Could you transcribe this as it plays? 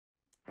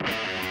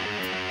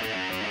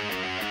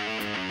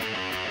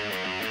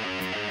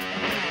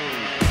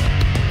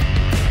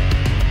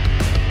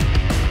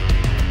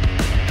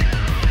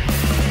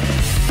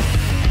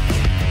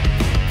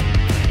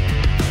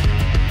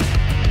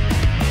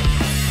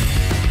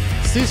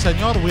Si,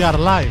 senor, we are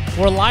live.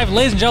 We're live,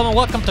 ladies and gentlemen.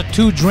 Welcome to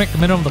Two Drink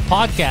Minimum, the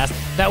podcast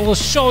that will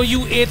show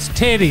you its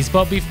titties.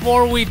 But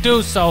before we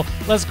do so,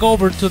 let's go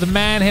over to the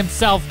man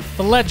himself,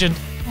 the legend,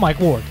 Mike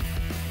Ward.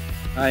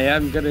 I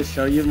am going to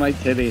show you my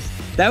titties.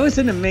 That was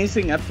an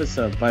amazing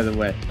episode, by the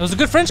way. It was a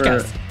good French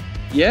cast.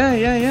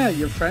 Yeah.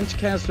 Your French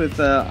cast with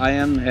I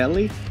Am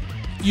Helene.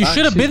 You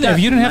should have been there. If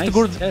you didn't have to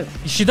go to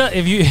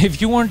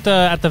if you weren't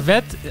at the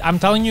vet, I'm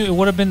telling you, it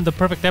would have been the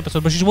perfect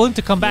episode. But she's willing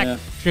to come back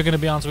if you're going to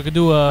be on, so we could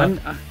do a...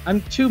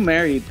 I'm too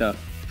married, though.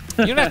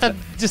 You don't have to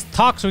just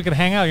talk so we can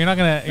hang out. You're not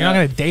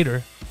gonna date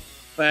her.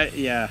 But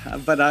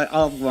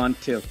I'll want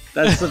to.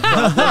 That's the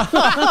problem.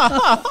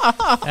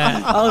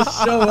 I'll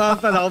show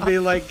up and I'll be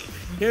like,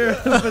 here,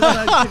 can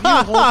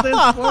you hold this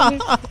for me?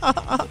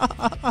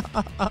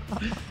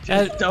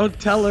 Just don't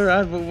tell her I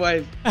have a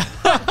wife.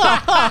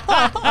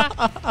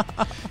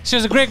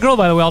 She's a great girl,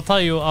 by the way. I'll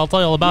tell you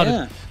all about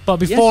it. But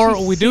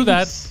before we do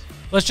that,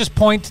 let's just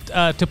point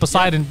to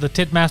Poseidon, the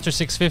Tit Master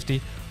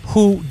 650,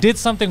 who did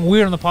something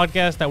weird on the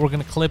podcast that we're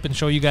going to clip and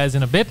show you guys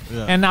in a bit.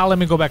 Yeah. And now let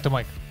me go back to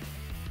Mike.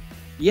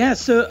 Yeah,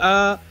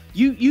 so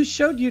you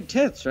showed your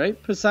tits,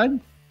 right,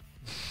 Poseidon?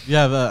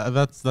 Yeah,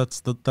 that's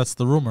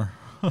the rumor.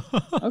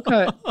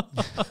 Okay.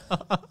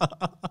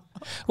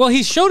 Well,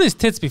 he showed his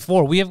tits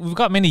before. We've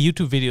got many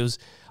YouTube videos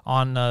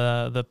on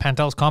the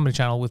Pantelis comedy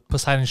channel with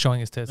Poseidon showing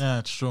his tits. Yeah,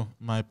 it's true.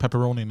 My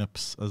pepperoni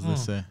nips, as they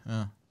say.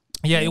 Yeah.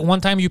 Yeah.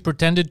 One time you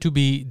pretended to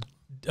be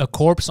a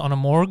corpse on a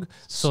morgue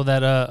so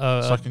that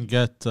so I can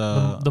get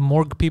the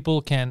morgue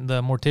people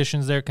the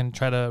morticians there can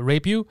try to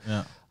rape you.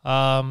 Yeah.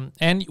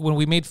 And when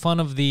we made fun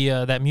of the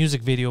that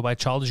music video by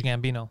Childish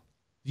Gambino.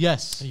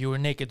 Yes. You were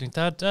naked doing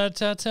ta ta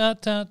ta ta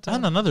ta ta.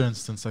 And another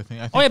instance, I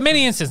think. Oh yeah,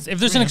 many instances. If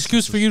there's an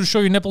excuse for you to show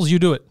your nipples, you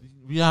do it.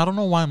 Yeah, I don't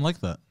know why I'm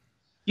like that.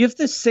 You have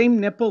the same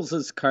nipples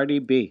as Cardi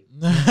B. You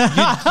do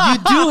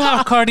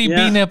have Cardi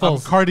B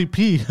nipples. I'm Cardi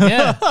P.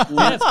 Yeah,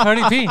 it's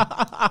Cardi P.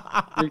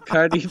 You're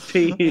Cardi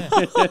P.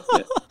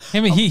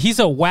 He's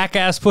a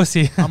whack-ass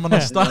pussy. I'm going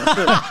to stop.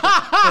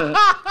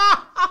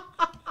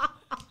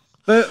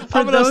 But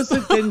for those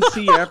that didn't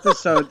see your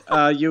episode,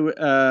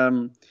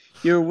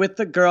 you were with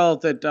the girl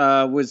that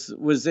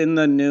was in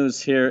the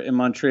news here in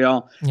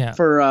Montreal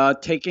for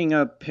taking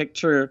a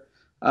picture,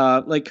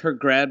 like her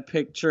grad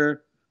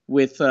picture,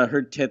 with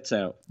her tits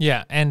out.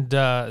 Yeah, and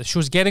she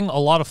was getting a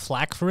lot of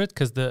flack for it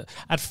because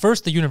at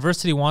first the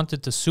university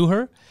wanted to sue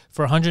her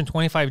for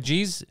 125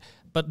 G's,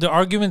 but the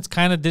arguments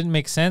kind of didn't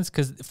make sense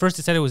because first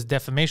they said it was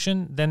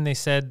defamation, then they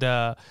said,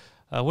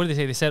 what did they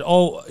say? They said,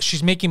 oh,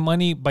 she's making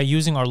money by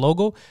using our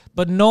logo,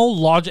 but no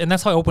logic, and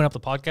that's how I opened up the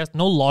podcast,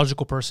 no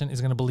logical person is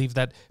going to believe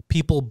that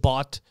people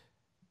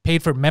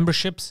paid for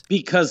memberships.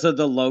 Because of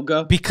the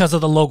logo? Because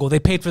of the logo. They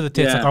paid for the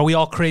tits. Like, are we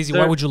all crazy?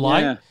 Why would you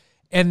lie? Yeah.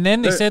 And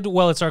then they said,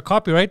 well, it's our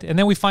copyright. And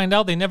then we find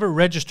out they never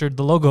registered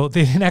the logo.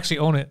 They didn't actually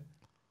own it.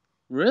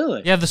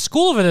 Really? Yeah, the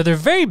school over there, they're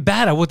very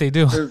bad at what they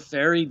do. They're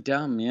very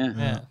dumb,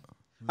 yeah.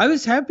 I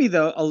was happy,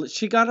 though.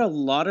 She got a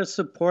lot of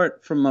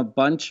support from a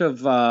bunch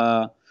of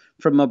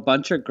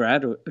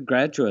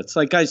graduates.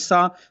 Like I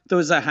saw there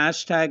was a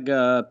hashtag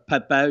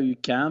Papa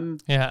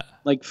UQAM. Yeah.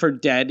 Like for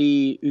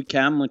Daddy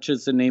UQAM, which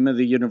is the name of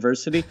the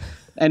university.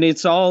 And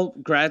it's all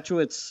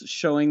graduates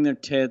showing their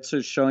tits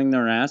or showing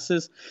their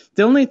asses.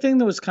 The only thing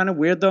that was kind of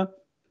weird, though,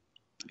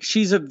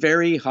 she's a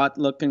very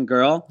hot-looking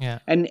girl. Yeah.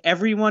 And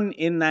everyone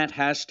in that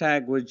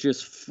hashtag was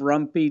just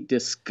frumpy,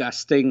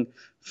 disgusting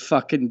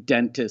fucking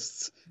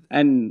dentists.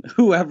 And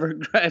whoever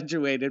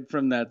graduated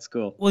from that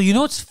school. Well, you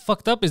know what's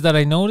fucked up is that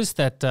I noticed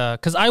that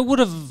because I would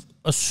have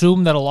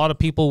assumed that a lot of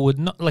people would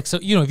not like. So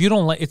if you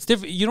don't like, it's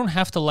different. You don't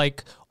have to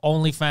like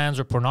OnlyFans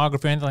or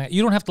pornography or anything like that.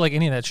 You don't have to like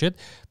any of that shit.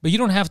 But you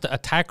don't have to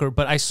attack her.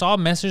 But I saw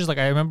messages like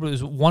I remember there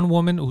was one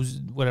woman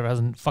who's whatever has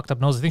a fucked up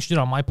nose. I think she did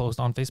it on my post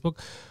on Facebook,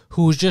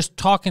 who was just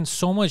talking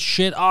so much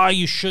shit.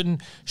 You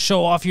shouldn't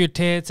show off your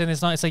tits, and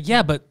it's not. It's like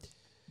but.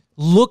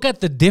 Look at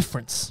the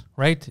difference,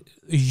 right?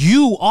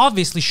 You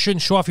obviously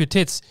shouldn't show off your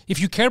tits. If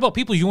you care about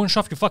people, you wouldn't show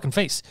off your fucking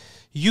face.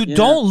 You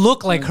don't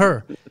look like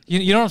her.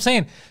 You know what I'm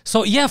saying?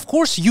 So, yeah, of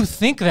course you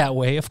think that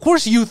way. Of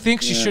course you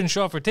think she shouldn't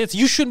show off her tits.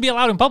 You shouldn't be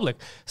allowed in public.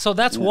 So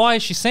that's why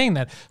she's saying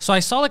that. So I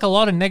saw like a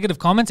lot of negative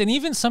comments and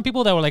even some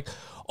people that were like,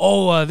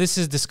 this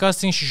is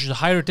disgusting. She should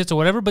hide her tits or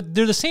whatever. But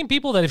they're the same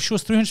people that if she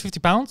was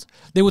 350 pounds,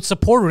 they would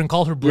support her and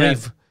call her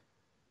brave. Yeah.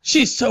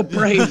 She's so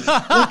brave.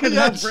 Look at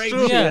how brave she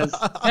is.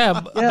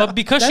 Yeah, but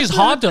because she's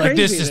hot, they're like,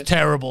 this is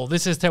terrible.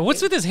 This is terrible.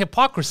 What's with this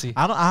hypocrisy?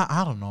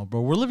 I don't know,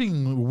 bro. We're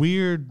living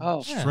weird,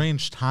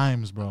 strange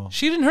times, bro.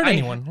 She didn't hurt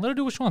anyone. Let her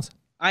do what she wants.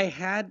 I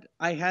had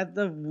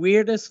the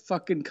weirdest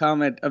fucking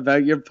comment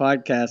about your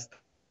podcast.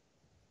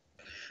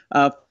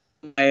 My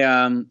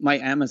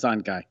Amazon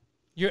guy.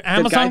 Your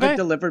Amazon guy? The guy that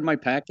delivered my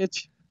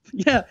package.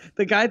 Yeah,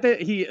 the guy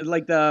that he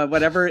like the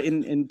whatever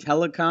in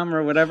telecom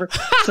or whatever.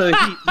 So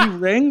he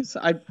rings,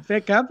 I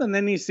pick up, and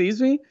then he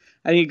sees me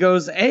and he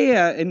goes,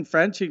 "Hey," in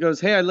French, he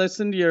goes, "Hey, I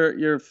listened to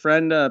your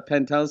friend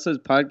Pantelis'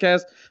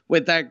 podcast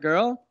with that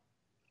girl,"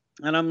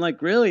 and I'm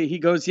like, "Really?" He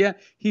goes, "Yeah."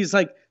 He's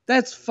like,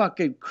 "That's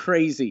fucking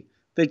crazy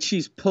that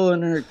she's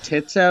pulling her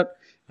tits out."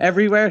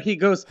 everywhere. He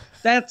goes,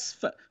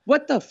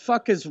 what the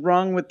fuck is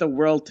wrong with the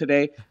world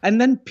today? And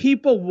then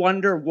people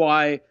wonder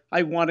why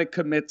I want to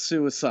commit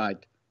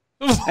suicide.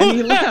 And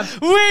he laughed.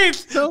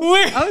 Wait. I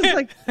was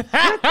like,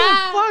 what the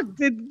fuck?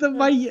 Did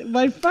my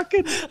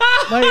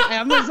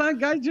Amazon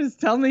guy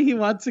just tell me he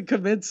wants to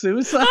commit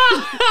suicide?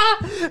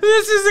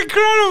 This is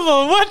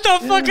incredible. What the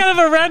fuck kind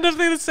of a random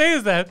thing to say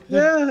is that?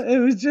 Yeah, it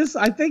was just,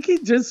 I think he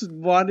just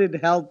wanted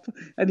help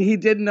and he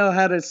didn't know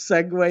how to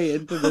segue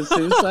into the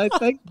suicide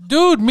thing.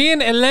 Dude, me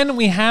and Helene,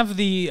 we have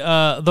the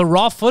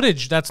raw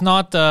footage that's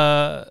not,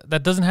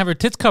 that doesn't have her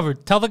tits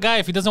covered. Tell the guy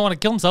if he doesn't want to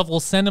kill himself,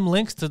 we'll send him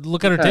links to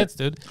look at her tits,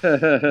 dude.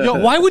 Yo,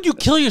 why would you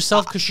kill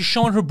yourself because she's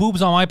showing her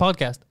boobs on my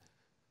podcast?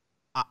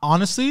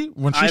 Honestly,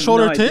 when she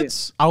showed her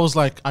tits, I was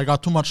like, I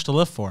got too much to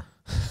live for.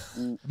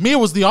 Me, it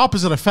was the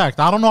opposite effect.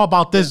 I don't know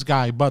about this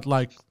guy, but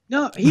like...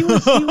 No, he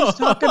was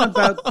talking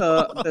about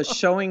the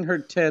showing her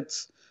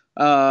tits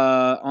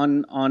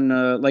on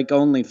like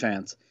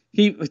OnlyFans.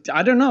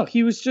 I don't know.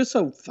 He was just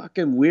so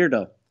fucking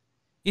weirdo.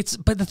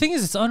 But the thing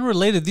is, it's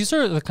unrelated. These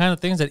are the kind of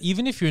things that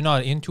even if you're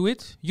not into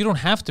it, you don't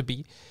have to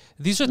be.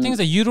 These are things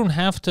that you don't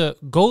have to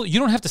go. You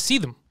don't have to see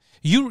them.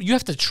 You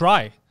have to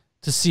try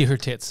to see her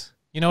tits.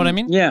 You know what I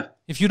mean? Yeah.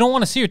 If you don't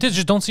want to see her tits,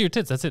 just don't see her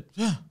tits. That's it.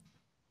 Yeah.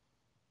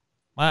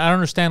 I don't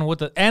understand what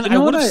the... And I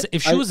would have...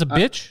 If she was a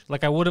bitch,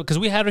 like I would have... Because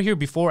we had her here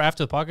before,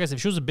 after the podcast.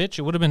 If she was a bitch,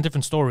 it would have been a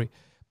different story.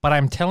 But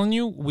I'm telling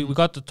you, we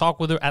got to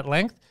talk with her at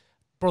length.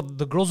 Bro,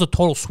 the girl's a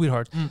total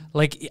sweetheart.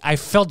 Like, I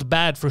felt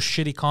bad for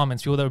shitty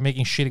comments. People that were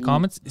making shitty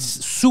comments.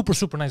 Super,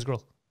 super nice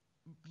girl.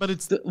 But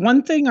it's the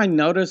one thing I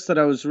noticed that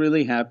I was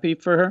really happy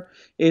for her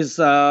is,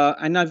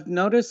 and I've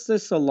noticed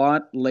this a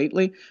lot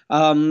lately,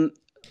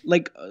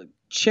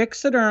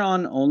 chicks that are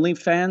on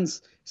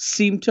OnlyFans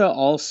seem to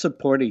all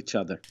support each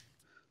other.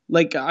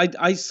 Like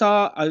I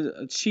saw,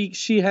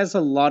 she has a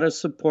lot of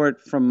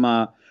support from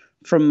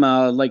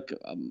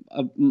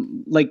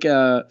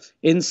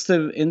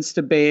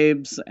Insta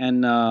babes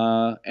and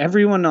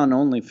everyone on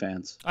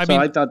OnlyFans.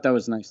 I thought that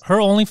was nice. Her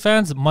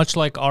OnlyFans, much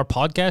like our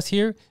podcast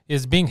here,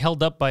 is being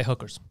held up by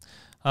hookers.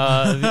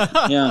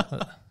 Yeah.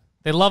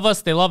 They love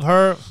us. They love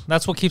her.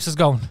 That's what keeps us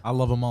going. I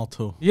love them all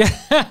too. Yeah.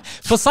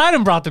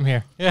 Poseidon brought them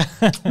here. Yeah.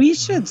 We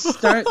should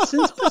start,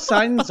 since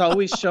Poseidon's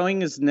always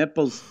showing his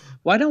nipples,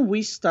 why don't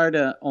we start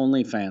a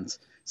OnlyFans?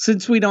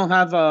 Since we don't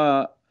have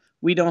a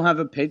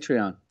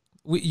Patreon.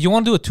 You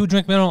want to do a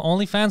 2-drink minimum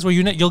OnlyFans where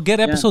you'll get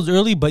episodes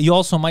early, but you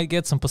also might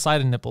get some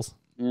Poseidon nipples.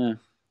 Yeah.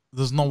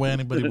 There's no way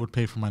anybody would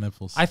pay for my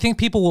nipples. I think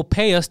people will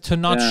pay us to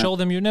not show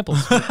them your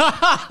nipples.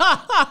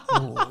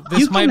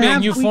 This might be a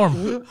new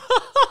form.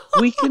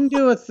 We can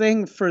do a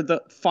thing for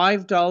the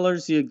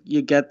 $5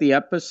 you get the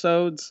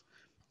episodes,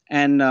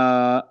 and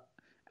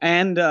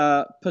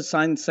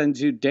Poseidon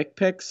sends you dick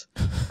pics,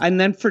 and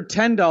then for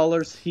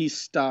 $10 he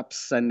stops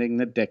sending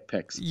the dick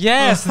pics.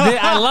 Yes,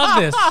 I love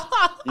this.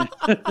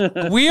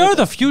 We are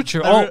the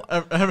future.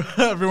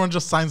 Everyone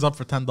just signs up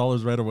for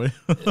 $10 right away.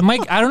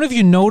 Mike, I don't know if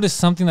you noticed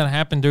something that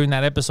happened during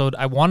that episode.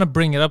 I want to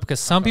bring it up because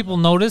some people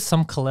noticed,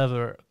 some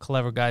clever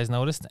guys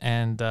noticed,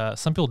 and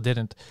some people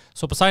didn't.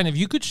 So Poseidon, if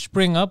you could just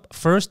bring up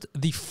first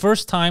the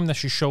first time that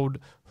she showed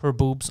her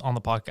boobs on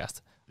the podcast.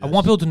 Yes. I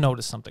want people to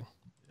notice something.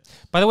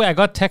 By the way, I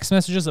got text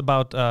messages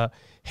about,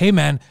 hey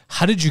man,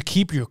 how did you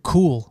keep your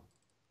cool?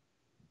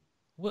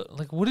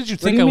 What did you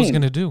think I was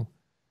gonna do?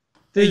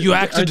 You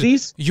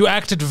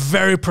acted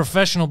very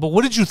professional, but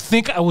what did you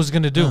think I was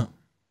gonna do?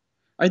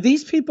 Are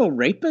these people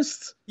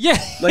rapists?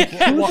 Yeah. Like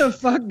who the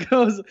fuck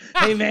goes,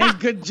 hey man,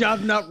 good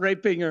job not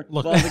raping her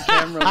while the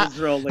camera was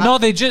rolling? No,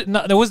 they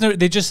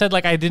just said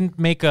like I didn't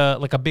make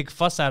a big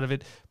fuss out of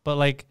it, but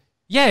like.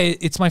 Yeah,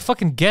 it's my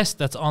fucking guest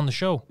that's on the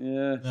show.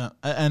 Yeah.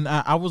 And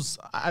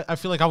I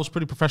feel like I was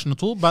pretty professional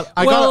too, but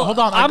hold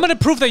on. I'm going to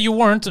prove that you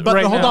weren't hold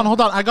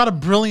on. I got a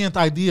brilliant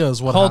idea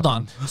is what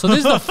happened. So this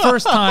is the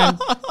first time.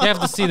 You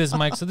have to see this,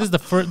 Mike. So this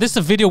is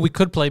a video we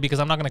could play because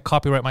I'm not going to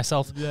copyright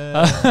myself.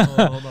 Yeah.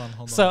 Hold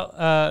on.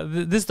 So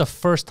this is the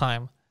first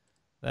time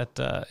that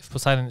if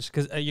Poseidon,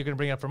 because you're going to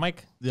bring it up for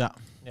Mike? Yeah.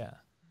 Yeah.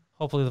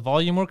 Hopefully the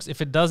volume works. If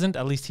it doesn't,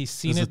 at least he's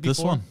seen it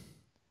before. This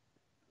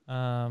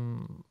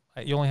one?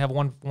 You only have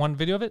one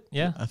video of it?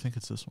 Yeah? I think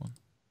it's this one.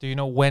 Do you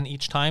know when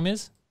each time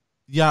is?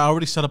 Yeah, I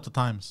already set up the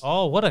times.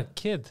 Oh, what a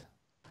kid.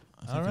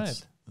 All right.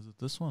 Is it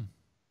this one?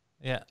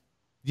 Yeah.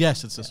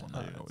 Yes, it's this one.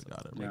 There you go.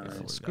 We got it.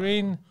 Full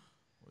screen.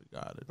 We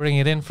got it. Bring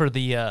it in for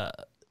the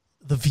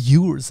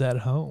viewers at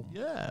home.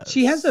 Yeah.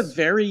 She has a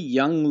very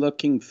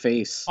young-looking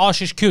face. Oh,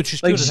 she's cute. She's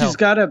cute as hell. She's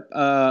got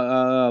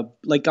a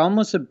like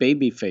almost a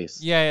baby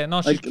face. Yeah.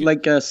 No, she's cute.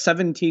 Like a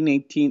 17,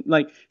 18,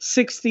 like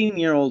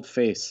 16-year-old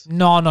face.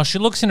 No. She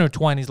looks in her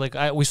 20s. Like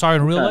we saw her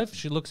in real life.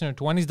 She looks in her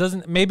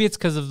 20s. Maybe it's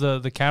because of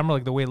the camera,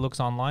 like the way it looks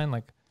online.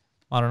 Like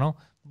I don't know.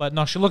 But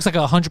no, she looks like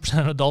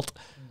 100% adult,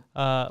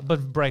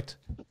 but bright.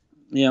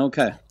 Yeah.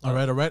 Okay. All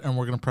right. And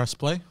we're gonna press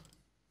play.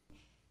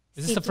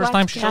 Is this the first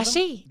time she showed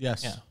them?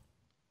 Yes. Yeah.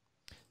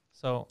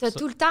 So, T'as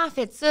tout le temps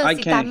fait ça. I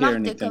C'est ta can't hear marque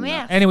de anything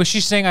commerce. anyway,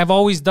 she's saying I've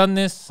always done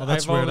this. Oh,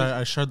 that's I've weird.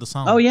 always- I heard the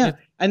sound. Oh yeah,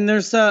 and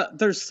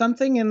there's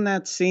something in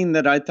that scene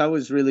that I thought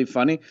was really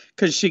funny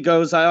because she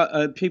goes,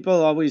 people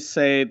always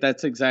say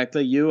that's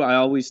exactly you. I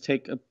always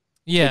take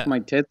my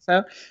tits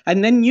out,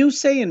 and then you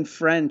say in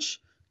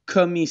French,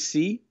 "comme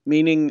ici,"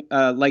 meaning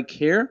like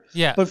here.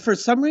 Yeah. But for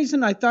some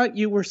reason, I thought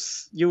you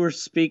were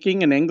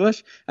speaking in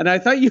English, and I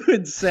thought you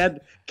had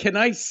said, "Can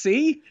I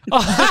see?"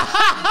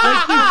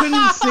 Like you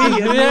couldn't see.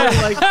 And Yeah. you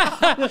were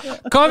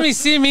like, Comme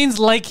ici means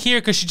like here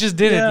because she just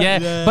did it.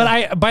 Yeah.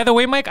 But by the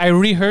way, Mike, I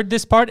reheard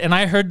this part and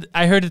I heard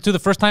it too the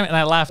first time and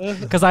I laughed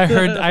because I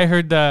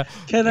heard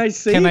 "Can I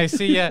see?" Can I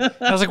see? Yeah.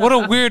 I was like, what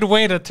a weird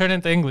way to turn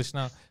into English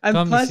now. And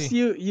Comme plus, ici.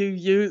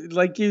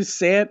 you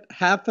say it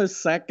half a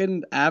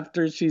second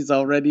after she's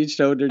already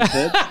showed her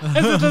tits.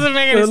 It doesn't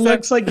make So any it sense.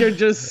 looks like you're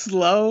just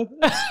slow.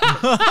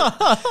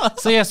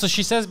 So yeah, so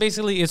she says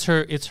basically it's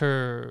her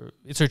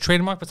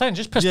trademark. But Poseidon,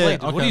 just press play.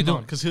 Dude. What are you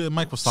doing? Because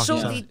Mike was talking.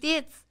 Show Sorry.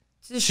 tes tits.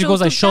 Tu She shows goes,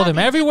 tout I le show temps them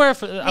tes- everywhere.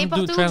 I'm N'importe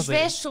doing où je vais,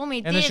 translate. je show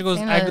mes And then she tits, goes,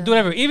 and, I could do it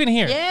everywhere, even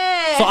here.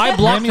 Yeah. So I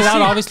blocked it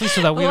out obviously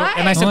so that we don't.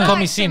 And I said, Ouais, "Come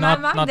ouais, see, c'est ma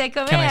not marque de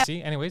can I commerce.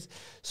 see?" Anyways,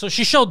 so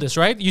she showed this,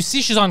 right? You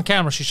see, she's on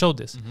camera. She showed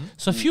this.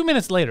 So a few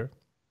minutes later,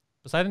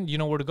 Poseidon, you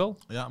know where to go.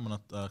 Yeah, I'm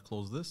gonna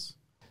close this.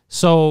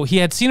 So he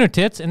had seen her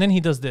tits, and then he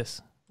does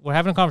this. We're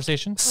having a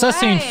conversation. Ça,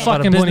 c'est une Ouais.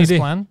 fucking business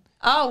plan.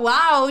 Oh,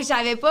 wow,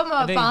 j'avais pas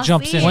They pensé.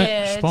 jumps in.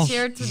 Ouais, je pense.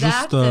 Cheer to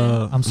Juste,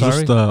 that. I'm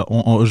sorry.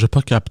 Juste, j'ai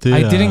pas capté.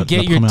 I didn't get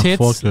la your première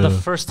fois tits que the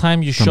first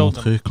time you t'as showed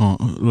them. montré quand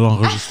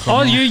l'enregistrement.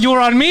 Oh, you were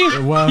on me?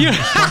 Ouais. You-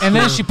 and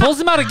then she pulls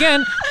them out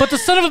again, but the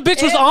son of a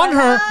bitch was on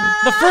her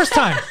the first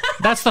time.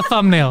 That's the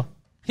thumbnail.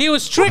 He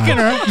was tricking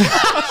her.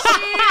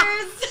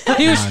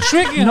 He was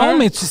tricking her. Non,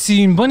 mais c'est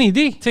une bonne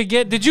idée. To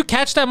get, did you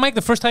catch that, Mike,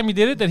 the first time you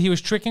did it, that he was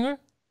tricking her?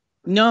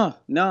 No.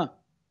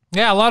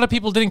 Yeah, a lot of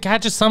people didn't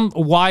catch it. Some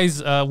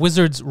wise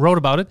wizards wrote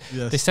about it.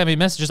 Yes. They sent me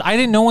messages. I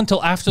didn't know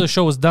until after the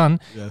show was done.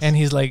 Yes. And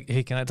he's like,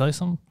 hey, can I tell you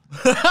something?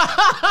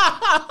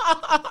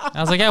 I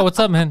was like, yeah, what's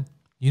up, man?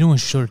 You know when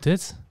she showed her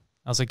tits?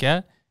 I was like,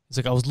 yeah. He's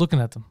like, I was looking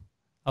at them.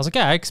 I was like,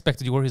 yeah, I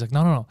expected you were. He's like,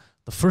 no.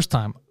 The first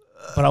time.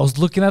 But I was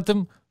looking at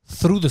them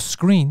through the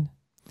screen.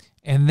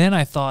 And then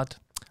I thought,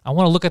 I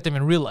want to look at them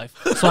in real life.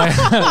 So I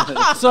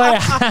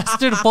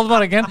asked her to pull them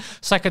out again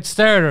so I could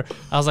stare at her.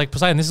 I was like,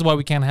 Poseidon, this is why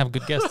we can't have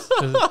good guests.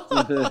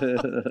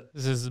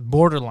 This is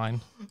borderline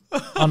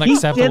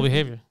unacceptable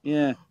behavior.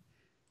 Yeah.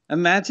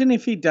 Imagine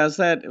if he does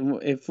that.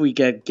 If we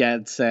get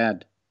Gad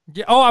sad.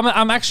 Yeah. Oh,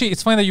 I'm actually.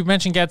 It's funny that you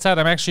mentioned Gad sad.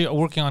 I'm actually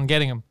working on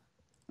getting him.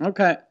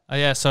 Okay.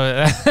 Yeah. So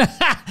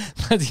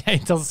yeah, he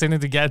tells the same thing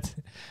to Gad.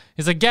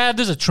 He's like, Gad,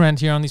 there's a trend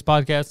here on these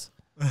podcasts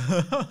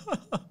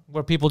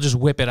where people just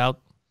whip it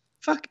out.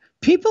 Fuck.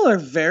 People are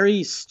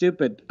very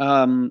stupid.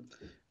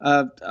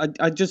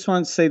 I just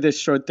want to say this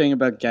short thing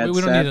about Gad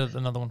We don't sad. need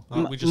another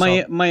one. We just saw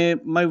it.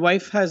 My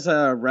wife has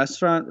a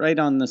restaurant right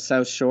on the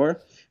South Shore,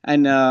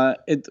 and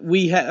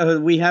we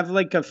have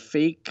like a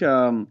fake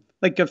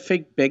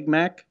Big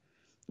Mac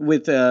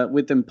with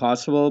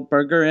Impossible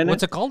Burger in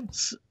What's it. it called?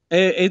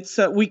 It's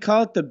we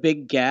call it the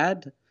Big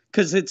Gad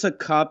because it's a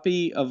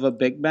copy of a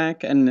Big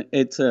Mac, and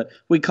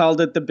we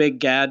called it the Big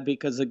Gad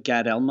because of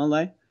Gad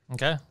Elmaleh.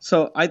 Okay.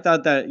 So I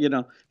thought that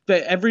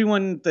but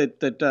everyone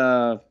that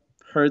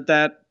heard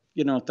that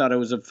thought it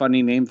was a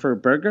funny name for a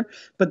burger.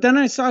 But then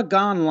I saw a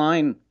guy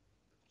online.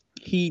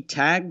 He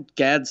tagged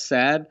Gad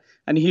Sad,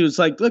 and he was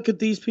like, "Look at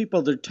these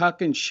people; they're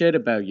talking shit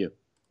about you."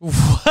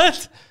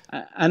 What?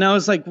 And I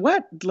was like,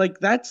 "What? Like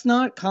that's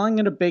not calling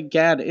it a Big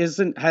Gad.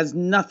 Has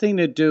nothing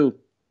to do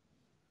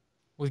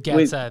With Gad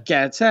with sad.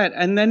 Gad Sad."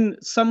 And then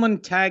someone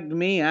tagged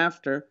me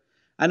after,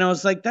 and I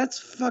was like, "That's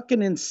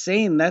fucking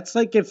insane. That's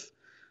like if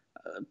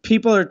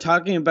people are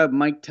talking about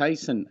Mike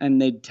Tyson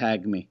and they'd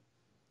tag me."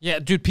 Yeah,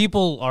 dude,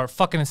 people are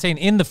fucking insane.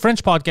 In the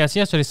French podcast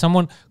yesterday,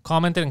 someone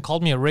commented and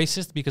called me a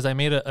racist because I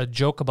made a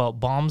joke about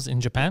bombs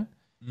in Japan.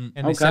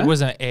 And they said it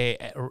was a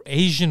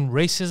Asian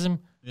racism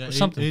or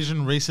something.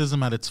 Asian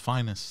racism at its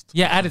finest.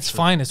 Yeah, at its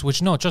finest,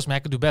 which, no, trust me, I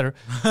could do better.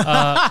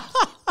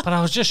 But I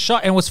was just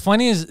shocked. And what's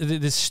funny is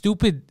this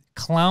stupid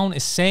clown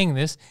is saying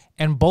this,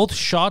 and both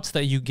shots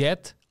that you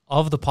get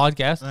of the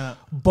podcast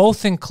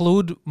both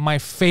include my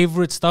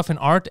favorite stuff in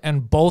art,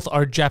 and both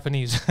are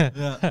Japanese.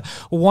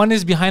 One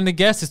is behind the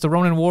guest, it's the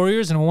Ronin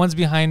Warriors, and one's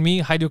behind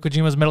me, Hideo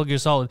Kojima's Metal Gear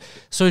Solid.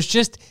 So it's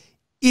just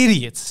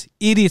idiots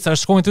are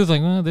scrolling through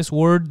like, oh, this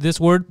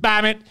word,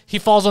 bam it, he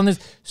falls on this.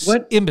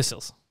 What?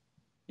 Imbeciles.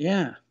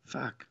 Yeah,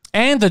 fuck.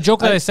 And the joke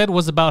that I said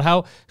was about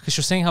how, because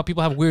you're saying how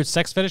people have weird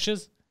sex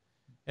fetishes.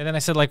 And then I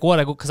said, like, what?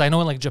 I go, because I know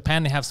in, like,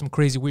 Japan, they have some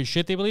crazy weird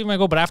shit they believe in. I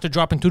go, but after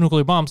dropping 2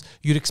 nuclear bombs,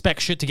 you'd expect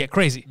shit to get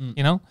crazy,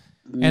 you know?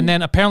 And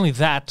then apparently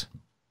that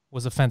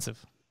was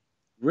offensive.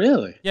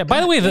 Really? Yeah,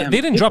 by the way, they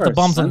didn't drop the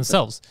people are bombs on sensitive.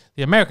 themselves.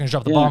 The Americans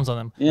dropped the bombs on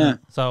them. Yeah.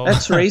 So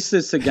That's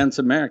racist against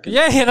Americans.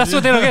 yeah, that's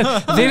what they don't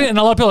get. They didn't, and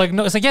a lot of people are like,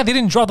 no, it's like, yeah, they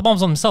didn't drop the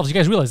bombs on themselves. You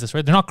guys realize this,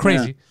 right? They're not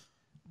crazy.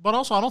 But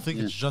also, I don't think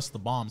it's just the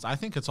bombs. I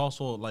think it's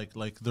also like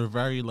they're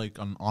very like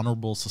an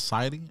honorable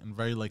society and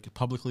very like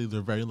publicly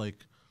they're very like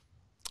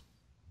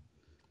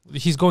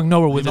he's going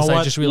nowhere with You know this. I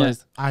what? just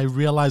realized. I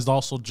realized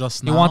also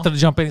just now. He wanted to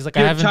jump in. He's like,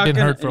 I You're haven't been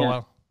talking- hurt for a yeah.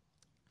 while.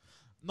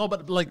 No,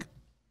 but like,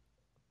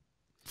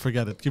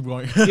 forget it. Keep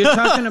going. You're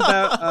talking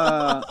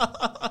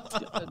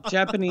about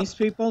Japanese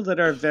people that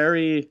are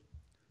very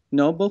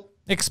noble.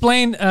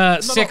 Explain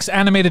 6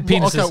 animated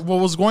penises. Okay, what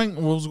was going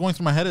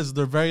through my head is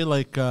they're very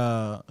like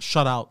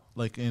shut out.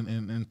 Like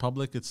in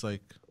public, it's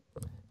like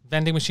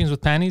Vending machines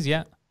with panties,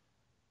 yeah.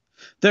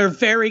 They're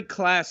very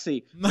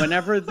classy.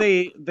 Whenever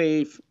they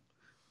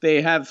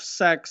have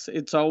sex,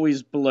 it's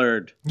always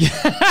blurred.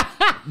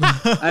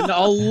 And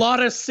a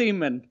lot of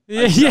semen.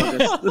 Yeah.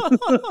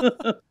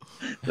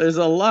 There's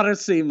a lot of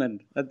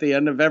semen at the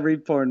end of every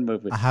porn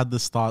movie. I had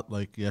this thought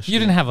like yesterday. You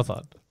didn't have a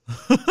thought.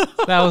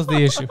 That was the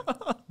issue.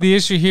 The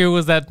issue here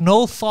was that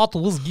no thought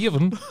was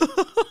given.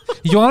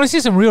 You want to see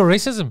some real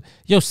racism?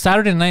 Yo,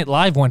 Saturday Night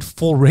Live went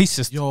full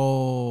racist. Yo.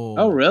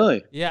 Oh,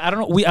 really? Yeah, I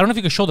don't know. I don't know if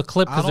you can show the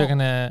clip because they're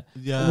gonna.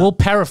 Yeah. We'll Or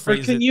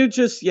paraphrase can it. you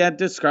just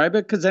describe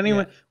it? Because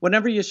anyway,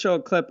 whenever you show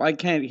a clip, I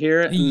can't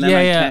hear it. And then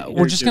I Yeah. can't We're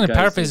hear just you gonna guys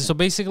paraphrase it. either. So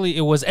basically,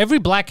 it was every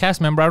black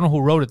cast member. I don't know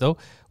who wrote it though.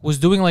 Was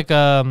doing like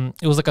a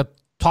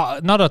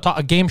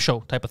a game show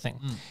type of thing.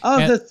 Oh,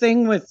 And- the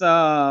thing with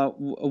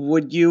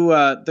would you?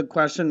 The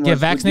question was, Get would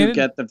vaccinated?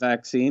 you get the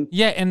vaccine?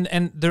 Yeah,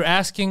 and they're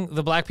asking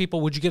the black people,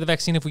 would you get the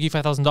vaccine if we give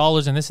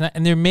 $5,000 and this and that?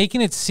 And they're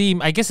making it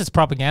seem, I guess it's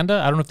propaganda.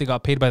 I don't know if they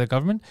got paid by the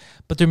government,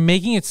 but they're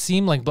making it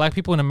seem like black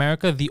people in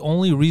America, the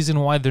only reason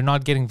why they're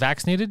not getting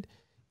vaccinated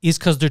is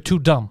because they're too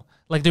dumb.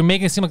 Like they're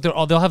making it seem like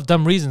they'll have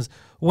dumb reasons.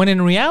 When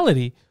in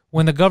reality,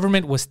 when the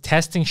government was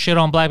testing shit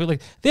on black people,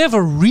 like they have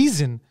a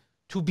reason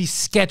to be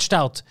sketched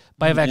out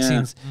by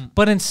vaccines.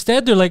 But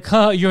instead they're like,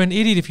 you're an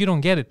idiot if you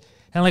don't get it.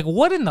 And like,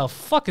 what in the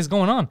fuck is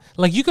going on?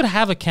 Like you could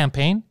have a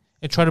campaign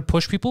and try to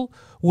push people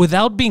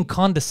without being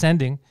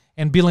condescending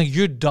and being like,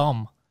 you're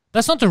dumb.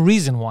 That's not the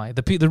reason why.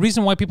 The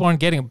reason why people aren't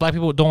getting it, black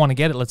people don't want to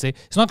get it, let's say,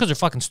 it's not because they're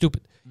fucking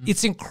stupid.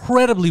 It's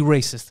incredibly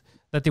racist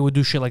that they would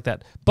do shit like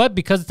that. But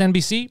because it's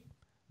NBC,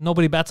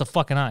 nobody bats a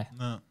fucking eye.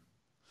 No.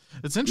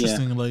 It's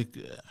interesting. Like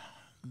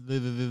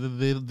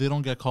they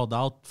don't get called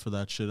out for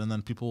that shit, and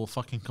then people will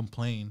fucking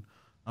complain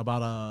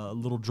about a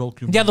little joke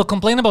you Yeah, made. they'll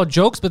complain about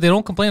jokes, but they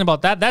don't complain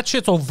about that. That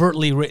shit's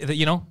overtly,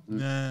 you know?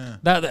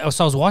 Yeah.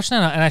 So I was watching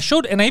that,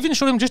 and I even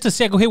showed him just to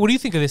say, I go, hey, what do you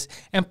think of this?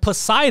 And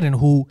Poseidon,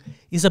 who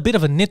is a bit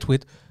of a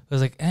nitwit,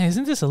 was like,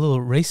 isn't this a little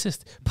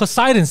racist?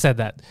 Poseidon said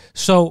that.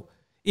 So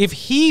if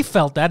he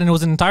felt that, and it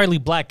was an entirely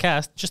black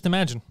cast, just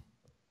imagine.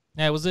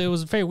 Yeah, it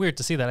was very weird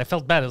to see that. I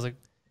felt bad. I was like,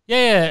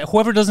 yeah.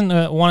 Whoever doesn't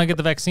want to get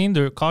the vaccine,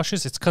 they're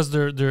cautious. It's because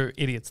they're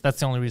idiots. That's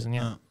the only reason.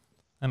 Yeah,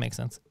 that makes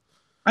sense.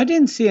 I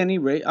didn't see any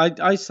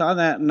I saw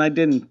that and I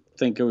didn't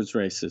think it was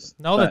racist.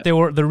 No, but- that they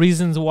were the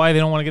reasons why they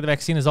don't want to get the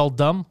vaccine is all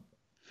dumb.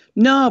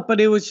 No, but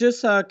it was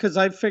just because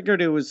I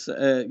figured it was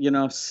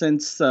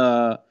since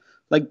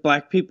like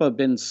black people have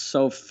been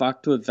so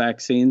fucked with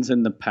vaccines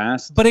in the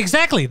past. But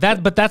exactly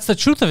that. But that's the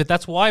truth of it.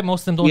 That's why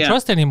most of them don't Yeah.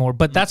 trust anymore.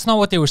 But that's not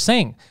what they were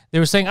saying. They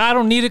were saying, I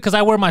don't need it because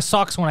I wear my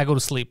socks when I go to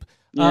sleep.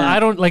 I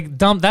don't like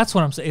dumb. That's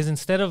what I'm saying. Is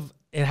instead of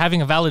it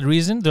having a valid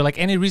reason, they're like,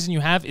 any reason you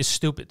have is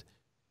stupid.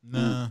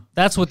 Nah.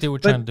 That's what they were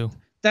trying to do.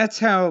 That's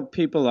how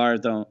people are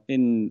though.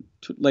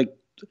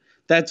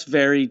 That's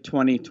very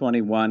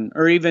 2021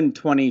 or even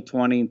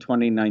 2020,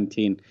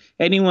 2019.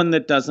 Anyone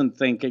that doesn't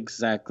think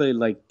exactly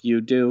like you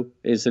do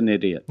is an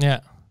idiot. Yeah,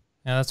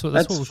 that's what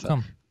we've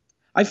come.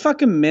 I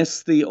fucking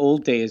miss the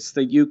old days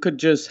that you could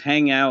just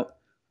hang out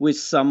with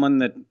someone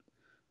that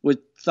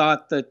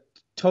thought the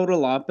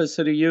total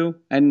opposite of you,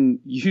 and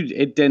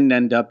it didn't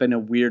end up in a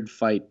weird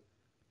fight.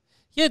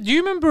 Yeah, do you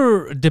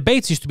remember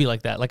debates used to be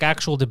like that, like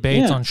actual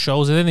debates Yeah. on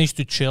shows, and then they used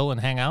to chill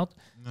and hang out.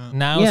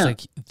 Now Yeah. it's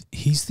like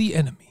he's the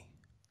enemy.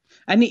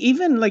 And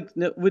even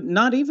with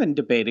not even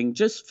debating,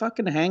 just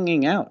fucking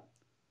hanging out.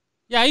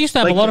 Yeah, I used to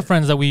have a lot of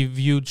friends that we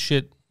viewed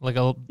shit like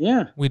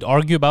we'd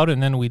argue about it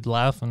and then we'd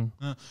laugh and.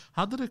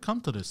 How did it come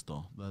to this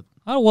though? That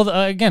Oh well,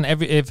 again,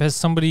 if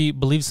somebody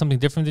believes something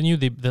different than you,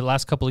 the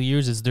last couple of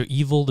years is they're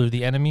evil, they're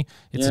the enemy.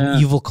 It's an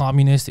evil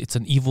communist, it's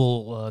an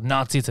evil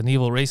Nazi, it's an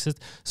evil racist.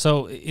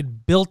 So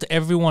it built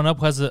everyone up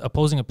who has an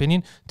opposing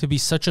opinion to be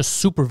such a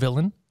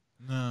supervillain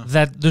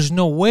that there's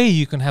no way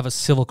you can have a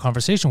civil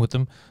conversation with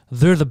them.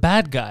 They're the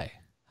bad guy.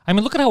 I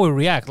mean, look at how we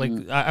react.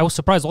 Like I was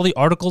surprised, all the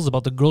articles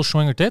about the girl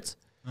showing her tits.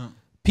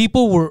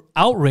 People were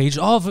outraged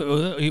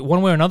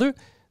one way or another.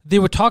 They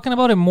were talking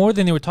about it more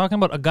than they were talking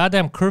about a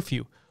goddamn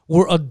curfew.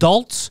 We're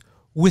adults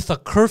with a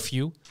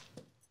curfew,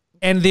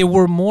 and they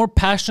were more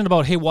passionate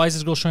about, hey, why is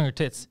this girl showing her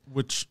tits?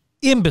 which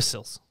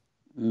Imbeciles.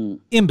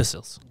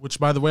 Imbeciles. which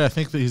by the way, I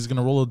think that he's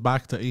gonna roll it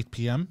back to 8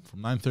 p.m.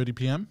 from 9:30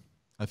 p.m.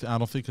 I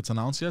don't think it's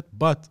announced yet,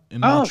 but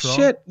in Oh Montreal,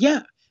 shit!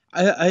 Yeah.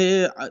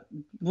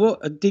 Well,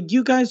 did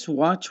you guys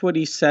watch what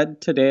he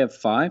said today at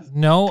 5?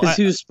 No, Because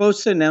he was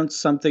supposed to announce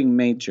something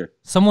major.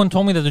 someone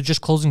told me that they're just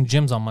closing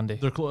gyms on Monday.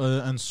 they're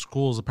and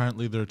schools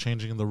apparently they're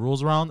changing the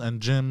rules around, and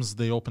gyms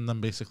they open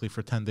them basically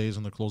for 10 days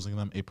and they're closing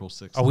them April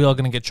 6th. Are we all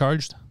going to get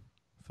charged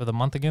for the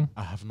month again?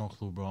 I have no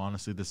clue, bro.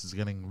 Honestly, this is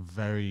getting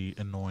very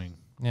annoying.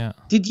 Yeah.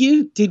 Did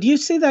you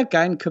see that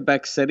guy in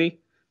Quebec City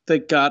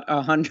that got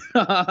 100.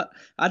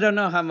 I don't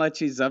know how much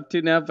he's up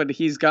to now, but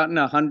he's gotten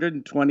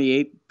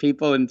 128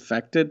 people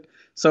infected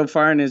so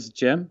far in his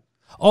gym.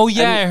 Oh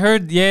yeah, I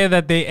heard. Yeah,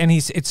 that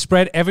it's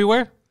spread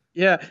everywhere.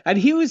 Yeah, and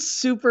he was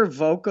super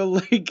vocal,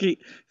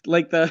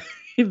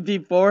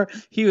 before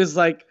he was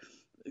like,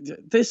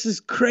 "This is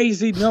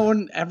crazy. No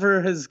one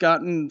ever has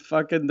gotten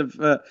fucking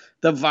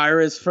the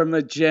virus from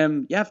a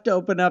gym. You have to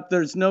open up.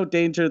 There's no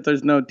danger.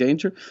 There's no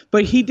danger."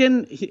 But he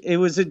didn't. It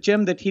was a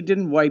gym that he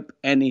didn't wipe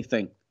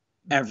anything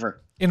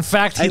ever. In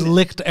fact, he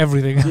licked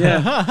everything.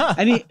 Yeah,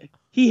 and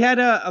he had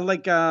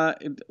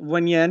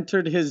when you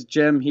entered his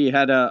gym, he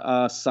had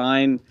a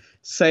sign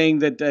saying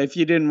that if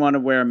you didn't want to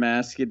wear a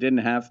mask, you didn't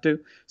have to.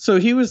 So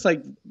he was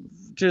like,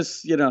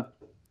 just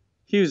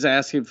he was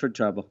asking for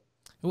trouble.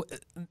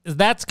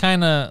 That's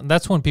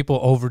when people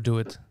overdo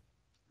it.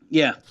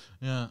 Yeah.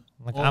 Yeah.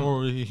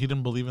 Or he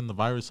didn't believe in the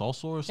virus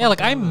also or something? Yeah,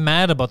 like I'm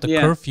mad about the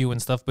curfew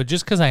and stuff, but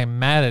just because I'm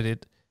mad at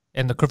it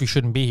and the curfew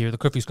shouldn't be here, the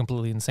curfew's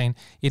completely insane,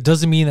 it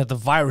doesn't mean that the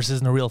virus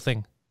isn't a real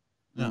thing.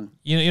 Yeah.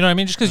 You know what I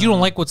mean? Just because you don't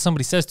like what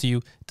somebody says to you,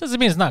 it doesn't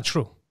mean it's not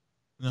true.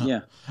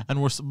 Yeah.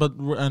 And we're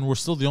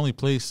still the only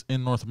place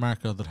in North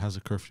America that has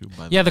a curfew, by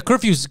the way. Yeah, the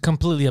curfew's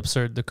completely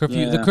absurd. The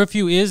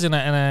curfew is, and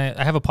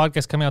I have a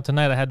podcast coming out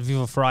tonight. I had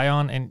Viva Fry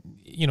on, and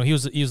he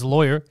was a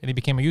lawyer and he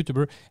became a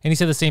YouTuber, and he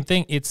said the same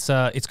thing. It's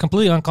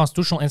completely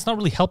unconstitutional and it's not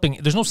really helping.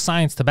 There's no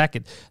science to back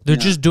it. They're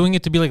just doing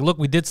it to be like, look,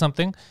 we did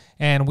something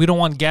and we don't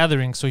want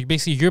gatherings. So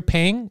you're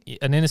paying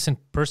an innocent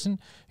person.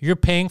 You're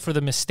paying for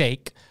the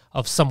mistake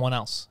of someone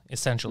else,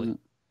 essentially,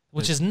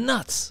 which is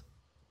nuts.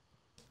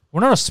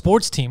 We're not a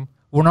sports team.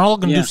 We're not all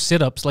going to do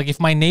sit-ups. Like, if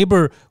my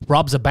neighbor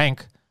robs a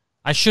bank,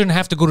 I shouldn't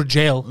have to go to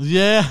jail.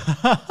 Yeah.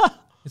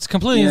 It's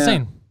completely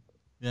insane.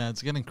 Yeah,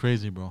 it's getting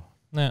crazy, bro.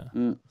 Yeah.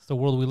 It's the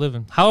world we live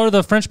in. How are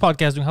the French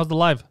podcasts doing? How's the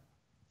live?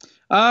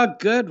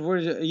 Good.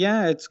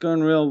 It's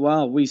going real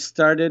well. We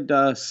started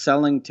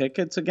selling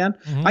tickets again.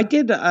 I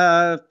did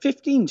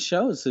 15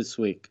 shows this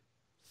week.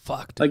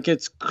 Fuck, dude. Like,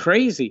 it's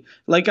crazy.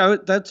 Like,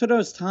 that's what I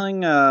was telling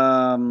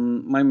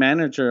my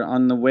manager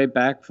on the way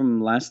back from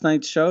last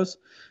night's shows.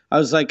 I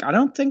was like, I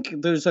don't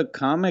think there's a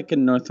comic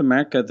in North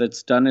America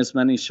that's done as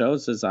many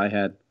shows as I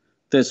had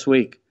this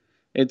week.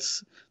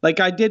 It's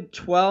like I did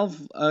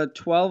 12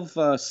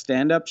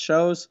 stand-up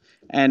shows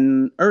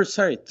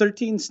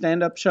 13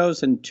 stand-up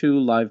shows and 2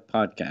 live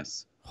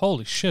podcasts.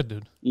 Holy shit,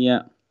 dude.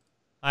 Yeah.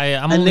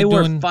 And they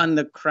were fun.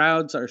 The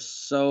crowds are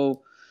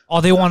so... Oh,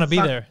 they want to be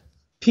there.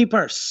 People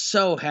are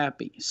so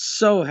happy.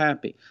 So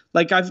happy.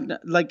 I've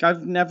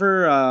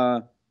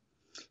never...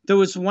 There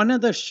was one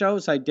of the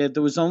shows I did,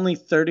 there was only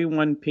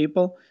 31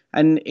 people,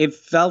 and it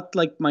felt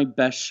like my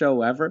best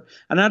show ever.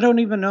 And I don't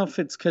even know if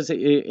it's because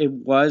it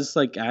was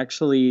like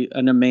actually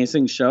an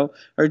amazing show,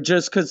 or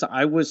just because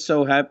I was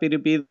so happy to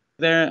be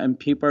there and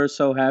people are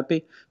so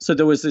happy. So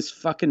there was this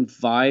fucking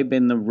vibe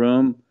in the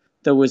room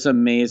that was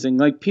amazing.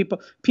 Like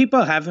people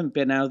haven't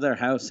been out of their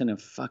house in a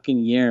fucking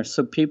year,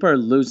 so people are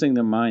losing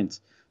their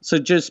minds. So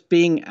just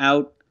being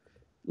out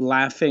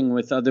laughing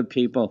with other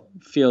people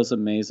feels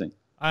amazing.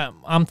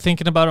 I'm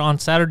thinking about it on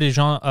Saturday.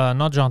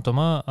 Not Jean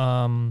Thomas.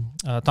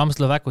 Thomas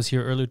Levac was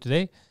here earlier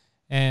today,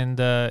 and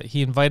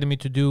he invited me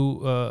to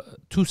do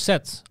 2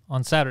 sets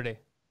on Saturday.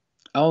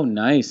 Oh,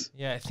 nice.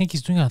 Yeah, I think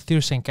he's doing it at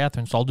Theatre St.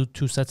 Catherine, so I'll do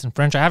 2 sets in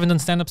French. I haven't done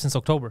stand-up since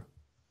October.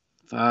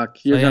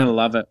 Fuck, you're gonna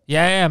love it.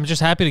 Yeah, I'm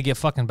just happy to get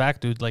fucking back,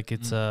 dude. Like,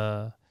 it's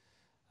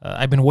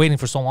I've been waiting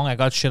for so long. I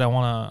got shit I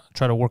want to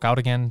try to work out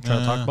again, try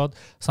to talk about.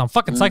 So I'm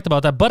fucking psyched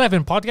about that. But I've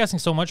been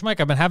podcasting so much, Mike.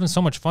 I've been having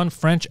so much fun,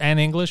 French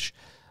and English.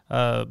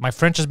 My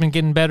French has been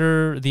getting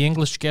better. The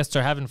English guests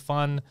are having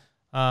fun.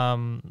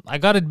 I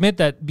got to admit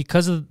that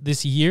because of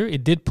this year,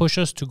 it did push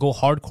us to go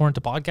hardcore into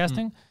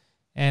podcasting,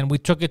 and we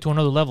took it to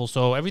another level.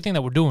 So everything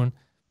that we're doing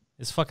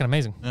is fucking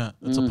amazing. Yeah,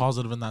 it's a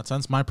positive in that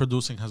sense. My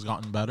producing has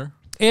gotten better.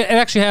 It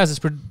actually has.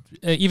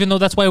 Even though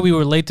that's why we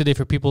were late today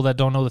for people that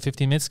don't know the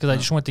 15 minutes, because I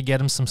just wanted to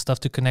get him some stuff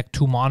to connect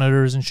 2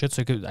 monitors and shit,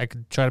 so I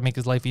could try to make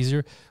his life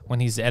easier when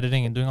he's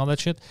editing and doing all that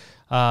shit.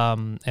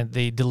 And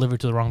they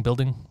delivered to the wrong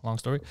building. Long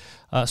story.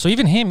 So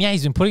even him,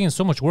 he's been putting in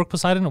so much work,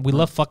 Poseidon. We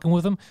love fucking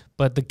with him,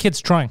 but the kid's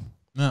trying.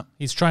 Yeah,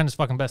 he's trying his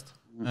fucking best.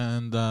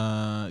 And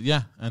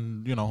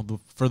and the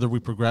further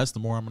we progress, the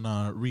more I'm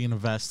gonna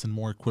reinvest in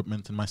more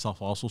equipment in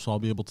myself also, so I'll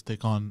be able to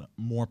take on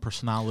more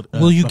personality.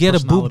 Will you get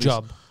a boob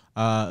job?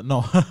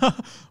 No,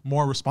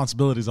 more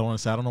responsibilities. I want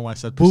to say. I don't know why I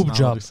said boob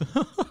job.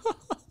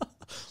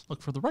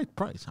 Look, for the right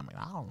price. I mean,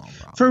 I don't know,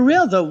 bro. For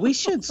real though, we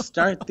should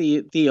start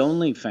the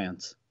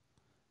OnlyFans.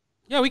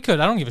 Yeah, we could.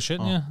 I don't give a shit.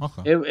 Yeah,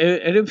 okay.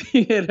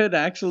 It'd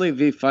actually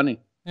be funny.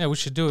 Yeah, we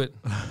should do it.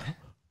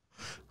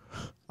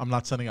 I'm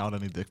not sending out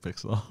any dick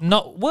pics though.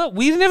 No, what?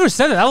 We never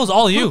said it. That was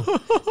all you.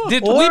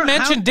 Did we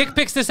mention dick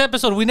pics this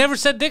episode? We never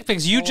said dick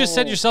pics. You just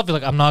said yourself, you're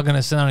like, I'm not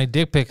gonna send out any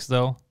dick pics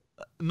though.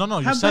 No,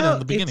 you said it in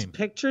the beginning. It's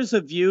pictures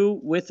of you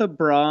with a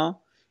bra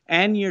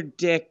and your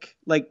dick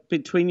like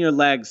between your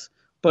legs,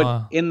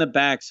 but in the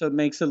back, so it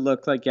makes it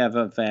look like you have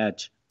a vag.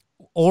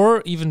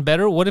 Or even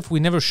better, what if we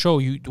never show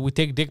you? We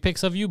take dick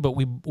pics of you, but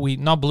we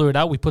not blur it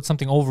out. We put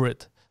something over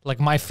it, like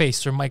my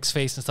face or Mike's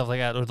face and stuff like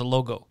that, or the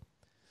logo.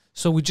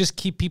 So we just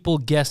keep people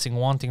guessing,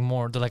 wanting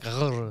more. They're like,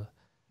 "Ugh."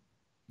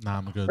 Nah,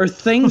 I'm good. Or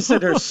things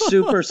that are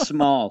super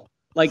small,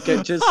 like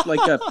just like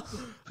a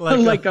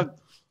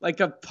like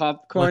a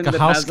popcorn like a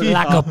that has house key?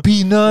 like a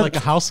peanut, like a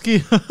house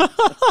key.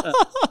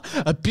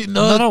 A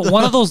peanut. no,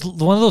 one of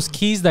those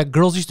keys that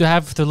girls used to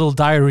have for their little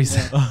diaries.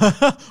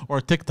 Or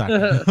a Tic Tac.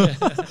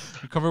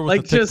 You cover it with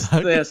like the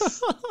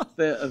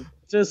Tic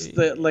just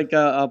Tac. like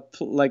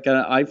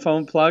an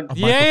iPhone plug.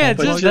 Yeah,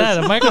 microphone just plug.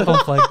 that, a microphone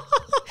plug,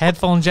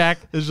 headphone jack.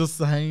 It's just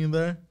hanging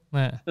there.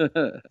 Yeah. And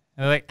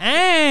they're like,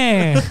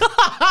 eh.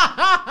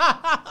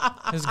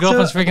 His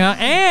girlfriend's freaking out.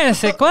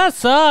 C'est quoi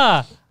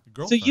ça?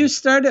 So you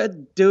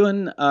started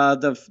doing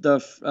the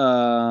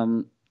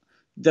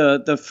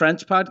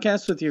French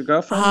podcast with your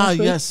girlfriend? this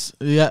week? Yes.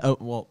 Yeah.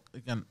 Well,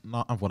 again,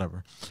 not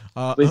whatever.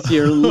 With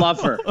your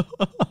lover.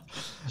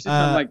 She's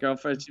not my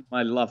girlfriend. She's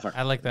my lover.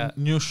 I like that.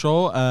 New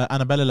show,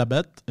 Annabelle et la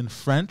Bête in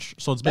French.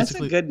 So it's That's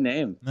basically a good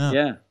name. Yeah.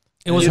 Yeah.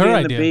 It was Beauty her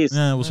and the idea. Beast.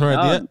 Yeah, it was her Oh.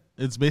 idea.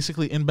 It's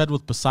basically In Bed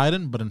with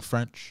Poseidon, but in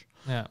French.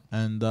 Yeah.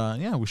 And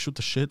yeah, we shoot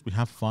the shit. We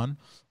have fun.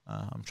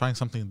 I'm trying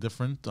something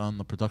different on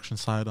the production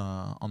side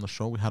on the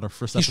show. We had our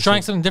first episode. He's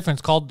trying something different.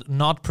 It's called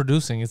not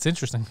producing. It's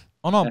interesting.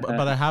 Oh, no,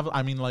 but I have,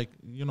 I mean, like,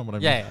 you know what I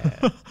mean.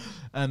 Yeah.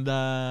 And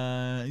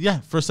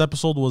yeah, first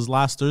episode was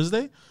last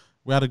Thursday.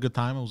 We had a good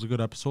time. It was a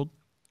good episode.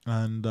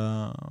 And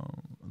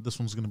this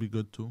one's going to be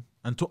good too.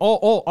 And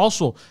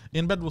also,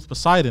 In Bed with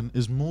Poseidon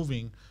is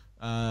moving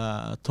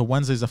to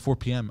Wednesdays at 4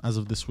 p.m. as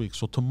of this week.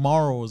 So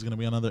tomorrow is going to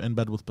be another In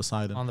Bed with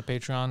Poseidon. On the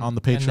Patreon. On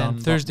the Patreon. And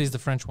then Thursday's the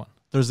French one.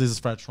 Thursdays is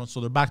French one. So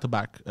they're back to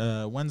back.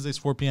 Wednesdays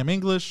 4 p.m.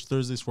 English,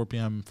 Thursdays 4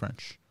 p.m.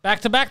 French. Back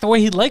to back the way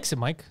he likes it,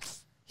 Mike.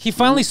 He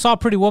finally saw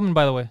Pretty Woman,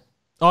 by the way.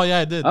 Oh, yeah,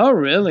 I did. Oh,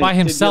 really? By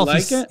himself.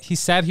 Did you like it? He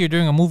sat here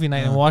during a movie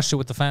night and watched it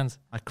with the fans.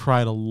 I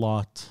cried a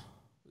lot.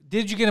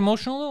 Did you get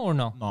emotional though, or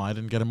no? No, I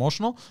didn't get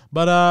emotional,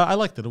 but I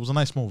liked it. It was a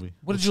nice movie.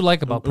 What did you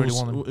like about Pretty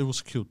was, Woman? It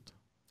was cute.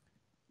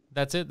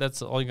 That's it.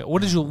 That's all you got.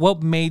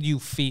 What made you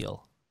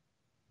feel?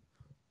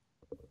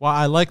 Well,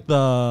 I like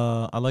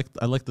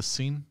the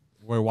scene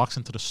where he walks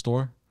into the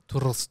store. To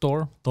the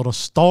store. To the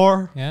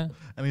store. Yeah.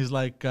 And he's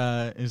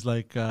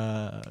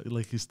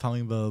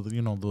telling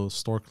the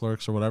store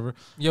clerks or whatever.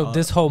 Yo,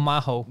 this hoe, my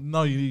hoe.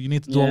 No, you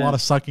need to do a lot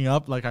of sucking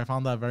up. Like, I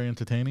found that very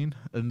entertaining,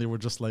 and they were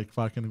just like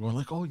fucking going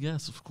like, "Oh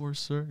yes, of course,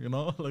 sir." You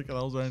know, like that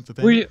was very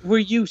entertaining. Were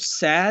you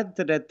sad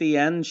that at the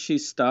end she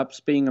stops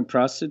being a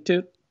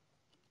prostitute?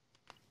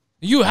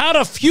 You had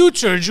a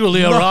future,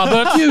 Julia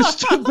Roberts. You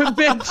stupid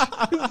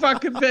bitch! You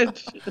fucking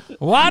bitch!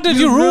 Why did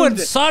you ruin ruined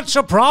it. such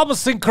a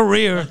promising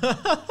career?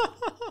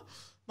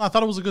 No, I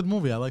thought it was a good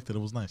movie. I liked it. It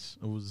was nice.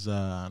 It was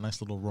a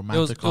nice little romantic.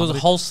 It was comedy.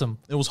 wholesome.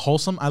 It was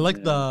wholesome. I like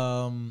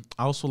I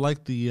also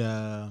like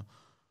the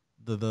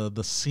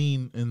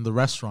scene in the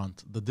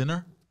restaurant, the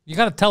dinner. You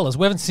gotta tell us.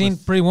 We haven't seen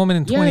Pretty Woman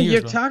in 20 years.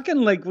 You're bro.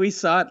 talking like we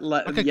saw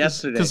it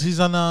yesterday. Because he's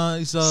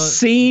on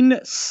Scene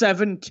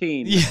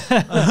 17.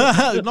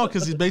 no,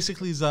 because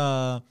he's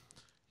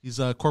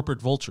a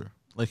corporate vulture.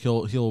 Like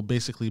he'll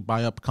basically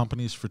buy up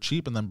companies for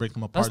cheap and then break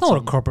them apart. That's not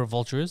what a corporate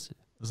vulture is.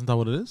 Isn't that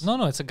what it is?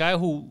 No, it's a guy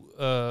who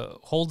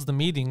holds the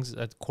meetings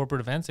at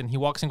corporate events, and he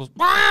walks in and goes,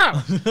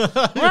 "Wah!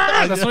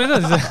 Wah!" That's what he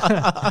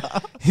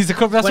does. He's a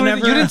corporate. That's what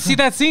he did. You didn't see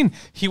that scene.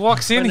 He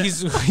walks in.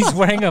 He's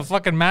wearing a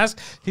fucking mask.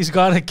 He's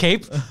got a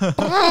cape.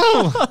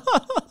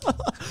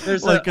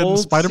 There's Like an in old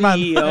Spider-Man.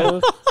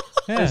 CEO.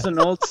 Yeah. There's an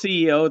old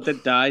CEO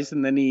that dies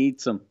and then he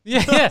eats them.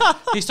 Yeah.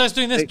 He starts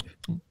doing this.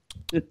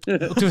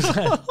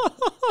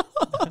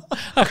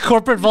 A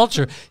corporate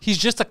vulture. He's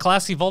just a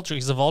classy vulture.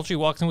 He's a vulture. He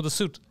walks in with a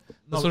suit.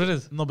 That's what it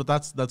is. No, but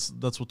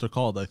that's what they're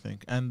called, I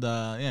think. And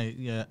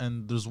yeah.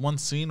 And there's one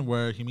scene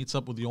where he meets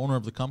up with the owner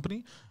of the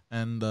company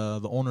and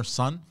the owner's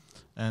son,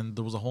 and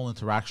there was a whole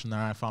interaction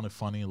there. I found it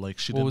funny. Like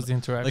What was the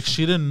interaction? Like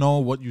she didn't know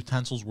what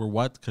utensils were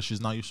what because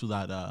she's not used to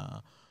that.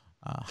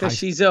 Because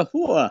she's a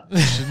whore.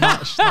 She's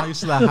not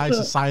used to that high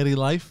society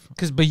life.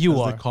 But you as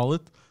are. they call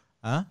it.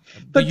 Huh?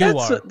 But you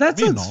that's are.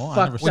 that's Me, what's no, I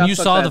fucked never up When you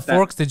saw the about that.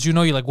 forks, did you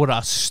know you're like, what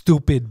a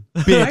stupid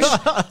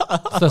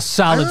bitch? The I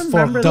salad fork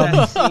remember dummy.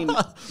 that scene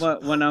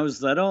when I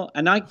was little,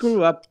 and I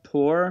grew up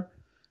poor,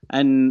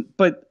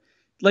 but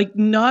like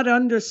not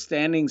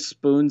understanding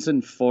spoons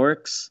and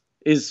forks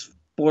is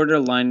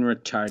borderline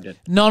retarded.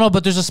 No,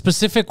 but there's a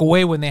specific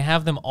way when they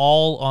have them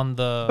all on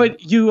the.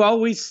 But you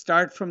always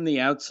start from the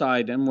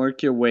outside and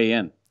work your way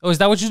in. Oh, is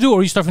that what you do,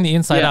 or you start from the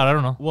inside Yeah. out? I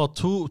don't know. Well,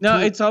 No,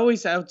 it's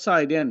always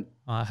outside in.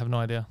 I have no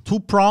idea.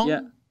 two-pronged.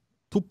 Yeah.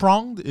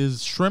 Two-pronged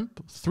is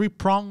shrimp.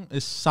 3-prong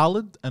is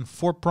salad, and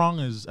 4-prong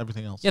is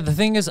everything else. Yeah, the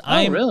thing is,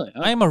 really?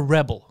 I'm a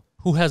rebel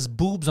who has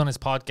boobs on his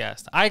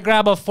podcast. I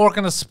grab a fork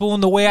and a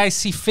spoon the way I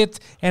see fit,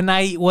 and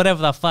I eat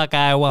whatever the fuck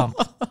I want.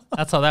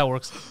 That's how that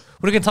works.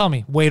 What are you gonna tell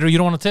me, waiter? You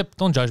don't want to tip?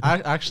 Don't judge me. I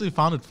actually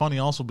found it funny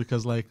also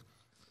because like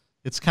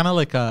It's kind of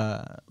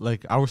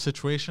like our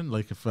situation,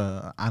 like if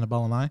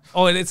Annabelle and I.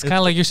 Oh, it's kind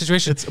of like your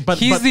situation. But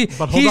he's the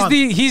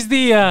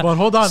But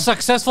hold on.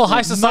 successful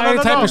high society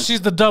type, and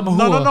she's the dumb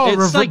hooah. No,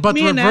 It's like but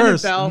me and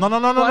reverse.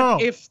 Annabelle. No.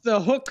 If the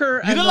hooker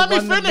and the didn't let me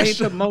one that made finish.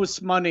 the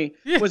most money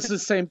was the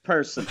same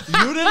person.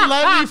 You didn't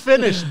let me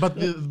finish, but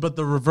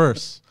the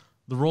reverse.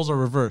 The roles are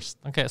reversed.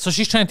 Okay, so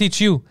she's trying to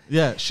teach you.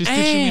 Yeah, she's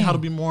teaching me how to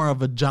be more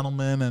of a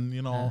gentleman and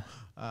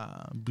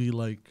be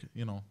like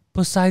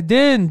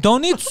Poseidon,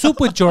 don't eat soup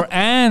with your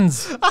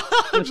hands.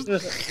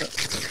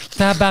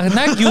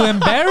 Tabarnak, you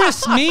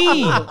embarrass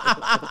me.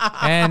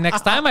 And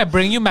next time I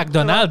bring you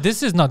McDonald's,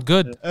 this is not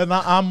good. And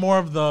I'm more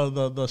of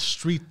the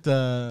street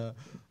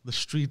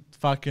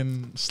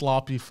fucking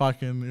sloppy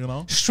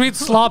fucking Street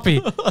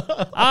sloppy.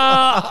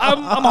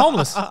 I'm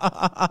homeless.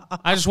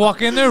 I just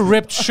walk in there,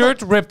 ripped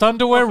shirt, ripped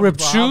underwear, ripped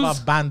Bro, I shoes.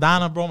 have a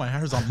bandana, bro. My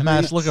hair's a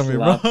mess. Look at me,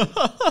 bro.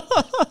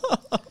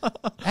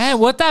 Hey,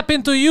 what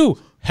happened to you?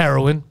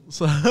 Heroin.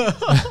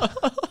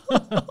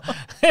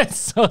 It's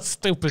so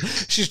stupid.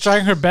 She's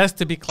trying her best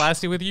to be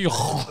classy with you.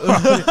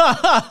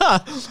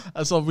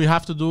 So we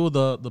have to do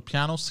the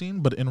piano scene,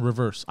 but in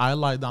reverse. I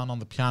lie down on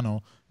the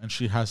piano, and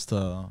she has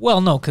to.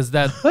 Well, no, because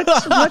the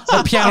What's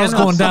a piano's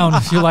piano going down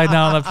if you lie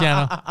down on the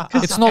piano.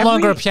 It's no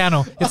longer a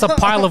piano. It's a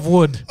pile of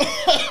wood.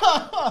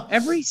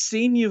 Every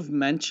scene you've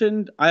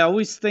mentioned, I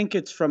always think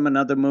it's from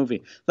another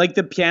movie. Like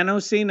the piano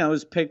scene, I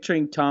was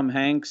picturing Tom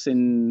Hanks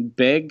in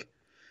Big.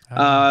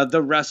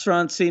 The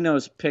restaurant scene, I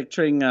was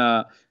picturing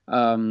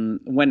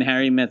When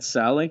Harry Met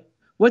Sally.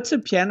 What's a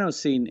piano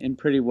scene in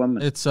Pretty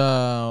Woman? It's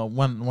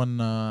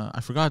when I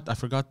forgot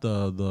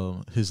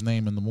his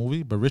name in the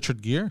movie, but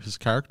Richard Gere, his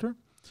character,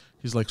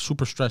 he's like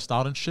super stressed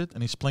out and shit,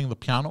 and he's playing the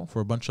piano for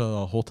a bunch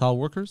of hotel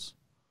workers.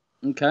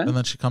 Okay. And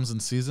then she comes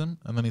and sees him,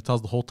 and then he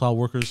tells the hotel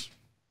workers,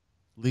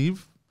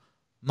 leave.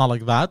 Not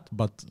like that,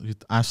 but he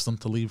asks them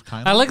to leave,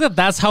 kind I of. like that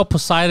that's how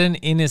Poseidon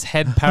in his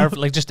head,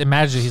 like just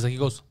imagine, he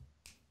goes,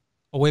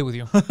 away with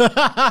you.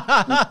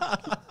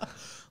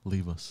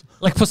 Leave us.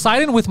 Like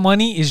Poseidon with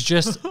money is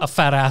just a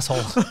fat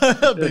asshole.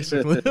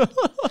 Basically.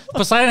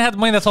 Poseidon had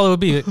money, that's all it would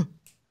be.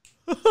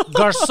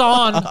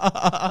 Garçon.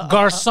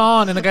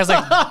 And the guy's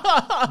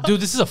like,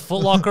 dude, this is a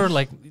Foot Locker.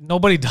 Like,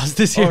 nobody does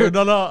this here.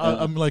 Oh, no.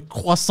 I'm like,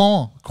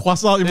 croissant.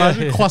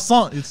 Imagine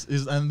croissant.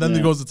 And then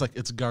he goes, it's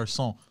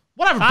garçon.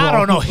 Whatever, bro. I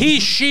don't know. He,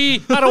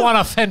 she. I don't want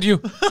to offend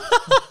you.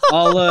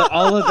 all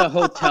of the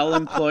hotel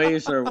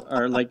employees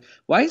are like,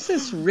 why is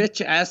this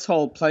rich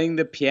asshole playing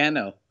the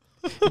piano?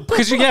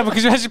 Because you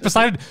actually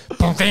Poseidon.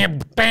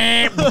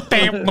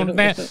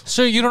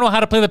 So you don't know how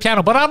to play the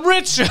piano, but I'm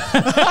rich.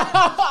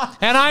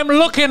 And I'm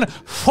looking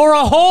for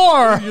a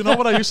whore. You know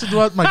what I used to do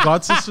at my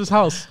god sister's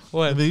house?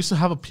 What? They used to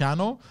have a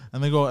piano,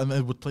 and they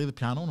would play the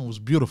piano, and it was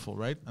beautiful,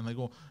 right? And they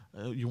go,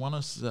 you want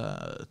us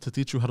to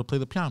teach you how to play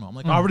the piano? I'm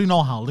like, I already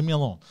know how. Leave me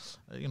alone.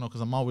 Because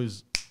I'm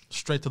always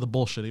straight to the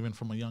bullshit, even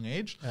from a young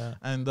age. Yeah.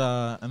 And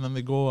then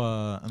they go,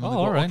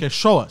 right. okay,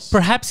 show us.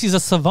 Perhaps he's a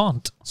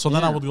savant. So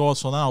then I would go.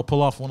 So then I'll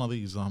pull off one of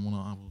these. I'm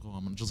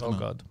just gonna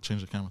God. change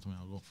the camera to me.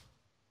 I'll go.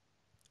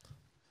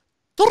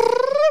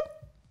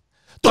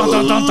 Dun,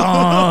 dun, dun,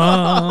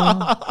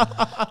 dun.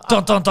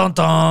 Dun, dun, dun,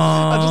 dun.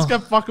 I just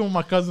kept fucking with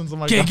my cousins. And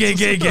my Gay, god gay,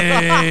 sister. gay,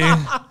 gay.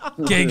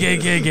 Gay, gay,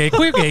 gay, gay.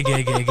 Queer, gay,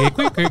 gay, gay, gay.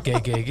 Queer, queer, gay,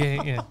 gay, gay.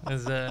 Yeah,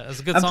 it's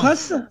a good And song.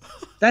 plus,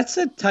 that's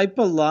a type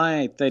of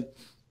lie that,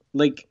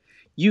 like,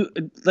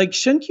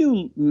 shouldn't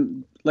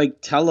you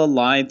tell a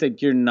lie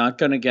that you're not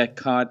gonna get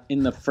caught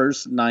in the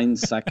first 9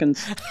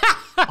 seconds?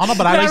 Oh no,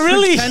 but I was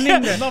really.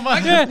 Pretending that I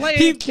can play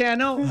he- a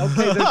piano.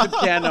 Okay, there's a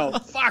piano.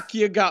 Fuck,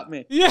 you got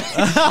me. Yeah,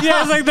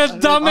 it's like the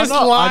dumbest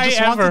lie I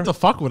just ever. wanted to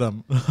fuck with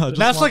him.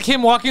 That's like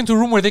him walking into a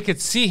room where they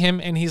could see him,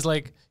 and he's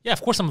like, "Yeah,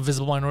 of course I'm a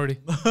visible minority,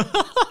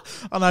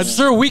 And I just,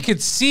 sir. We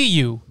could see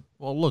you."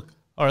 well, look.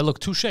 All right, look,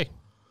 touche.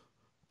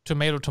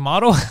 Tomato.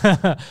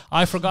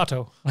 I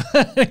forgotto.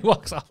 He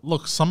walks off.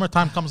 Look,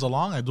 summertime comes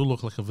along. I do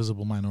look like a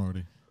visible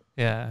minority.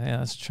 Yeah,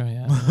 that's true.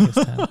 Yeah. I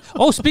guess tan.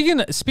 Oh,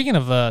 speaking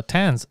of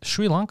tans,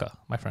 Sri Lanka,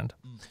 my friend.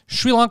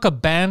 Sri Lanka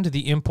banned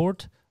the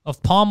import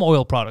of palm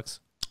oil products.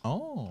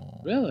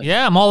 Oh, Really?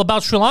 Yeah, I'm all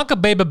about Sri Lanka,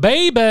 baby.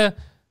 They're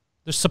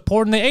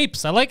supporting the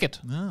apes. I like it.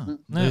 yeah.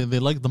 They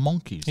like the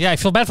monkeys. Yeah, I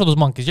feel bad for those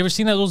monkeys. You ever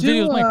seen those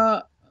videos,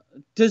 Mike?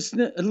 Does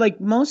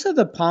most of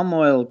the palm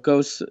oil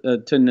goes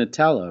to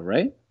Nutella,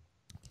 right?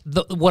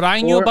 What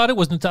I knew about it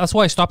was Nutella. That's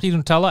why I stopped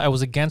eating Nutella. I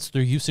was against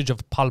their usage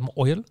of palm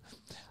oil.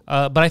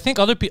 But I think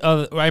other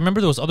people, I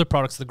remember there was other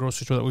products at the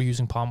grocery store that were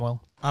using palm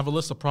oil. I have a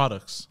list of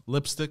products: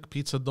 lipstick,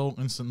 pizza dough,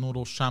 instant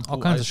noodles, shampoo, All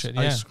kinds of shit,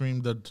 yeah. ice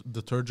cream,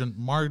 detergent,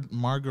 margarine,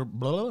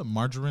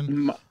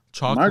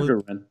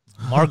 chocolate,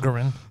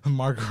 Margarine.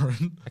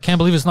 Margarine. I can't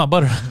believe it's not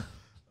butter.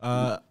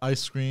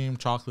 ice cream,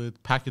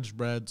 chocolate, packaged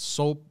bread,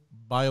 soap,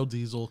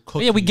 biodiesel,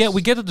 cookies. Yeah,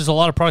 we get that there's a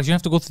lot of products. You don't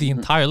have to go through the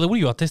entire list. What are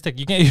you, autistic?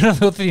 You don't have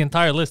to go through the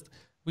entire list.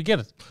 We get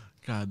it.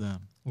 God damn.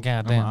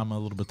 God damn. I'm a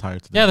little bit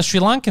tired today. Yeah, the Sri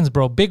Lankans,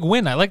 bro. Big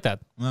win. I like that.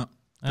 Yeah,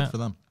 good for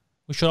them.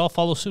 We should all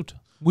follow suit.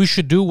 We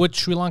should do what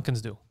Sri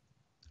Lankans do.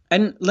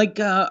 And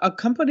a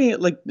company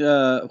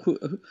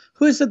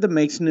who is it that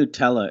makes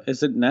Nutella?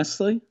 Is it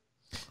Nestle?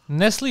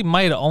 Nestle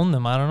might own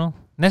them. I don't know.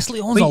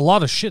 Nestle owns a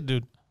lot of shit,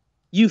 dude.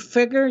 You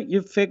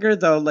figure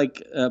though,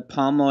 like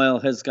palm oil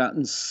has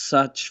gotten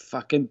such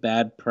fucking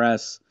bad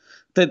press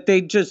that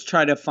they just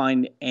try to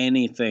find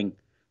anything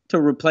to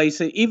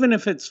replace it, even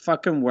if it's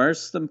fucking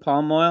worse than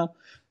palm oil.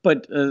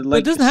 But But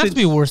it doesn't have to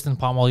be worse than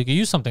palm oil. You could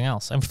use something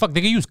else. I mean, fuck,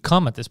 they could use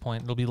cum at this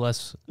point. It'll be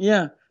less.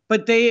 Yeah,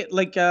 but they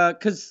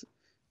because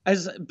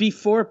as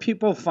before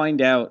people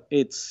find out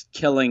it's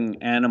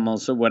killing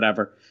animals or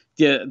whatever,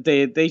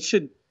 they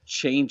should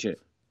change it.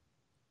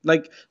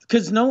 Like,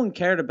 because no one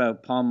cared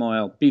about palm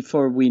oil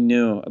before we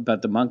knew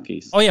about the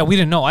monkeys. Oh yeah, we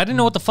didn't know. I didn't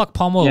know what the fuck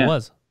palm oil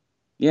was.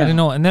 Yeah, I didn't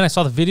know. And then I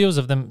saw the videos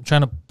of them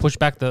trying to push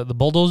back the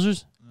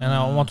bulldozers, and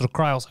I wanted to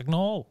cry. I was like,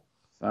 no.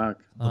 Fuck.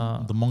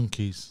 The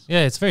monkeys.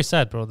 Yeah, it's very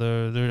sad, bro.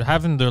 They're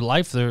having their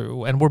life there,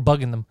 and we're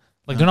bugging them.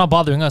 Like they're not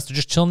bothering us. They're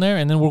just chilling there,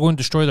 and then we're going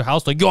to destroy their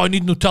house. Like, yo, I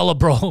need Nutella,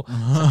 bro. It's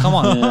like, come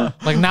on. Yeah.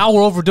 Like now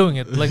we're overdoing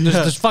it. Like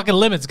there's fucking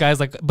limits, guys.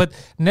 Like, but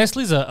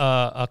Nestle's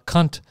a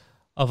cunt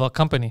of a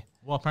company.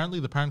 Well, apparently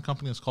the parent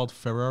company is called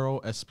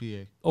Ferrero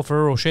SPA. Oh,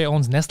 Ferrero Rocher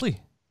owns Nestle.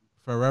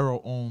 Ferrero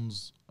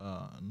owns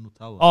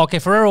Nutella. Oh, okay.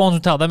 Ferrero owns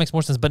Nutella. That makes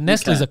more sense. But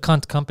Nestle's a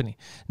cunt company.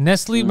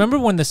 Nestle. Remember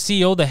when the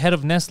CEO, the head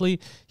of Nestle,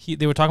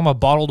 they were talking about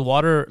bottled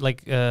water,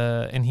 like,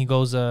 and he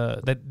goes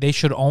that they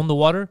should own the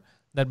water.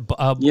 That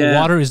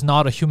water is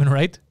not a human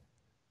right.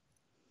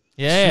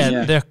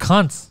 Yeah, they're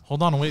cunts.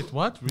 Hold on, wait,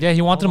 what? Yeah,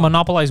 he wanted to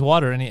monopolize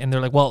water, and they're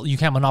like, well, you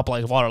can't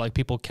monopolize water. Like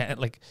people can't.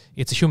 Like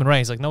it's a human right.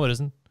 He's like, no, it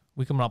isn't.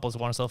 We can monopolize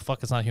water. So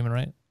fuck, it's not human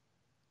right.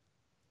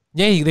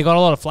 Yeah, they got a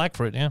lot of flack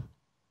for it. Yeah.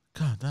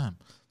 God damn.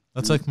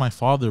 That's like my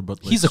father,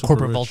 but like he's a super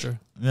corporate rich. vulture.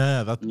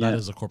 Yeah, that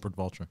is a corporate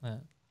vulture. Yeah.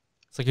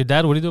 It's like your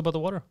dad. What do you do about the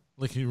water?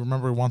 Like you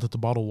remember he wanted to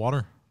bottle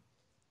water.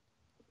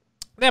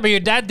 Yeah, but your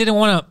dad didn't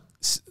want to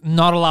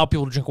not allow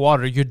people to drink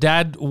water. Your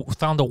dad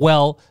found a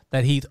well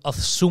that he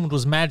assumed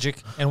was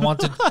magic and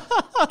wanted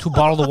to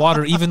bottle the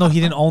water, even though he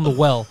didn't own the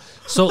well.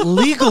 So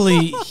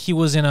legally, he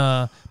was in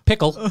a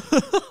pickle.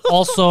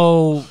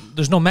 Also,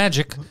 there's no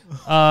magic.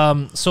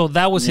 So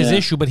that was his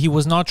issue, but he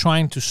was not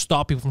trying to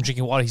stop people from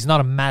drinking water. He's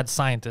not a mad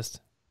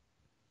scientist.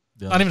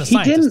 Yeah. Not even a He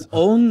scientist. didn't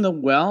own the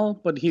well,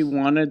 but he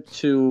wanted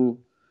to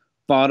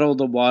bottle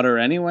the water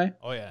anyway.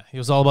 Oh, yeah. He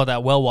was all about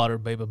that well water,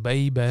 baby.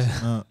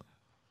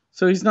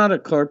 So he's not a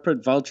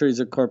corporate vulture, he's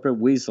a corporate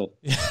weasel.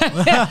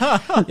 Yeah,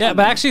 but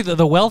actually,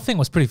 the well thing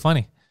was pretty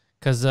funny.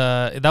 Because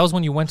that was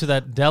when you went to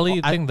that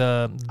deli thing,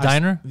 the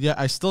diner.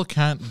 I still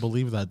can't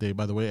believe that day,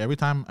 by the way. Every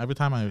time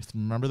I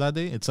remember that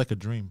day, it's like a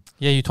dream.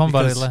 Yeah, you told me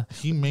about Because it.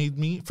 he made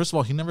me, first of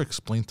all, he never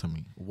explained to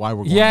me why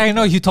we're going. Yeah, I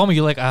know. You told me,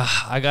 you're like,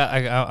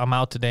 I'm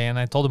out today. And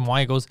I told him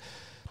why. He goes,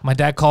 my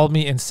dad called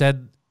me and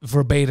said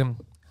verbatim,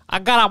 I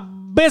got a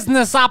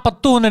business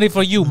opportunity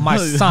for you, my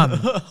son.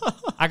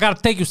 I got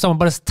to take you somewhere,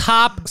 but it's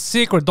top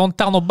secret. Don't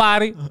tell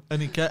nobody.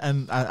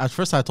 And at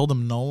first I told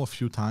him no a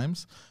few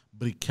times,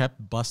 but he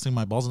kept busting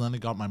my balls, and then he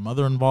got my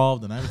mother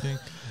involved and everything.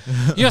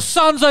 Your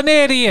son's an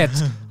idiot.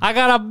 I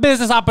got a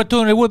business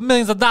opportunity with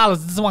millions of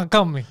dollars. This one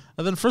come me.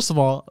 And then first of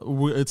all,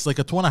 it's like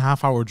a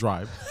 2.5 hour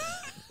drive.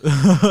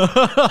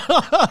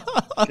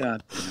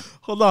 God.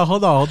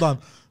 Hold on.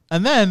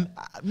 And then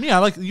I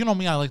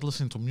like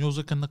listening to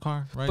music in the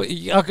car, right? But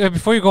okay,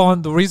 before you go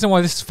on, the reason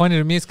why this is funny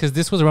to me is because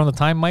this was around the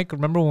time, Mike.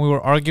 Remember when we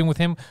were arguing with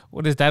him?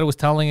 What his dad was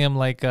telling him,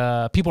 like,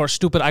 people are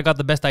stupid. I got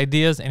the best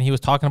ideas, and he was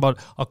talking about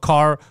a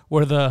car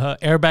where the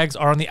airbags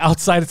are on the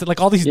outside. It's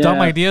like all these dumb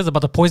ideas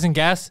about the poison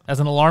gas as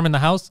an alarm in the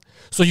house,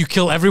 so you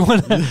kill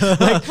everyone.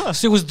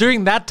 So it was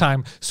during that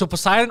time. So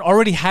Poseidon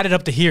already had it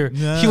up to here.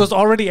 Yeah. He was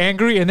already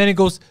angry, and then he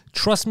goes,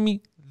 "Trust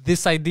me,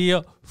 this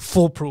idea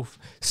foolproof."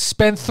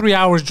 Spent 3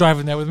 hours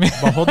driving there with me.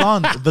 But hold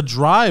on, the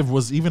drive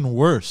was even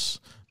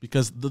worse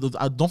because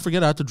don't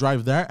forget I had to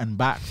drive there and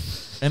back.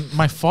 And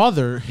my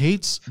father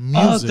hates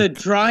music. Oh, the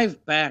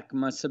drive back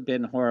must have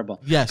been horrible.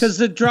 Yes. Because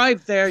the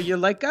drive there, you're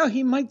like, oh,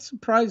 he might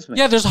surprise me.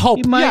 Yeah, there's hope.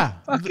 He might Yeah,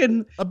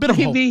 fucking, a bit of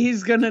hope. maybe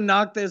he's going to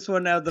knock this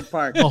one out of the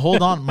park. But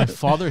hold on, my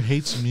father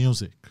hates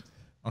music.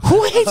 Okay.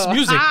 Who hates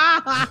music?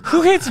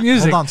 Who hates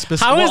music? Hold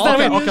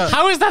on,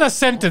 How is that a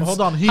sentence?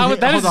 Hold on,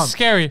 that is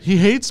scary. He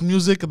hates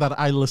music that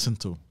I listen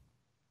to.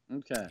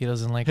 Okay. He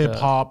doesn't like Hip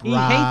hop, He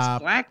rap.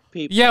 hates black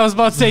people. Yeah, I was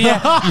about to say, you're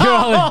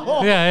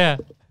all in.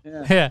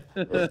 Yeah.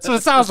 That's what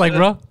it sounds like,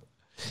 bro.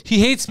 He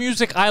hates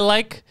music I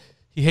like.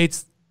 He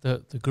hates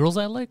the girls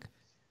I like.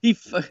 He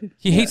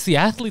hates the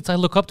athletes I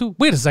look up to.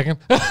 Wait a second.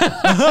 He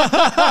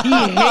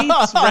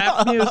hates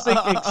rap music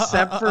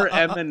except for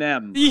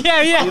Eminem.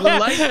 Yeah. He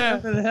likes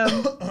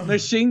Eminem,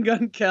 Machine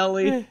Gun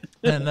Kelly.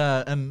 and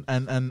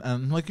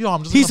like, yo,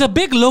 I'm just He's a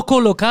big Loco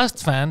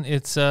Locast fan.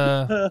 It's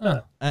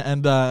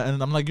and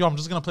I'm like, yo, I'm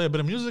just gonna play a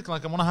bit of music.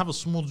 Like, I want to have a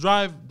smooth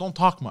drive. Don't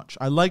talk much.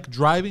 I like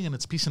driving and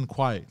it's peace and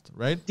quiet,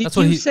 right? Did That's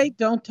what you he- say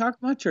don't talk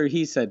much, or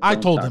he said I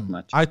don't told talk him.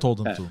 much? I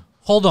told him to.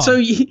 Hold on. So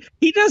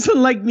he doesn't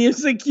like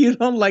music. You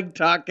don't like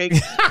talking.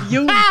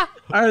 You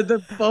are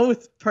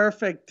both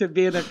perfect to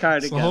be in a car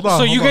together. hold on.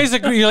 So you guys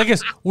agree? You're like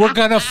this. We're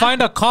gonna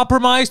find a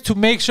compromise to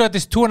make sure that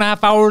this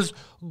 2.5 hours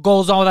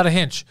goes on without a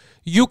hitch.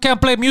 You can't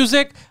play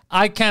music.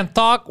 I can't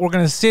talk. We're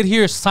gonna sit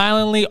here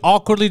silently,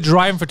 awkwardly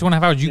driving for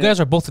 2.5 hours. You guys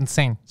are both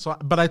insane. So,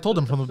 but I told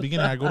him from the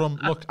beginning. I go to him,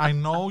 look, I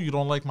know you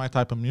don't like my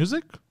type of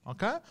music.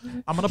 Okay,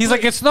 I'm gonna. He's play.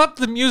 like, it's not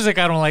the music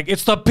I don't like.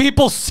 It's the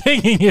people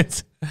singing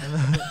it.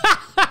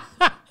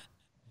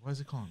 What is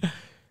he calling?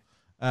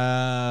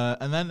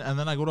 And then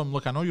I go to him.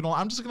 Look, I know you don't.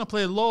 I'm just gonna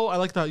play it low. I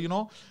like that. You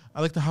know, I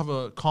like to have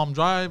a calm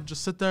drive.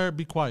 Just sit there,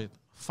 be quiet.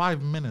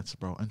 5 minutes,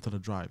 bro, into the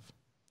drive.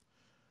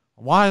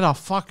 Why the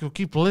fuck you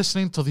keep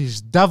listening to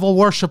these devil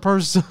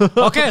worshippers?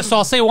 Okay, so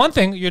I'll say one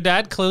thing. Your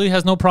dad clearly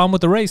has no problem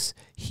with the race.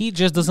 He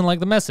just doesn't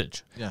like the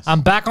message. Yes. I'm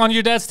back on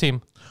your dad's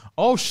team.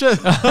 Oh shit.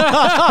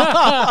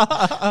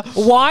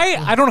 Why?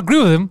 I don't agree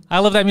with him. I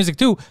love that music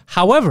too.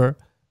 However,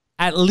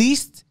 at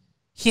least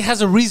he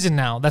has a reason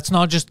now that's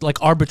not just like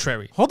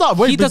arbitrary. Hold on,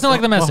 wait. He doesn't like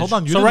the message. Hold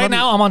on, so right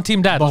now I'm on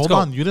team dad. But Let's hold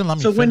go. on, you didn't let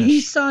me So finish. when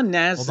he saw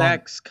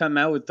Nasdaq's come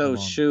out with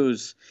those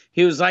shoes,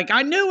 he was like,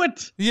 I knew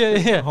it.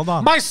 Yeah. Hold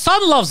on. My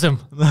son loves him.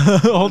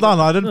 Hold on,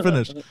 I didn't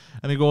finish.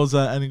 And he goes,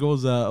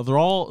 they're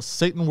all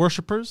Satan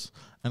worshippers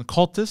and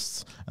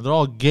cultists, and they're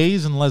all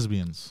gays and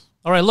lesbians.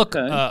 All right, look,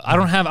 Okay.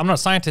 I'm not a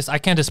scientist. I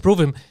can't disprove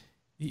him.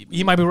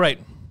 He might be right.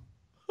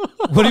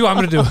 What do you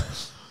want me to do?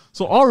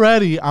 So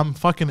already I'm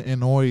fucking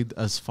annoyed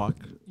as fuck.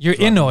 You're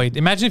annoyed.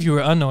 Imagine if you were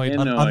annoyed.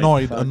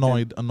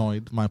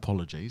 Annoyed. My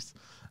apologies.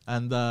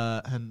 And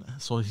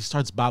so he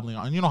starts babbling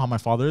on. And you know how my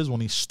father is when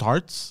he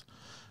starts,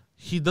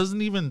 he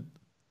doesn't even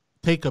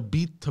take a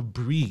beat to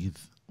breathe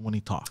when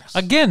he talks.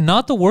 Again,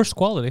 not the worst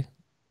quality.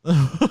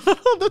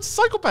 That's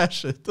psychopath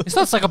shit. It's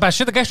not psychopath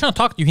shit. The guy's trying to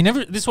talk to you.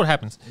 This is what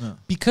happens.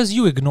 Because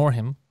you ignore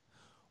him,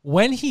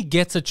 when he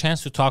gets a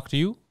chance to talk to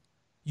you,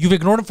 you've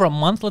ignored him for a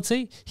month, let's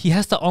say, he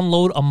has to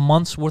unload a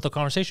month's worth of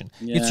conversation.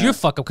 It's your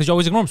fuck up because you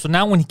always ignore him. So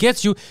now when he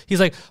gets you, he's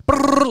like,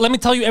 let me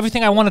tell you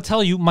everything I want to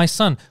tell you, my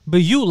son.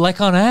 But you, like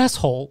an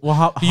asshole,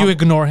 you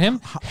ignore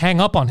him,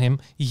 hang up on him,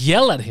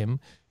 yell at him.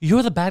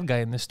 You're the bad guy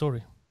in this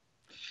story.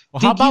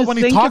 Well, how about when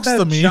he talks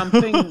to me?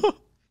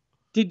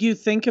 Did you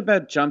think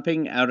about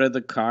jumping out of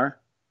the car?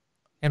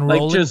 And Like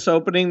rolling? just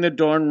opening the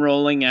door and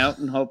rolling out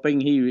and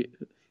hoping he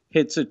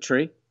hits a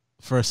tree?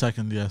 For a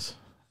second, yes.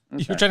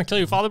 You were trying to kill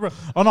your father, bro?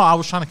 Oh no, I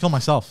was trying to kill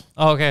myself.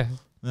 Oh, okay.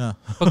 Yeah.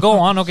 But go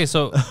on. Okay,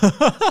 so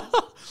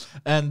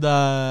And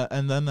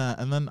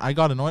then I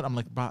got annoyed. I'm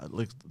like,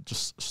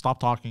 just stop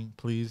talking,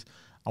 please.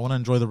 I want to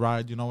enjoy the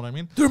ride. You know what I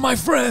mean? they're my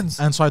friends.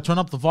 And so I turn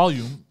up the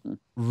volume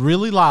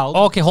really loud.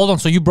 Okay, hold on.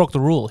 So you broke the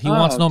rule. He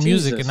wants no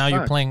music, Jesus, and now you're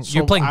fuck. playing. So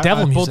You're playing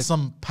devil I music. put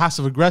some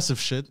passive aggressive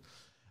shit,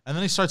 and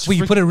then he starts. Wait,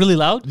 you put it really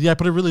loud? Yeah, I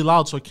put it really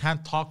loud so I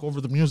can't talk over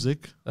the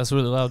music. That's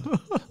really loud.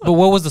 But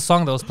what was the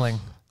song that was playing?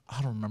 I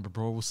don't remember,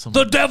 bro. It was some.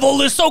 The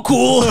devil is so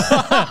cool. So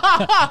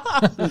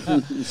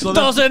then-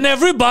 Doesn't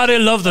everybody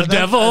love the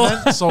devil?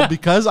 and then- so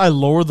because I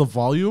lower the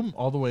volume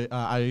all the way,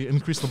 I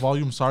increase the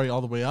volume. Sorry,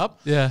 all the way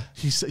up. Yeah.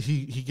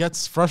 He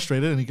gets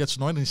frustrated and he gets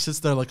annoyed and he sits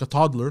there like a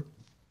toddler,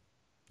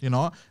 you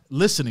know,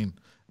 listening.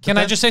 Can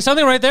I just say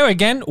something right there?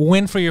 Again,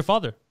 win for your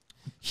father.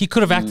 He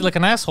could have acted like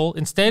an asshole.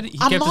 Instead, he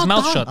kept his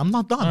mouth shut. I'm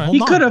not done. right. Hold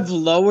He on. could have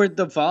lowered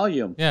the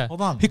volume. Yeah.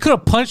 Hold on. He could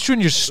have punched you in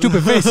your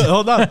stupid face.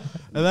 Hold on.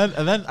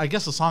 And then I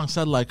guess the song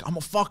said like, I'm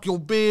gonna fuck your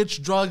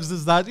bitch, drugs,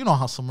 this, that. You know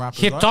how some rappers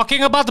He are.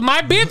 talking about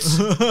my bits?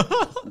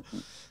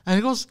 And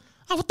he goes,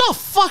 "Oh, what the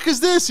fuck is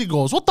this?" He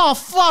goes, "What the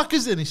fuck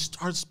is it?" And he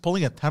starts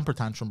pulling a temper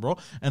tantrum, bro,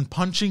 and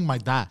punching my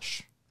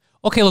dash.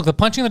 Okay, look, the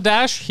punching the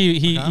dash,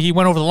 he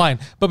went over the line.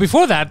 But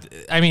before that,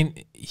 I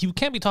mean, he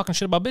can't be talking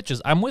shit about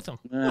bitches. I'm with him.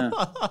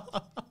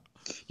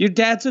 Your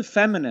dad's a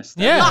feminist.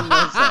 Yeah. Everyone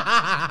knows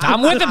that.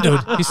 I'm with him,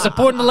 dude. He's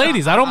supporting the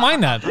ladies. I don't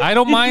mind that. I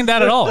don't mind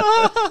that at all.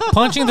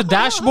 Punching the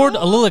dashboard,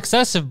 a little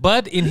excessive,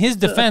 but in his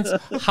defense,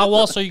 how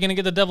else are you going to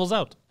get the devils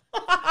out?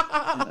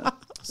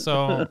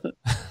 So,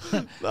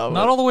 not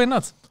all the way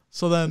nuts.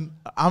 So then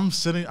I'm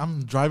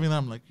driving there.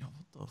 I'm like, yo,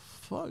 what the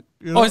fuck?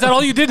 You know? Oh, is that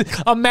all you did?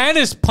 A man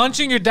is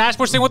punching your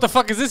dashboard saying, what the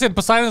fuck is this? And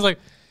Poseidon's like,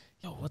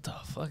 yo, what the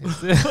fuck is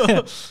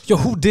this? Yo,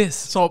 who dis?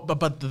 So,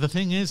 but the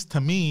thing is,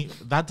 to me,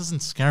 that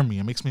doesn't scare me.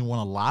 It makes me want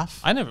to laugh.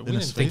 We in didn't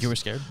his think face. you were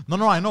scared.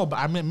 No, I know, but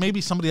I mean, maybe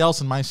somebody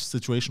else in my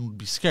situation would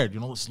be scared. You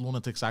know, this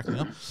lunatic's acting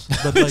up.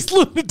 But This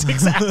like,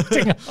 lunatic's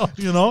acting out.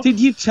 you know, Did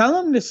you tell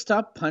him to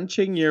stop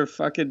punching your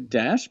fucking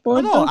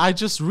dashboard? no, I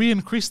just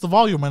re-increased the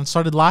volume and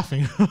started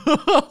laughing.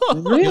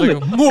 Really?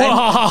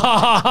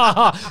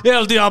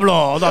 El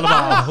Diablo.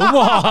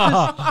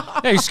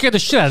 Yeah, you scared the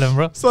shit out of him,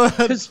 bro.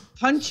 Because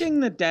punching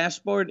the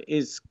dashboard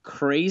is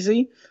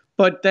crazy,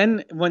 but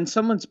then when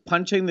someone's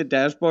punching the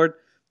dashboard,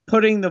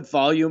 putting the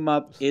volume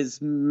up is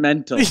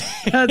mental.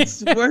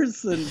 That's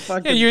worse than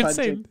fucking Yeah, you're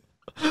punching.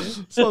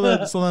 insane. so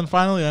then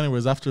finally,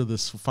 anyways, after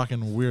this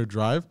fucking weird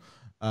drive,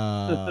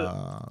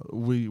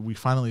 we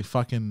finally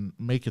fucking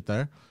make it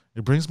there.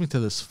 It brings me to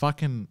this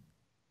fucking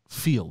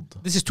field.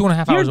 This is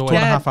 2.5 hours Your away.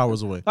 2.5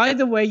 hours away. By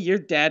the way, your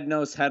dad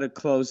knows how to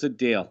close a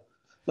deal.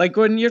 Like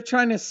when you're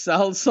trying to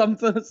sell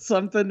something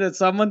to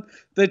someone,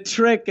 the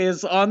trick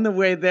is on the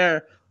way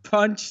there,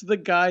 punch the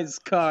guy's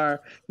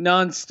car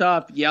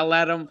nonstop, yell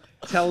at him,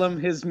 tell him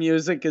his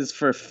music is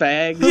for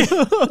fags.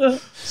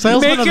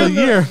 Salesman of the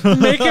year.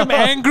 Make him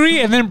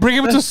angry and then bring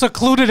him to a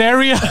secluded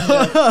area.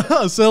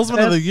 Salesman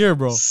of the year,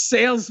 bro.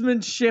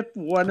 Salesmanship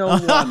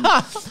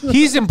 101.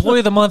 He's employee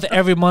of the month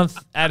every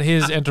month at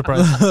his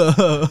enterprise.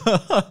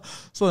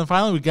 So then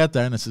finally we get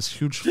there and it's this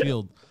huge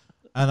field.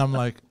 And I'm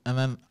like, and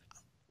then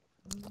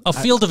A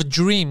field of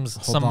dreams,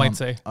 some might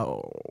say.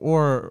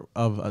 Or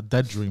of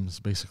dead dreams,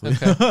 basically.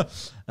 Okay.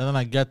 And then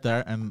I get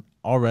there and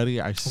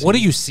already I see. What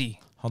do you see?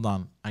 Hold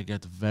on. I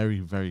get very,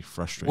 very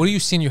frustrated. What do you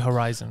see in your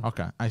horizon?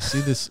 Okay. I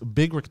see this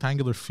big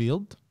rectangular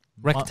field.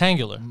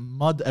 Rectangular.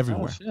 Mud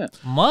everywhere. Shit.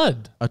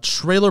 Mud. A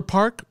trailer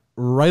park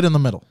right in the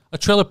middle. A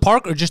trailer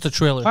park or just a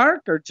trailer?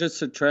 Park or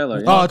just a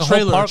trailer? Oh, Like a a whole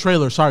trailer. park? A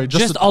trailer. Sorry.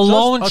 Just a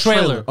lone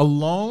trailer. A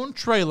lone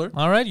trailer.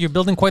 All right, you're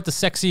building quite the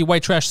sexy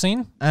white trash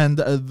scene. And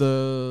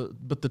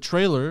the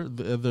trailer,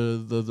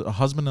 the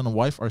husband and the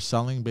wife are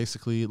selling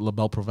basically La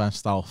Belle Province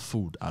style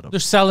food out of They're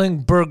it.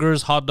 selling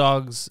burgers, hot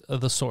dogs,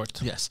 the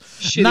sort. Yes.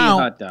 Shitty Now,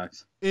 hot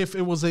dogs. if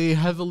it was a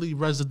heavily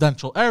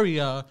residential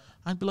area,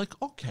 I'd be like,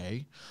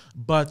 okay.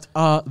 But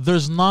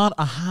there's not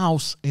a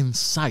house in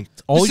sight.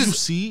 All This you is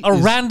see a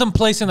is random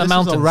place in the this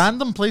mountains. is a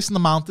random place in the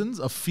mountains,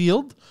 a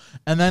field,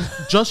 and then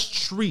just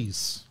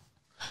trees.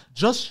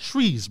 Just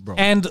trees, bro.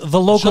 And the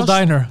local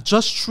diner.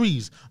 Just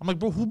trees. I'm like,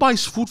 bro, who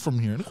buys food from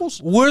here? And he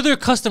goes, Were there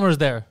customers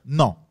there?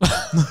 no.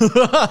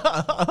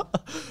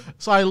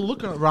 So I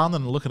look around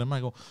and look at him.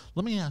 I go,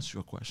 let me ask you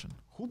a question.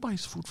 Who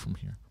buys food from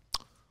here?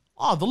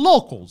 Oh, the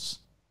locals.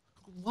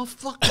 What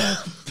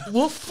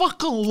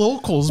fucking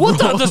locals, bro? What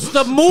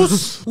the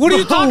moose? What are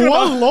you talking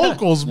What about?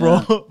 locals,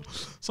 bro?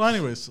 So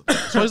anyways,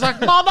 so he's like,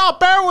 no,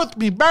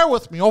 bear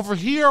with me. Over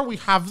here we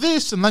have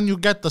this, and then you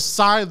get the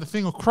side, the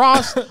thing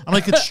across. I'm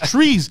like, it's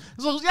trees.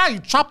 He's like, yeah, you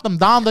chop them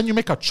down, then you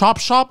make a chop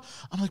shop.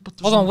 I'm like, but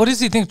Hold on, what does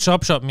he think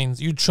chop shop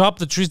means? You chop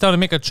the trees down and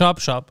make a chop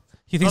shop.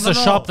 He thinks No, a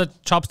no, shop no.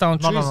 that chops down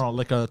trees. No,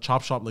 like a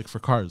chop shop, like for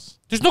cars.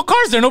 There's no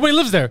cars there. Nobody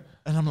lives there.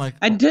 And I'm like,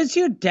 And does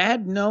your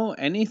dad know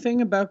anything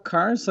about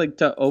cars, like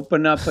to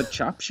open up a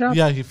chop shop?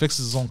 yeah, he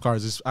fixes his own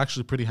cars. He's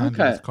actually pretty handy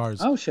Okay. with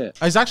cars. Oh shit.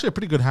 He's actually a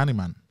pretty good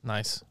handyman.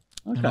 Nice.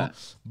 Okay. You know,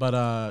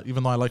 but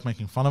even though I like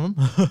making fun of him,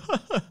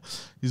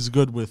 he's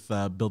good with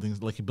building.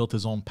 Like he built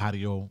his own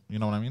patio. You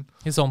know what I mean?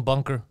 His own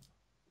bunker.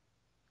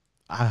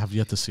 I have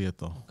yet to see it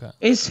though.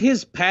 Is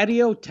his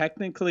patio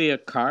technically a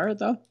car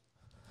though?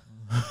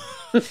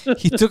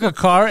 He took a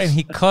car and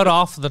he cut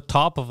off the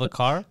top of the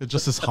car. It's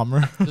just his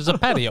Hummer. There's a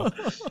patio.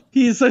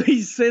 He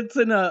sits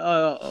in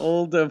a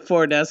old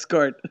Ford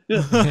Escort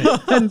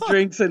and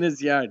drinks in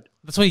his yard.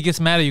 That's why he gets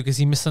mad at you, because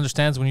he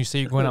misunderstands when you say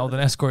you're going out with an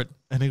escort.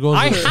 And he goes,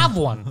 I have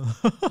one.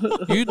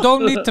 You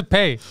don't need to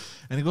pay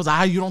And he goes,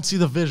 you don't see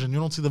the vision. You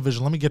don't see the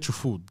vision. Let me get you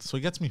food. So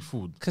he gets me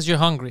food. because you're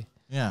hungry.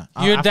 Yeah.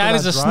 Your After dad that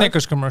is a drive,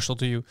 Snickers commercial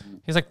to you.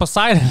 He's like,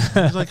 Poseidon.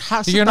 He's like,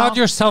 sit You're not down.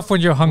 yourself when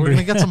you're We're hungry.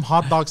 gonna get some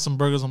hot dogs, some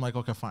burgers. I'm like,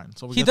 okay, fine.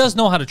 So we He get does some-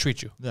 know how to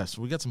treat you. Yes,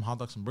 we get some hot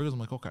dogs and burgers. I'm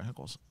like, okay. He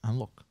goes, and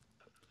look,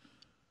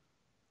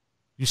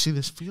 you see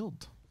this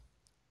field?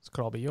 This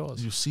could all be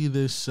yours. You see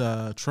this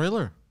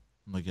trailer?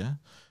 I'm like, yeah.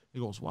 He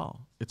goes,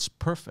 wow, it's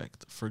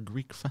perfect for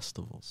Greek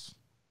festivals.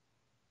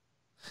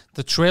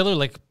 The trailer,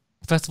 like,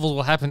 festivals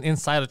will happen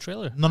inside a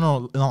trailer.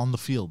 No, on the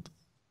field.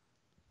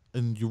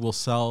 And you will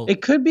sell.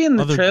 It could be in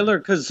the Other- trailer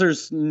because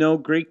there's no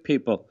Greek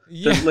people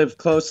that live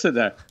close to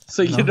there,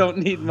 so you don't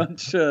need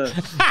much, like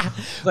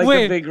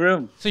Wait. a big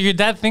room. So your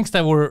dad thinks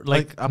that we're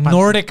like Like,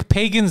 Nordic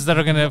pagans that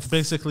are gonna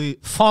Basically,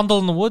 fondle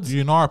in the woods.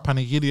 you know our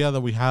Panagiria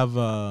that we have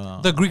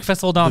The Greek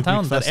festival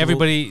downtown that festival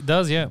everybody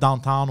does, yeah.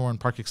 downtown or in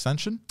Park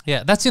Extension?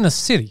 Yeah, that's in a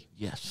city.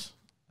 Yes.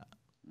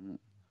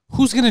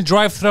 Who's gonna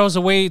drive throws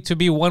away to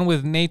be one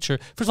with nature?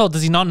 First of all,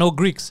 does he not know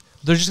Greeks?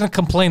 They're just gonna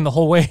complain the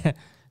whole way.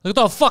 Like,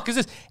 what the fuck is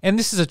this? And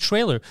this is a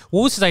trailer.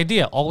 What was his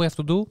idea? All we have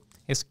to do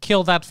is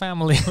kill that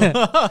family.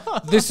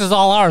 This is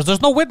all ours.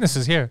 There's no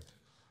witnesses here.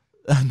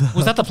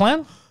 Was that the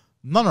plan?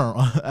 No.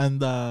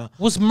 And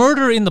Was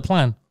murder in the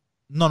plan?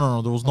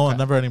 no. There was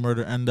never any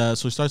murder. And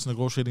so he starts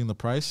negotiating the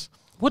price.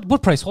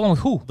 What price? Hold on, with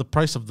who? The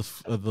price of the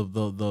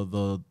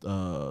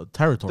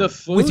territory. The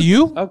food? With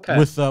you? Okay.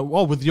 with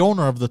the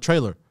owner of the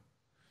trailer.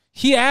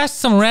 He asked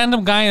some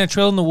random guy in a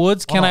trail in the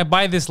woods, "Can no. I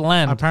buy this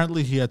land?"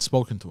 Apparently, he had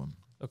spoken to him.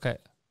 Okay.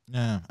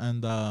 Yeah,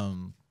 and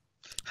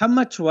How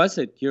much was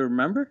it? You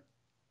remember?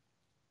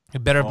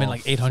 It better have been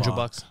like 800 fuck.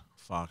 bucks.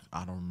 Fuck,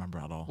 I don't remember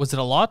at all. Was it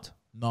a lot?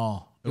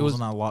 No, it was-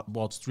 wasn't a lot.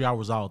 Well, it's 3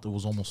 hours out. It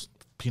was almost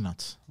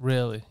peanuts.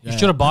 Really? You Yeah.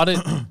 should have bought it.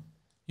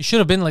 You should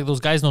have been like those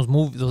guys in those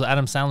movies, those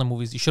Adam Sandler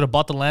movies. You should have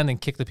bought the land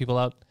and kicked the people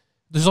out.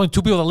 There's only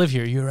 2 people that live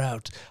here. You're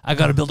out. I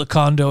got to build a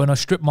condo in a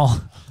strip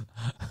mall.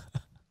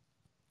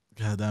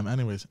 God damn.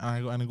 Anyways,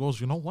 and he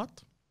goes, you know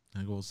what?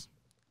 And he goes,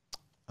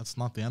 that's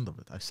not the end of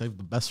it. I saved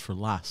the best for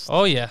last.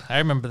 Oh, yeah. I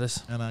remember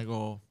this. And I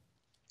go,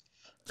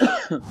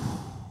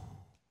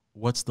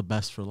 what's the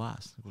best for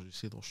last? He goes, you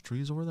see those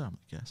trees over there? I'm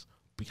like, yes.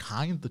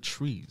 Behind the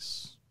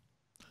trees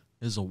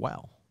is a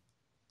well.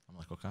 I'm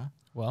like, okay.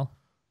 Well,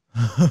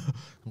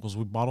 Because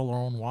we bottle our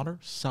own water,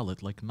 sell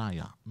it like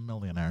Naya,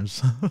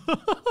 millionaires.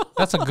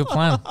 That's a good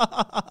plan.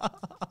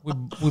 We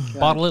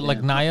bottle it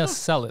like Naya,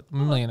 sell it,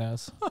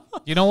 millionaires.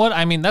 You know what?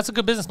 I mean, that's a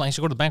good business plan. You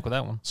should go to the bank with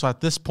that one. So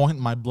at this point,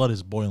 my blood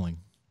is boiling.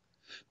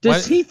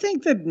 Does he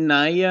think that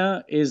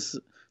Naya is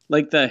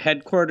like the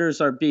headquarters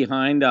are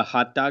behind a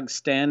hot dog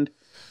stand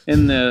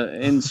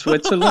in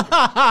Switzerland?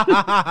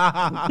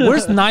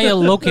 Where's Naya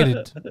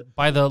located?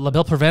 By the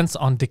Labelle Provence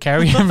on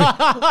Decari.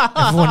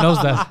 Everyone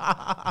knows that.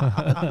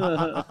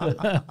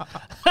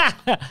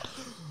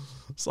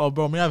 So,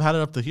 bro, me, I've had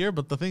it up to here,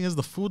 but the thing is,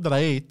 the food that I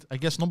ate, I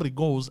guess nobody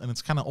goes, and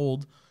it's kind of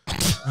old.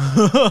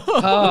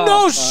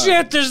 No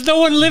shit, there's no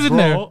one living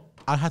there. Bro,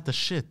 I had to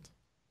shit.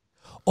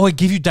 Oh, it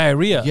gave you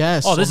diarrhea.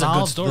 Yes. Oh, this is so a now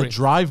good story. The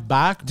drive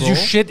back, bro. Did you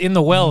shit in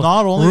the well?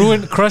 Not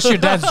only crush your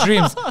dad's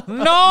dreams.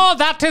 No,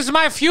 that is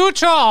my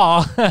future.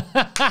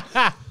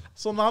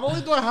 So not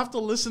only do I have to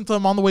listen to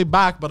him on the way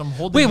back, but I'm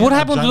holding. Wait, what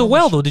happened to the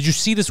well sh- though? Did you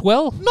see this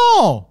well?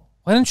 No.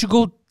 Why didn't you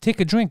go take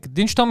a drink?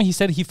 Didn't you tell me he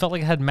said he felt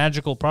like it had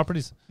magical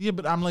properties? Yeah,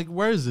 but I'm like,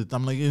 where is it?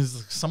 I'm like,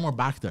 it's somewhere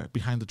back there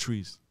behind the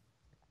trees.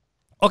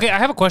 Okay, I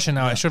have a question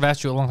now. I should have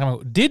asked you a long time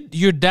ago. Did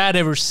your dad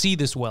ever see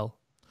this well?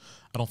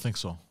 I don't think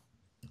so.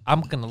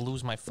 I'm gonna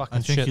lose my fucking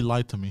I think shit. he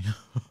lied to me.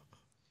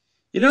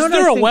 You know what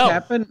there I a think well?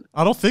 happened?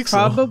 I don't think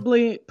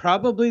so.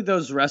 Probably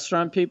those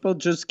restaurant people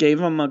just gave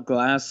him a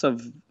glass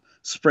of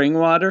spring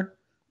water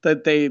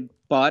that they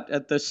bought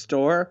at the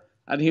store,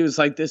 and he was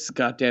like, "This is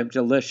goddamn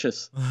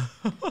delicious."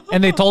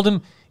 And they told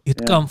him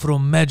it come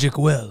from magic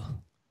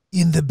well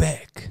in the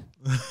back.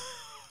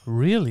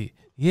 Really?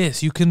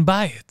 Yes, you can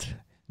buy it.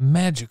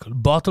 Magical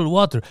bottled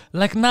water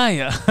like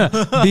Naya.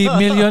 Be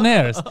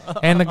millionaires.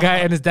 And the guy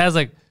and his dad's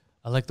like,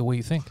 I like the way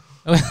you think.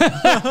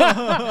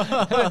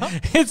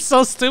 It's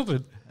so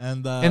stupid.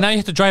 And now you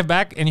have to drive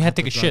back and you had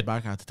to take a shit. I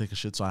had to take a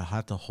shit, so I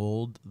had to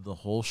hold the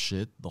whole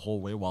shit the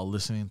whole way while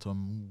listening to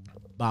him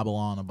babble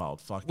on about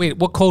fucking. Wait,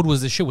 what code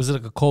was this shit? Was it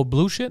like a cold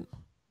blue shit?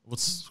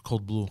 What's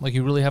code blue? Like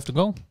you really have to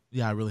go?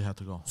 Yeah, I really had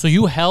to go. So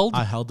you held,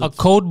 I held a it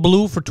code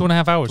blue for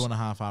 2.5 hours?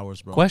 2.5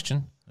 hours, bro.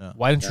 Question. Yeah.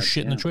 Why didn't you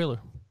shit in the trailer?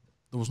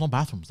 There was no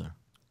bathrooms there.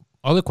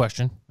 Other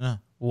question. Yeah.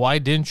 Why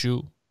didn't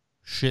you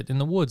shit in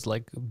the woods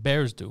like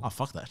bears do? Oh,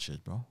 fuck that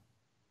shit, bro.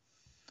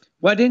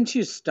 Why didn't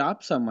you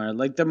stop somewhere?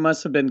 Like there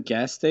must have been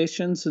gas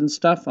stations and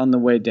stuff on the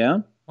way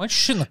down. Why'd you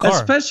shit in the car?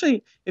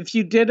 Especially if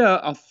you did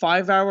a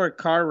 5-hour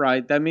car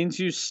ride, that means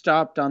you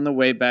stopped on the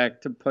way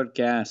back to put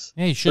gas.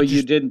 Yeah, you should. But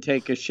you didn't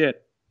take a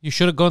shit. You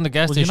should have gone to the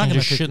gas Well, you're station not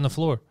and just gonna shit in the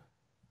floor.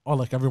 Oh,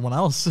 like everyone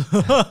else.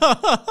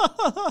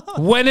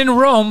 When in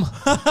Rome.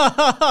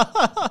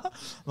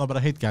 No, but I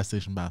hate gas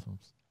station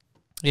bathrooms.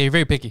 Yeah, you're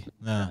very picky.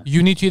 Yeah.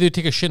 You need to either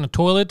take a shit in a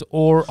toilet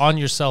or on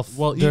yourself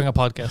during a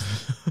podcast.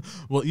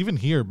 Well, even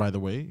here, by the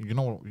way, you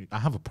know, I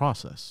have a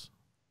process.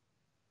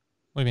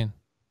 What do you mean?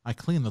 I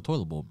clean the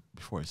toilet bowl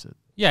before I sit.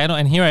 Yeah, I know.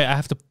 And here I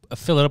have to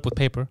fill it up with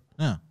paper.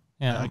 Yeah.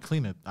 Yeah. I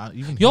clean it.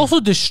 Even You here. also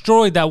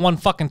destroyed that one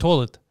fucking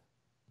toilet.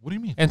 What do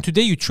you mean? And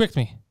today you tricked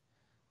me.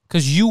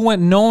 Because you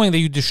went knowing that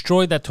you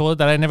destroyed that toilet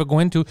that I never go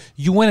into.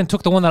 You went and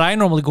took the one that I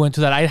normally go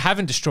into that I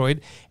haven't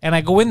destroyed. And I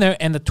go in there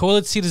and the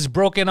toilet seat is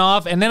broken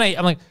off. And then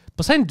I'm like,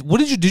 Poseidon, what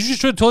did you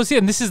destroy the toilet seat?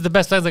 And this is the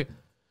best. I was like,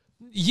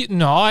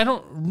 no, I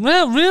don't.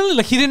 Well, really?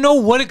 Like, he didn't know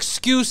what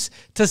excuse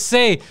to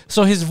say.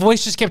 So his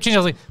voice just kept changing.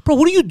 I was like, bro,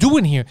 what are you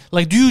doing here?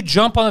 Like, do you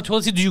jump on the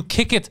toilet seat? Do you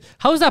kick it?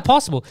 How is that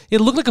possible? It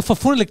looked like a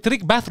Fafun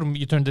electric bathroom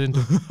you turned it into.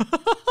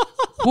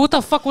 What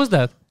the fuck was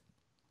that?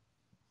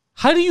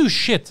 How do you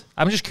shit?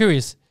 I'm just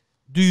curious.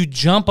 Do you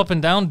jump up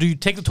and down? Do you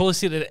take the toilet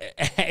seat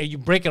and you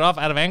break it off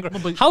out of anger?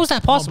 No, how is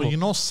that possible? No, but you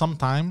know,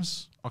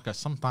 sometimes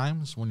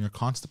when you're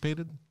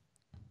constipated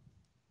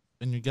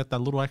and you get that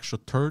little extra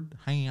turd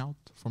hanging out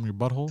from your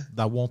butthole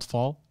that won't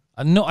fall.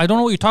 No, I don't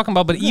know what you're talking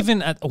about, but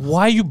even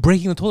why are you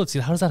breaking the toilet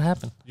seat? How does that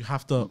happen? You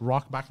have to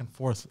rock back and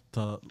forth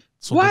to.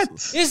 What?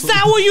 Is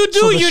that what you do?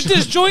 so the You're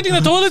disjointing the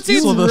toilet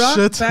seat? So the rock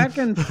shit back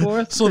and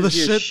forth. So the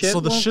 'cause your shit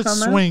won't come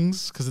out?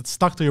 swings because it's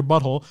stuck to your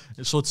butthole.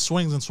 So it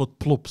swings and so it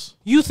ploops.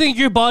 You think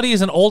your body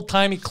is an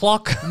old-timey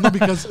clock? No,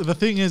 because the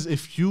thing is,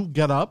 if you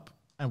get up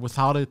and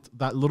without it,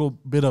 that little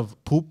bit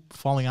of poop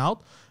falling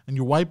out, and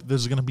you wipe,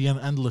 there's going to be an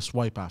endless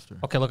wipe after.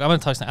 Okay, look, I'm going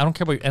to tell you something. I don't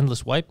care about your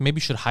endless wipe. Maybe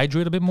you should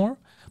hydrate a bit more,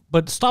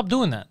 but stop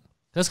doing that.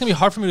 That's going to be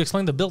hard for me to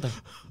explain the building.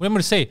 What am I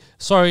going to say?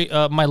 Sorry,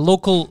 my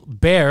local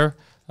bear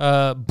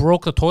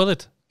broke the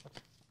toilet.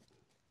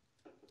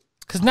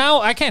 Because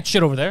now I can't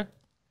shit over there.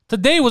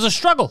 Today was a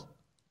struggle.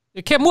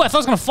 It can't move. I thought it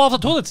was going to fall off the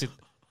toilet seat.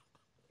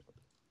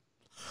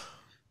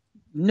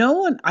 No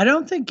one, I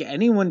don't think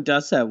anyone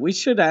does that. We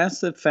should ask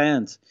the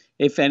fans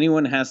if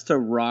anyone has to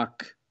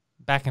rock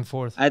Back and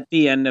forth. at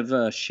the end of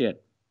a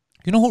shit.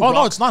 You know who Oh, no,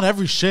 rock- it's not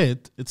every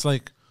shit. It's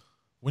like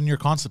when you're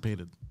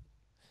constipated.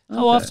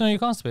 How often are you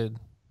constipated?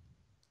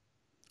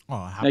 Oh, it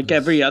Like happens.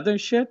 every other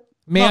shit?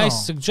 May I No.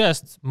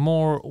 suggest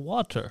more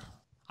water?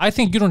 I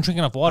think you don't drink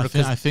enough water.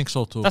 I think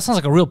so too. That sounds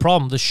like a real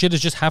problem. The shit is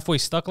just halfway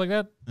stuck like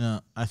that. Yeah,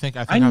 I think I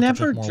have to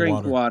never more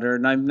drink water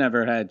and I've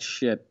never had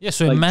shit. Yeah,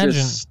 so like, imagine-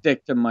 just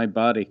stick to my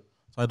body.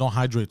 So I don't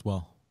hydrate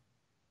well.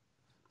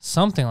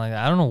 Something like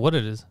that. I don't know what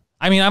it is.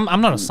 I mean,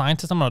 I'm not a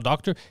scientist. I'm not a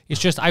doctor.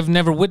 It's just I've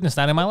never witnessed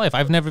that in my life.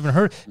 I've never even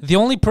heard. The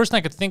only person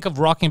I could think of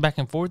rocking back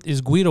and forth is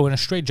Guido in a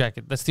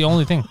straitjacket. That's the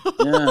only thing.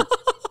 Yeah.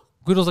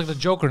 Guido's like the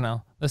Joker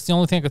now. That's the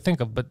only thing I could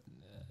think of. But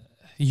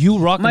you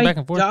rocking My back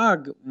and forth.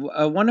 dog,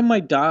 one of my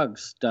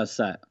dogs does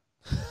that.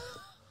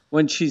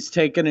 When she's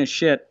taking a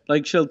shit.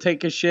 Like, she'll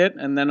take a shit,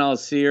 and then I'll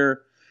see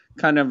her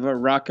kind of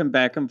rocking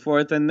back and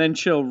forth, and then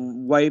she'll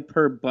wipe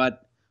her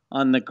butt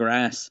on the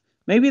grass.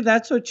 Maybe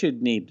that's what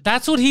you'd need.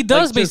 That's what he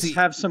does, Like, basically. just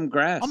have some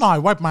grass. Oh no, I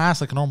wipe my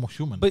ass like a normal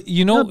human. But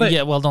you know, No, but-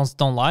 yeah, well,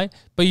 don't lie.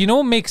 But you know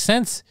what makes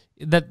sense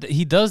that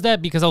he does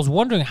that, because I was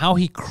wondering how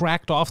he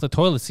cracked off the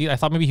toilet seat. I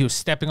thought maybe he was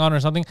stepping on it or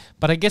something,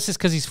 but I guess it's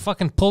because he's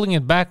fucking pulling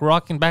it back,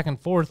 rocking back and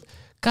forth.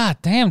 God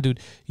damn, dude,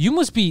 you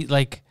must be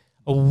like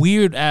a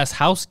weird ass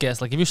house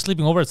guest. Like if you're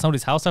sleeping over at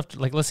somebody's house after,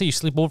 like, let's say you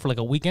sleep over for like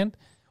a weekend,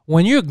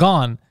 when you're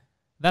gone,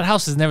 that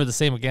house is never the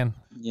same again.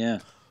 Yeah.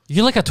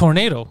 You're like a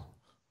tornado.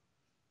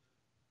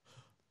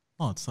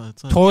 no, it's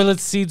Toilet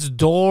seats,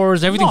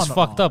 doors, everything's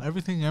fucked up.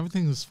 Everything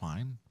is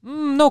fine.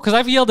 No, because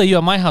I've yelled at you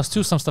at my house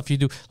too. Some stuff you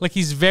do, like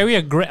he's very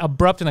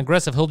abrupt and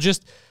aggressive. He'll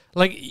just,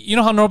 like, you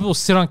know how normal people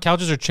sit on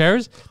couches or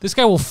chairs. This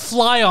guy will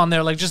fly on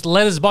there, like just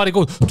let his body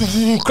go.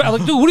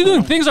 Like, dude, what are you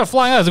doing? Things are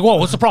flying out. I was like, whoa,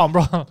 what's the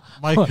problem, bro?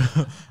 Mike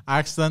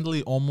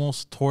accidentally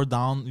almost tore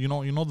down. You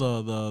know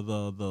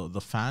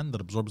the fan that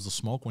absorbs the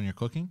smoke when you're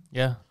cooking.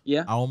 Yeah.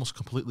 Yeah. I almost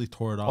completely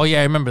tore it off. Oh yeah,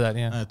 I remember that.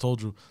 Yeah. I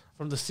told you.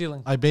 From the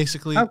ceiling. I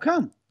basically How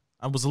come?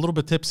 I was a little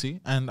bit tipsy,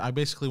 and I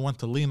basically went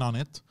to lean on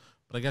it,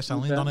 but I guess I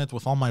leaned Okay. on it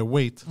with all my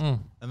weight, and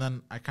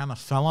then I kind of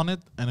fell on it,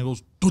 and it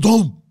goes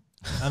dum,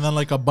 and then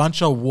like a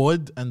bunch of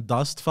wood and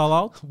dust fell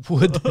out.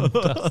 Wood.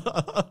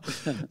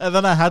 And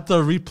then I had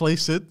to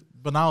replace it,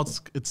 but now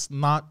it's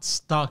not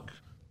stuck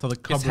to the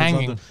cupboards.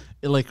 hanging.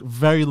 It, like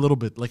very little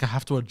bit. Like I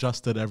have to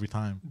adjust it every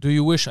time. Do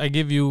you wish I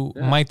give you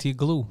mighty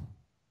glue?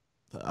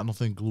 I don't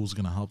think glue's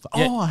gonna help.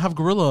 Yeah. Oh, I have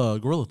gorilla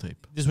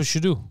tape. This is what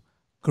you do.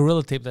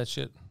 Gorilla tape that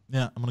shit.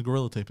 Yeah, I'm gonna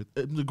gorilla tape it.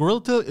 The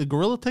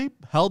gorilla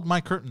tape held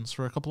my curtains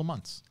for a couple of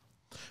months,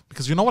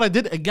 because you know what I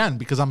did again,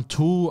 because I'm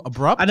too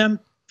abrupt. And I'm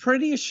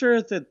pretty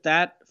sure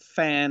that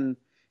fan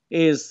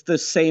is the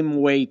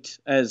same weight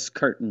as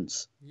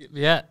curtains.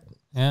 Yeah.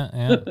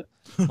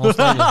 Most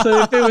likely.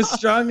 So if it was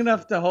strong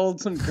enough to hold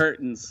some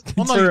curtains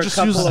Well, no, for you a just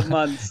couple use- of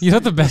months. You know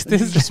what the best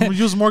is? Just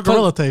use more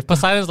gorilla tape.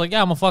 Poseidon's like,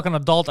 yeah, I'm a fucking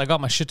adult. I got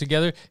my shit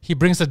together. He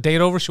brings a date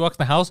over. She walks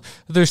in the house.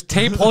 There's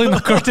tape holding the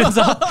curtains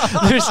up.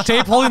 There's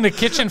tape holding the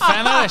kitchen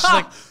fan out. And she's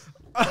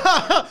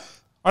like,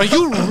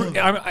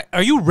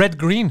 are you red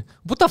green?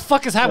 What the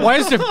fuck is happening? Why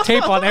is there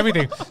tape on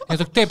everything? He's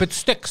like, tape, it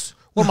sticks.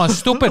 What am I,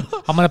 stupid?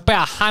 I'm going to pay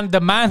a hand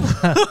demand.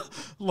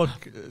 Look,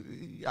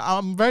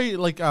 I'm very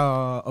like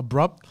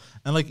abrupt,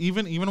 and like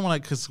even when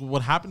because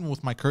what happened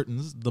with my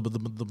curtains,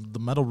 the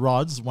metal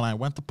rods, when I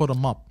went to put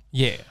them up,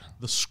 Yeah.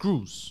 the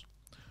screws.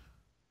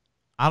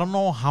 I don't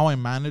know how I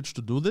managed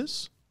to do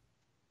this.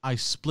 I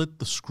split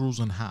the screws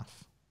in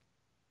half.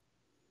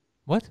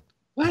 What?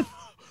 What?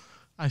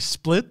 I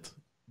split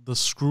the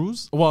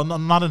screws. Well, no,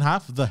 not in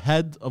half. The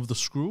head of the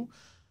screw.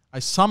 I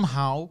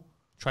somehow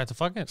Try to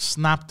fuck it.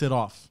 snapped it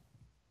off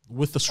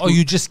with the screw. Oh,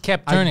 you just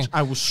kept turning.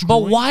 I was But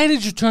screwing why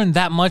did you turn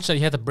that much that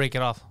you had to break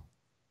it off?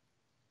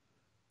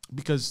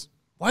 because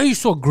Why are you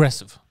so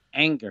aggressive?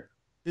 Anger.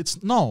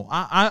 it's no.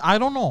 I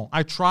don't know.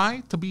 I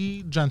try to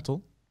be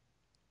gentle.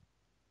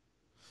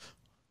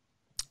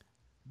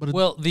 But it,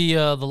 Well, the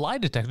lie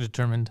detector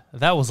determined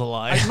that was a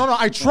lie. no.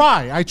 I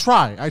try.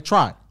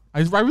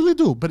 I really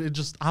do. But it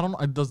just I don't know.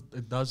 It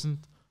doesn't.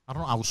 I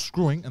don't know. I was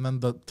screwing, and then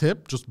the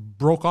tip just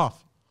broke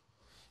off.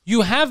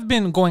 You have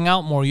been going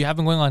out more. You have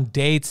been going on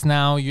dates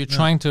now. You're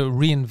trying to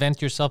reinvent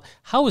yourself.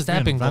 How has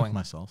that been Reinvent going?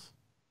 myself.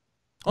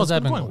 How's it's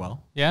that been been going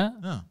well. Yeah?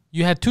 Yeah.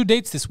 You had 2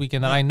 dates this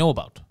weekend that I know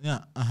about. Yeah.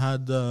 I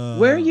had.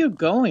 Where are you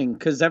going?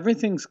 Because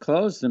everything's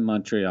closed in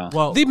Montreal.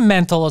 Well, The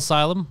mental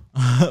asylum.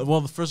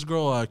 well, the first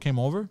girl came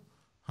over.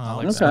 like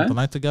We that. spent the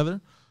night together.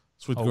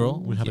 Sweet girl.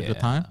 Oh, We had a good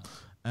yeah. time.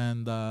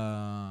 And the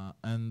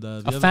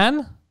A other,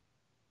 fan?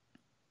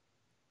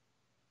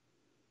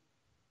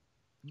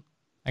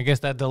 I guess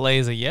that delay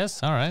is a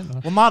yes. All right.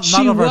 well, not She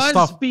none of our was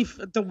stuff.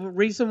 the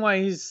reason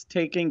why he's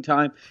taking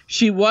time.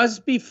 She was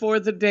before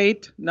the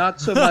date, not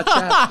so much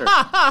after.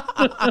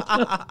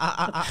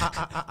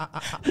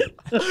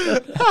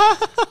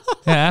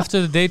 Yeah,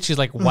 after the date, she's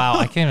like, wow,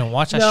 I can't even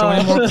watch that show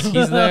anymore because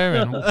he's there.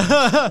 And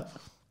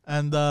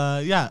And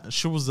yeah,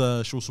 she was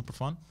super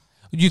fun.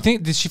 you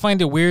think, did she find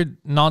it weird,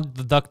 not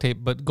the duct tape,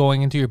 but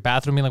going into your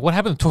bathroom, being like, what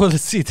happened to the toilet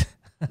seat?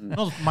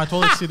 No, my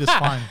toilet seat is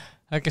fine.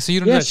 Okay, so you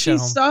don't do Yeah, that shit she at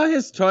home. saw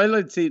his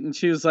toilet seat and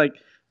she was like,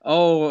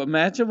 "Oh,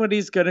 imagine what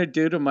he's gonna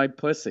do to my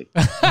pussy.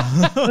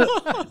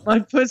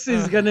 My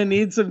pussy's gonna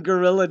need some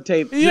gorilla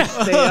tape to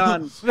stay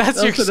on. That's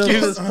your else it'll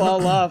excuse. just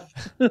fall off."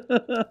 I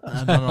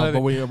don't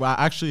know, but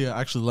I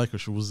actually like her.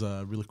 She was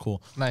really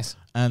cool. Nice.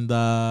 And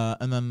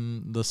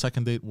then the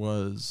second date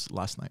was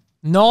last night.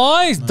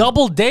 Nice.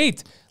 Double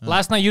date.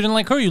 Last night you didn't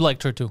like her, you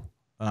liked her too.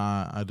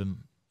 I didn't.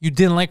 You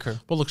didn't like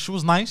her. But look, she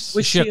was nice.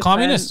 Is she a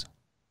communist?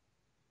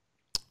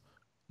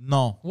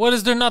 No. What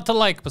is there not to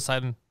like,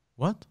 Poseidon?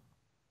 What?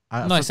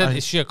 No, I said,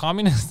 is she a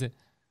communist?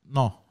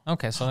 No.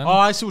 Okay, so then. Oh,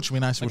 I see what you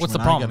mean. I see what what's you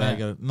the mean. problem? I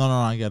get it. No,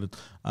 I get it.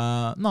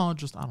 No,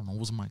 just I don't know. It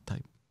wasn't my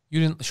type. You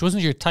didn't. She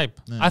wasn't your type.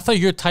 Yeah. I thought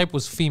your type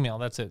was female.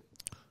 That's it.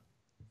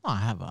 No, I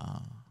have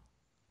a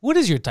What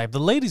is your type? The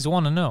ladies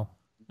want to know.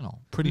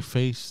 pretty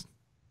face,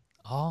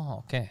 Oh,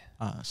 okay.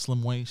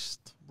 slim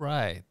waist.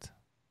 Right.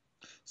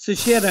 So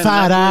she had a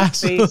Fat ugly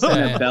ass. face and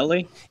Yeah. a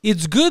belly.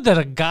 It's good that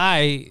a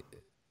guy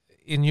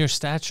in your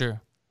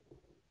stature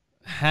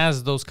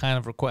has those kind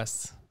of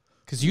requests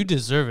because you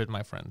deserve it,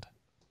 my friend.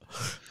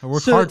 I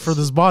work So- hard for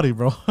this body,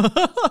 bro.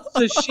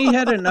 So she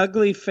had an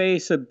ugly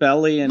face, a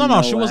belly, and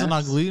no, she wasn't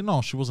ass. ugly.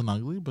 No, she wasn't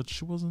ugly, but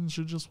she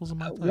just wasn't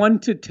my type. 1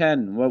 to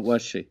 10, what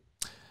was she?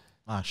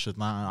 Ah, shit.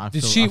 Nah, I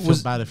Did feel, she I feel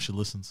was- bad if she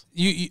listens.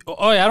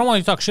 Oh yeah, I don't want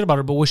you to talk shit about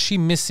her, but was she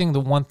missing the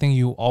one thing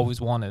you always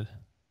wanted?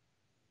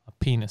 A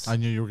penis. I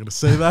knew you were gonna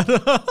say that.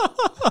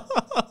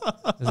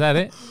 Is that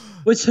it?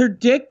 Was her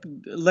dick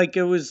like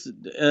it was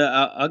an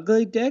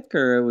ugly dick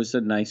or it was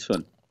a nice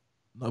one?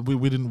 No,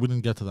 we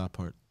didn't get to that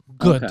part.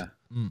 Good. Okay.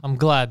 I'm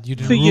glad you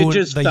So didn't you ruin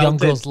just the felt young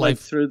it girl's like life.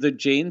 through the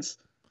jeans?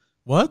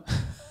 What?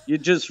 You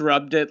just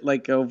rubbed it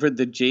like over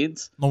the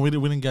jeans? No, we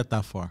didn't get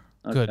that far.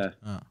 Good. Okay.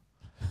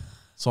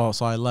 So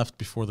I left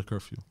before the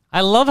curfew.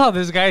 I love how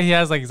this guy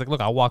he's like,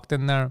 look, I walked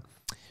in there.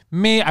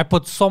 Me, I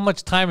put so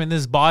much time in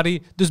this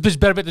body. This bitch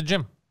better be at the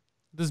gym.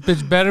 This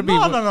bitch better be.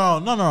 No.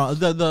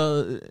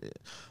 The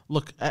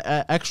look,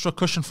 extra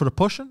cushion for the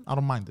pushing. I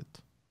don't mind it.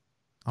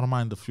 I don't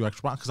mind a few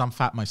extra because I'm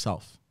fat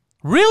myself.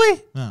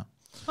 Really? Yeah.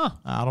 Huh.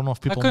 I don't know if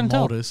people couldn't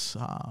tell. notice.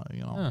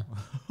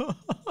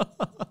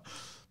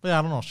 But yeah,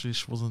 I don't know. She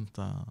wasn't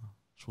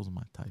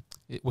my type.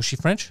 Was she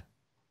French?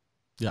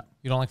 Yeah.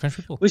 You don't like French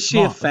people? Was she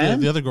No, a fan?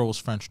 The other girl was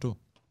French too.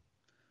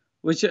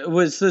 Was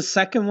the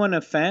second one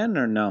a fan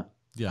or no?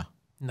 Yeah.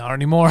 Not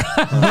anymore.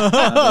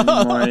 Not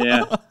anymore,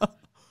 yeah.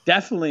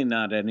 Definitely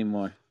not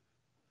anymore.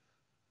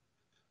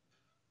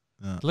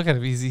 Look at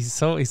him. He's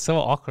so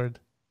awkward.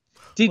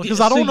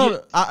 Because I don't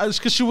know.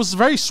 Because she was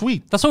very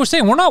sweet. That's what we're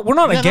saying. We're not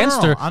Yeah,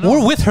 against no, her. I know.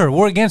 We're with her.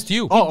 We're against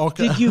you. Oh,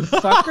 okay. Did you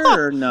fuck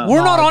her or no?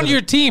 We're not I on didn't.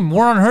 your team.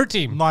 We're on her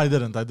team. No, I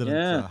didn't.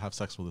 Yeah. Have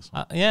sex with this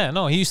one. Yeah,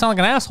 no. You sound like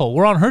an asshole.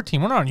 We're on her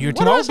team. We're not on your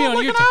team. What do I I would be sound on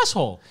like your an team.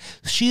 asshole?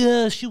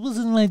 She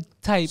wasn't my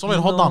type. So wait,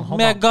 you hold know? on,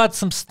 hold I on. got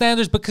some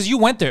standards because you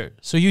went there,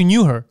 so you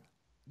knew her.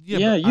 Yeah,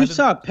 but I you didn't-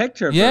 saw a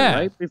picture of Yeah. her,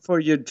 right? Before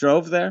you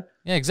drove there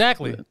Yeah,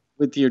 exactly.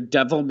 with your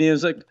devil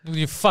music.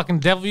 You fucking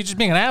devil. You're just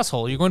being an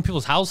asshole. You're going to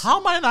people's house. How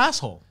am I an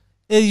asshole?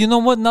 Hey, you know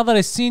what? Now that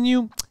I've seen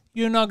you,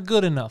 you're not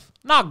good enough.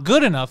 Not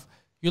good enough.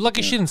 You're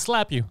lucky she didn't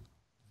slap you.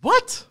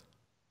 What?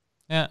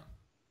 Yeah.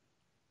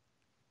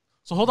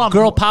 So hold on.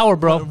 Girl power,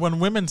 bro. When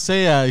women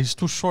say he's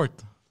too short,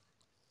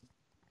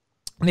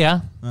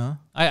 Yeah. uh,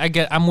 I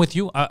get. I'm with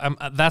you. I'm.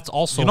 That's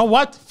also. you know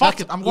what? Fuck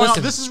That's- it. I'm going.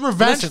 listen, This is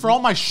revenge listen. for all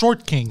my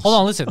short kings. Hold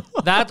on, listen.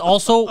 That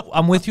also,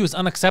 I'm with you, is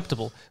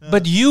unacceptable.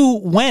 But you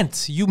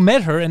went, you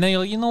met her, and then you're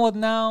like, you know what?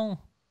 Now,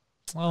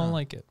 I don't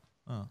like it.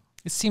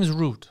 It seems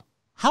rude.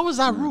 How is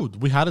that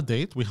rude? We had a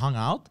date. We hung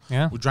out.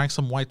 Yeah. We drank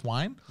some white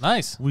wine.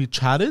 Nice. We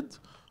chatted.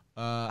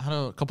 Had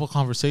a couple of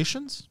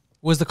conversations.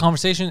 Was the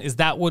conversation? Is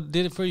that what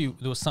did it for you?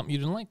 There was something you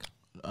didn't like.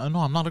 No,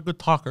 I'm not a good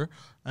talker,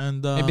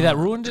 and Maybe that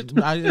ruined it?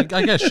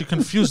 I guess she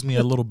confused me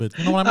a little bit.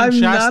 You know what I mean? I'm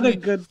She asked not a me-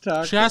 good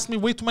talker. She asked me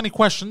way too many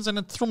questions, and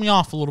it threw me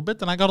off a little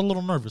bit, and I got a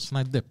little nervous, and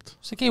I dipped.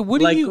 It's like, hey, what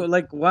do you?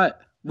 Like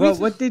what?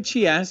 What did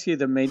she ask you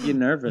that made you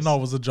nervous? No,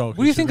 it was a joke.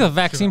 What do you She think of didn't-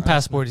 vaccine she didn't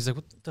ask me. passport? He's like,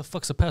 what the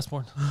fuck's a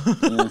passport?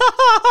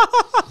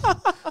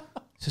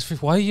 Just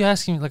why are you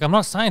asking me? Like, I'm not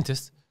a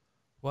scientist.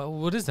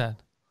 What is that?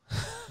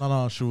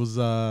 No, she was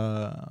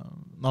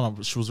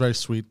she was very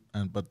sweet,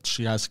 but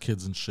she has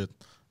kids and shit.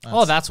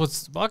 Oh, that's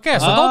what's okay.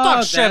 So don't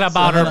talk shit that's-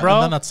 about her, bro.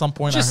 And then at some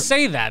point, Just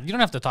say that. You don't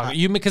have to talk.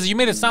 Because you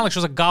made it sound like she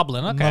was a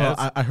goblin. Okay,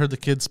 I heard the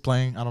kids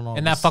playing. I don't know.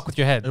 and that fuck with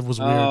your head. It was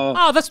weird.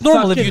 Oh, that's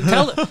normal. If you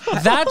tell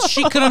that,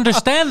 she could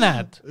understand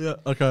that. Yeah.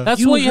 Okay.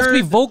 That's You why you have to be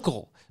heard-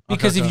 vocal.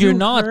 Because Okay. if you're You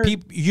not, heard-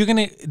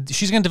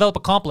 she's gonna develop a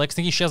complex,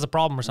 thinking she has a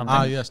problem or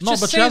something. Yes. No,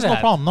 Just but she say has no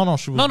that. problem. No,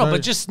 she was. No, very-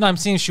 but just I'm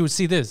seeing she would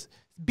see this.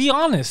 Be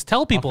honest.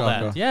 Tell people Okay,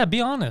 that. okay. Yeah, be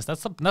honest.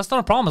 That's not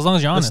a problem as long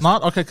as you're honest. It's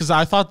not okay because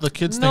I thought the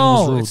kids thing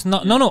was No, rude. it's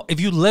not. No. If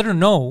you let her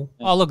know,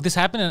 oh look, this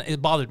happened and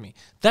it bothered me.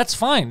 That's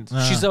fine.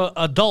 She's an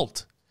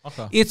adult.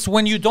 Okay. It's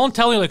when you don't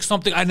tell her like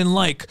something I didn't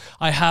like.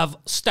 I have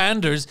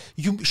standards.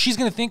 She's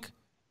gonna think,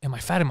 am I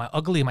fat? Am I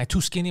ugly? Am I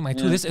too skinny? Am I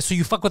too this? So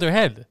you fuck with her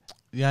head.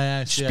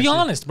 Yeah. Just be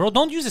honest, bro.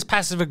 Don't use this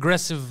passive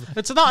aggressive.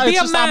 It's not. Be It's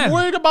a just man. I'm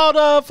worried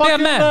about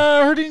fucking man.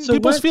 hurting So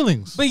people's what-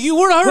 feelings. But you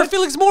would hurt her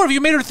feelings more if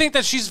you made her think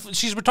that she's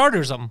retarded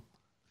or something.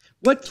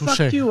 What Touche.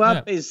 fucked you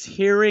up Yeah. is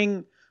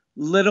hearing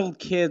little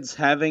kids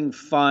having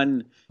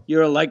fun.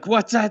 You're like,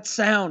 what's that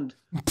sound?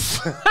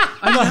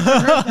 I've never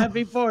heard that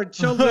before.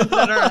 Children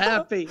that are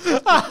happy.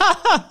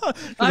 I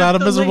had a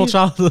miserable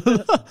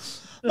childhood.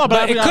 No,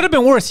 But it could have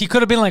been worse. He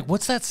could have been like,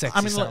 "What's that sexy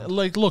I mean, sound?"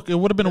 like, look, it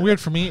would have been weird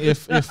for me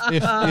if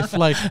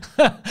like,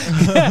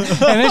 And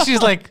then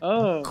she's like,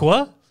 Oh.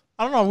 "Quoi?"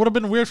 I don't know. It would have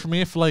been weird for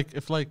me if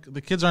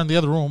the kids are in the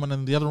other room and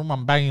in the other room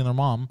I'm banging their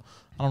mom.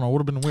 I don't know. It would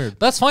have been weird.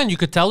 That's fine. You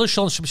could tell her.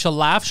 She'll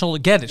laugh. She'll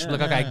get it. She'll be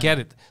like, okay, I get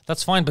it.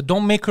 That's fine. But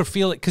don't make her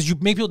feel it because you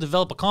make people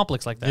develop a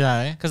complex like that.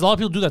 Yeah. Because a lot of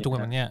people do that to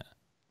women. Yeah.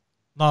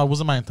 No, it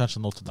wasn't my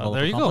intention though to develop.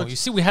 There a you complex. go. You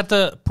see, we had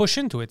to push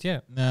into it.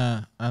 Yeah.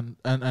 Yeah,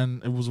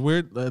 and it was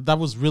weird. That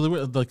was really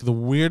weird. Like the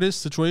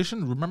weirdest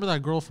situation. Remember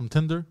that girl from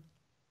Tinder?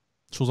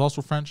 She was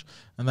also French,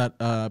 and that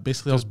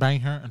basically I was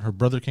banging her, and her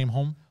brother came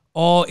home.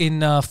 Oh,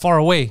 in Far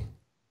Away.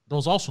 That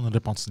was also in the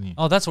Repentigny.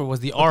 Oh, that's where it was.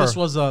 The But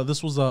R.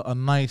 this was a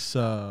nice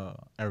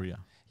area.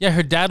 Yeah,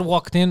 her dad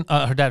walked in.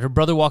 Her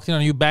brother walked in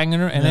on you banging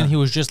her, and then he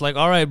was just like,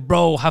 "All right,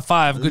 bro, high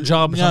five, good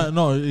job." Yeah,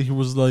 no, he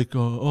was like,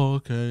 "Oh,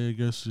 okay, I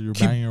guess you're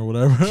banging or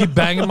whatever." Keep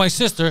banging my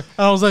sister.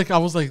 And I was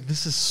like,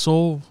 this is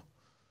so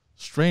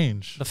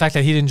strange. The fact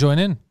that he didn't join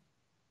in.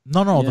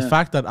 No, the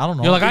fact that I don't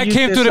know. You're like, I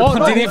came to the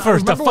Pantelis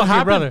first to fuck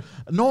your brother.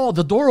 No,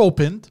 the door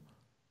opened,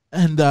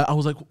 and I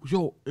was like,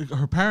 "Yo,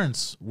 her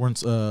parents weren't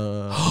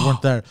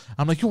there."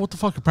 I'm like, "Yo, what the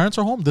fuck? Your parents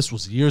are home?" This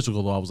was years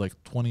ago, though. I was like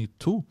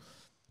 22,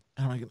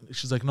 and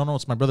she's like, "No,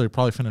 it's my brother. He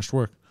probably finished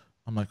work."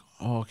 I'm like,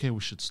 "Oh, okay,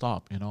 we should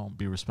stop.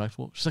 Be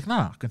respectful." She's like,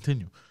 "Nah,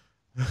 continue."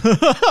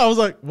 I was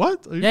like,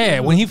 "What?"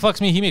 Yeah. When he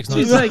fucks me, he makes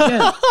noise. She's like,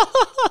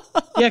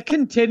 yeah,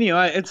 continue.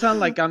 It's not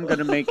like I'm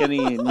gonna make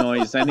any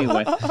noise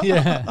anyway.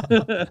 Yeah.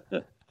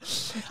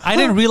 I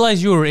didn't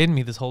realize you were in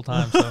me this whole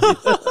time. So.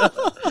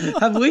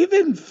 Have we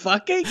been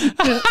fucking?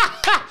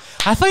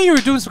 I thought you were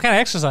doing some kind of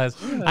exercise.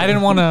 I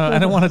didn't want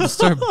to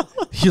disturb.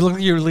 You look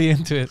like you're really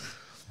into it.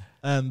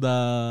 And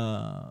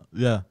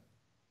yeah,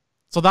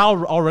 so that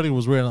already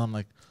was weird. And I'm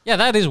like, yeah,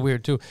 that is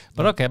weird too.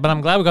 But okay, but I'm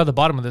glad we got to the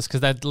bottom of this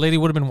because that lady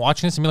would have been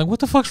watching this and be like, "What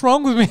the fuck's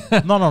wrong with me?"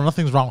 no,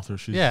 nothing's wrong with her.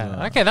 She's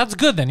Yeah. Okay, that's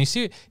good then. You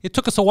see, it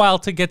took us a while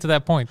to get to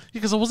that point.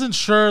 because I wasn't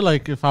sure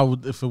like if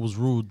it was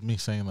rude me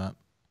saying that.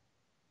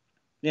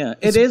 Yeah,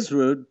 it is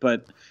rude,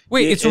 but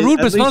Wait, it's rude,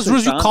 but it's not as rude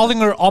as you calling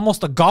her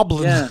almost a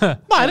goblin. Yeah.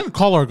 No, I didn't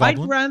call her a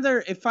goblin. I'd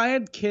rather, if I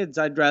had kids,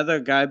 I'd rather a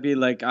guy be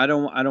like, I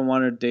don't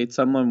want to date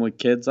someone with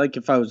kids. Like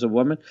if I was a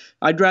woman,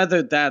 I'd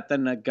rather that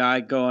than a guy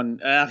going,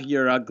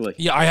 you're ugly.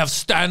 Yeah, I have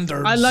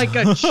standards. I like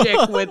a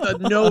chick with a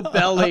no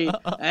belly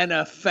and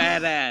a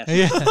fat ass.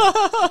 Yeah.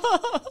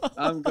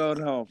 I'm going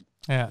home.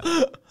 Yeah.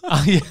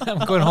 Yeah,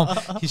 I'm going home.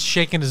 He's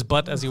shaking his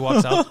butt as he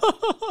walks out.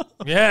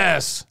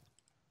 Yes.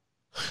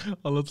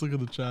 Oh, let's look at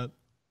the chat.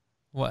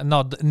 Well,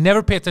 no,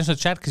 never pay attention to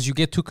chat because you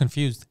get too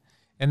confused,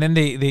 and then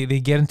they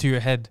get into your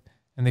head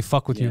and they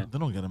fuck with you, They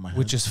don't get in my head.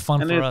 which is fun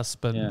And for it- us,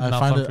 but yeah. not I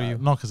find fun it for you.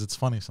 no, because it's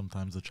funny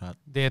sometimes the chat.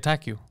 They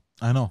attack you.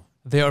 I know,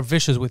 They are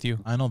vicious with you.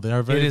 I know they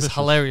are very. It is vicious.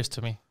 hilarious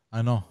to me.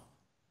 I know.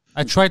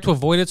 I try to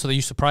avoid it so that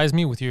you surprise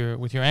me with your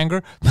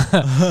anger,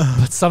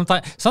 but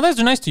sometimes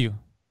they're nice to you.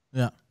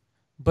 Yeah.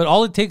 But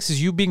all it takes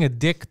is you being a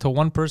dick to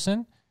one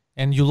person,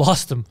 and you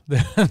lost them.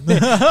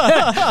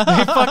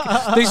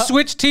 they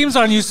switch teams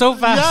on you so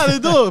fast. Yeah, they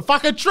do.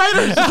 Fucking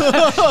traitors.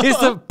 It's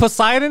the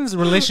Poseidon's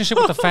relationship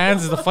with the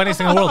fans is the funniest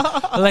thing in the world.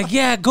 They're like,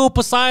 yeah, go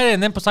Poseidon.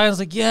 And then Poseidon's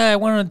like, yeah, I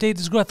went on a date with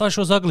this girl. I thought she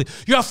was ugly.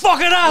 You're a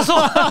fucking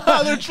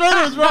asshole. They're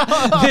traitors, bro.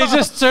 They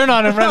just turn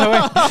on him right away.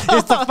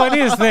 It's the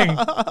funniest thing.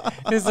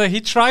 It's like,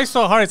 he tries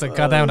so hard. It's like,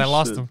 God damn it, I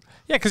lost him.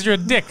 Yeah, because you're a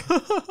dick.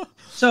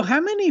 So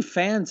how many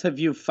fans have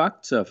you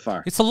fucked so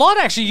far? It's a lot,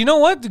 actually. You know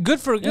what?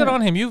 Good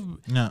on him.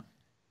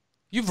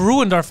 You've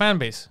ruined our fan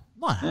base.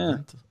 No, I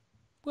haven't.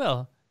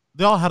 Well,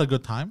 They all had a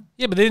good time.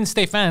 yeah, but they didn't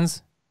stay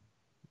fans.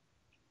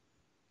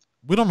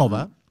 We don't know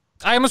that.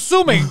 I'm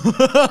assuming.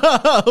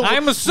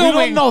 I'm assuming.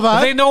 We don't know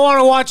that. They don't want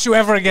to watch you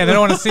ever again. They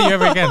don't want to see you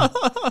ever again.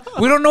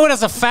 We don't know it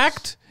as a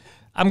fact.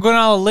 I'm going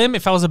on a limb.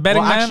 If I was a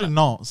betting man, Actually,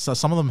 no. So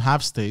some of them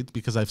have stayed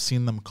because I've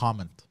seen them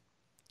comment.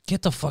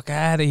 get the fuck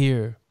out of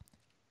here.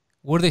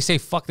 What do they say?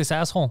 Fuck this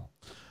asshole.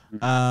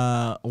 One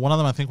of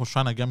them, I think, was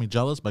trying to get me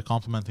jealous by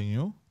complimenting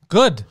you.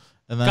 Good.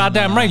 And then,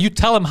 Goddamn right. You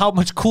tell him how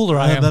much cooler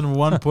I am. And then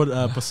one put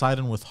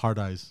Poseidon with hard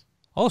eyes.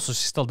 Oh, so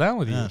she's still down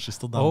with you. Yeah, she's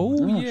still down. Oh,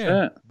 with me.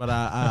 yeah. Shit. But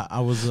I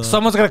was.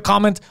 Someone's going to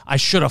comment, I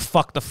should have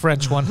fucked the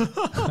French one.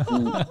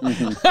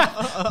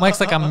 Mike's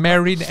like, I'm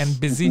married and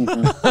busy.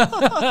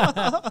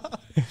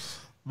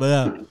 But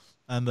yeah,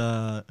 and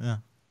yeah.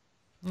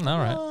 All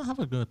right. Have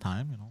a good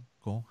time,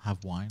 Go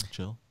have wine,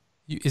 chill.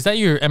 Is that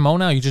your MO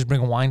now? You just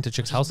bring wine to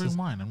chicks' Just houses? bring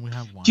wine, and we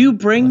have wine. Do you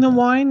bring the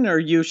wine or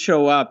you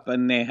show up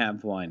and they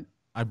have wine?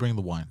 I bring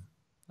the wine.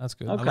 That's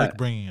good. Okay. I like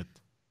bringing it.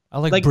 I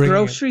like Like bringing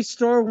grocery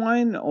store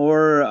wine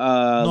or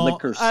No,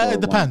 liquor store it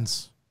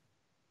depends.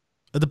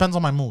 It depends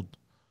on my mood,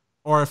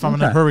 or if I'm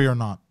in a Okay. hurry or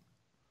not.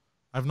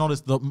 I've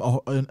noticed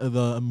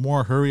the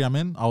more hurry I'm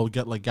in, I'll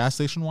get like gas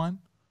station wine.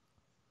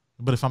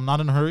 But if I'm not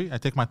in a hurry, I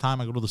take my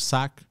time. I go to the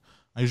sack.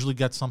 I usually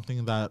get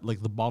something that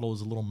like the bottle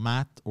is a little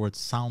matte or it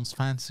sounds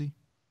fancy.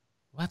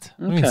 What? What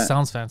do you mean Okay.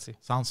 sounds fancy?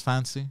 Sounds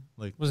fancy,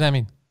 like What does that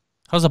mean?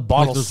 How does a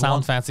bottle there's sound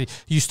one- fancy?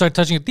 You start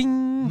touching it,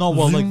 ding. no,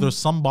 well, like zing. there's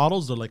some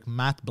bottles that are like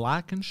matte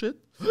black and shit.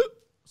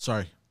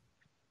 Sorry,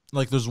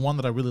 like there's one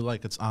that I really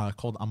like. It's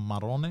called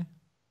Amarone.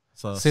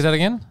 It's a Say that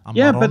again?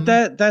 Yeah, Amarone.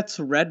 but that's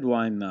red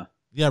wine though.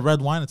 Yeah,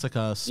 red wine. It's like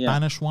a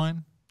Spanish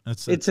wine.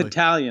 It's like,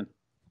 Italian.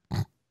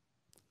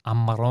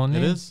 Amarone.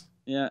 It is.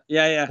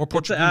 Yeah. Or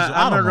Portuguese,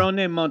 I don't know.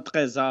 Amarone mon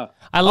trésor.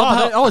 I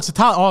love how it's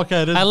Italian. Oh,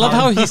 okay, it is I love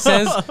how Italian. he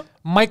says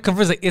Mike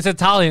confirms like it's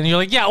Italian. And you're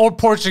like, yeah, or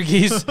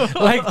Portuguese.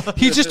 Like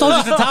he just told you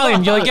it's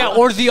Italian. You're like, yeah,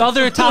 or the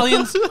other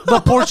Italians,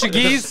 the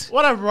Portuguese.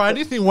 Whatever,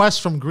 anything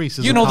west from Greece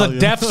is You know, Italian.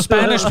 the deaf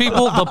Spanish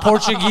people, the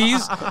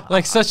Portuguese.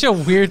 Like such a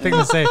weird thing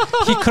to say.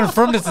 He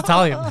confirmed it's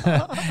Italian,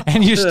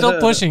 and you're still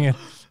pushing it.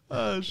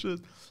 Oh shit.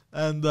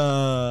 And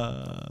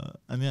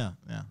yeah,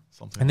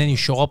 something. And then you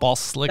show up all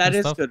slick That and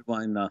is stuff. good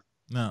wine, though.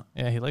 No.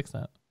 Yeah, he likes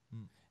that.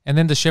 And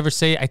then does she ever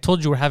say, I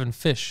told you we're having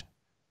fish?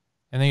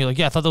 And then you're like,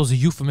 yeah, I thought that was a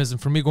euphemism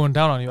for me going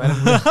down on you. I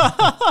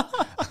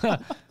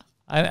didn't,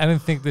 I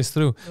didn't think this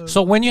through.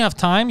 So when you have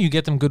time, you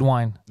get them good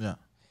wine. Yeah.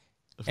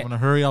 If I'm in a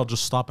hurry, I'll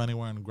just stop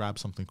anywhere and grab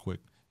something quick.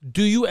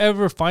 Do you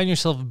ever find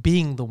yourself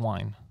being the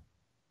wine?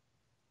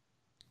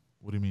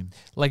 What do you mean?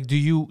 Like, do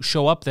you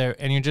show up there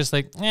and you're just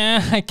like,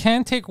 I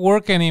can't take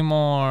work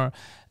anymore.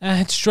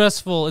 It's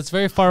stressful. It's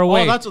very far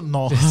away. Oh, that's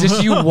no. It's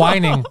just you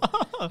whining.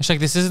 It's like,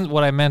 this isn't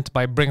what I meant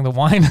by bring the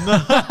wine.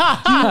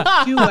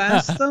 Do you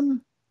ask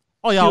them?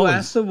 Oh yeah. Do you Always.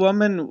 ask the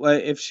woman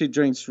if she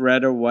drinks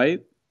red or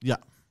white? Yeah.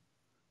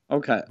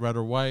 Okay. Red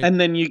or white. And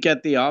then you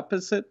get the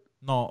opposite?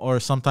 No, or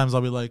sometimes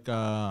I'll be like,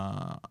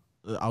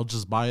 I'll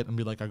just buy it and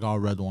be like, I got a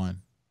red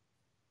wine.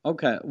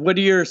 Okay. What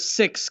do your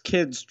 6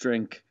 kids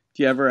drink?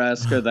 Do you ever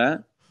ask her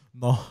that?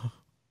 No.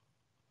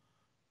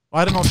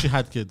 I didn't know she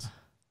had kids.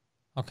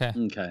 Okay.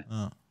 Okay.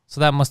 So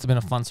that must have been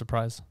a fun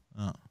surprise.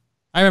 Yeah.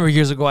 I remember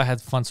years ago I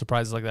had fun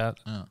surprises like that.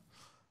 Yeah.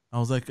 I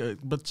was like,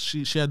 but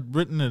she had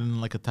written it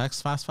in like a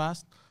text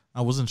fast.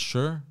 I wasn't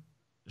sure.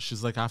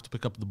 She's like, I have to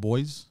pick up the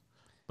boys.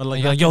 But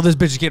like, You're like, yo, this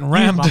bitch is getting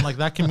rammed. I'm like,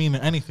 that can mean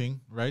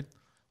anything, right?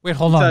 Wait,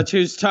 hold I on. thought she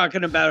was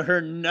talking about her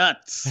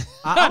nuts.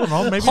 I don't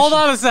know. Maybe Hold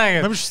on a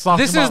second. maybe she's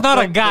talking This is about not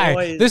a the guy.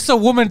 boys. This is a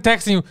woman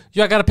texting you.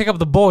 Yo, I gotta pick up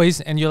the boys,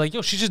 and you're like,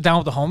 yo, she's just down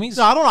with the homies.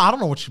 No, I don't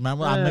know what she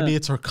meant. Maybe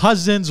it's her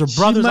cousins or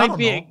brothers. She I might don't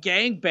be know. a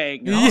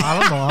gangbanger.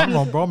 I don't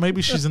know, bro.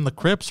 Maybe she's in the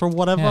Crips or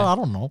whatever. Yeah. I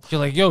don't know. You're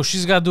like, yo,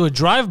 she's gotta do a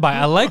drive by.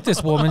 I like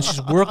this woman.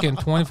 She's working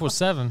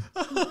 24/7.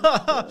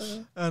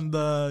 And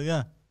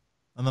yeah.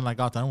 And then I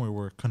got there and we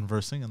were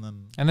conversing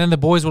And then the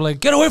boys were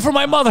like, get away from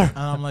my mother. and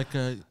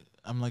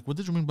I'm like, what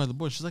did you mean by the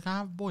boys? She's like, I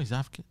have boys, I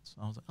have kids.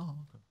 I was like, oh,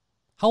 okay.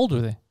 How old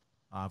were they?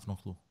 I have no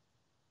clue.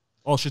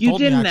 Oh, she You told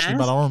me didn't actually,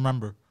 but I don't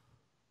remember.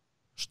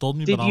 She told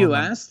me, Did but I don't you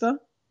remember. ask them?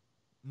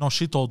 No,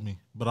 she told me,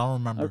 but I don't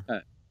remember. Okay.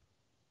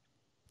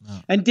 No.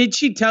 And did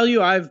she tell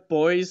you I have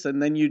boys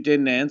and then you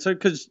didn't answer?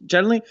 Because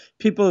generally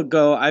people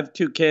go, I have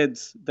 2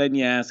 kids. Then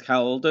you ask,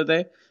 how old are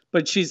they?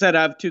 But she said,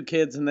 I have 2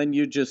 kids. And then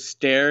you just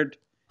stared.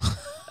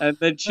 And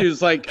then she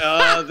was like,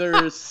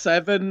 they're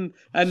 7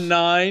 and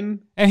 9.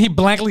 And he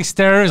blankly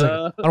stares.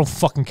 Like, I don't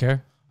fucking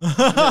care.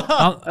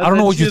 I don't know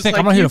then what you she's think. like,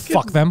 I'm not here you to can-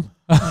 fuck them.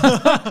 No,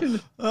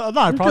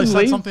 I probably can said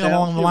leave something now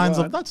along if the you lines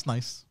of, want. that's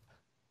nice.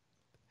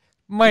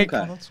 Mike,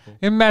 Okay. That's cool.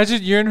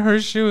 imagine you're in her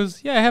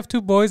shoes. Yeah, I have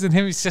 2 boys, and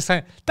him. He's just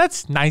like,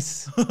 that's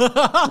nice. What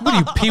are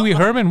you, Pee Wee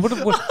Herman? What?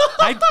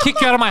 I'd kick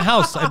you out of my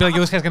house. I'd be like, yo,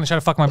 this guy's gonna try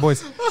to fuck my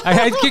boys.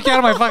 I'd kick you out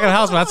of my fucking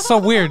house, but that's so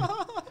weird.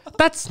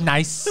 That's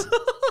nice.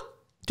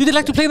 Do they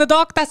like to play in the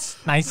dock?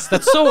 That's nice.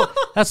 That's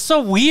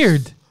so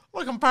weird.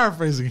 Like I'm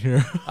paraphrasing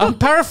here. I'm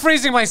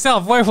paraphrasing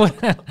myself.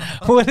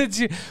 What did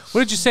you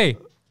say?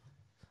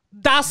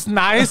 That's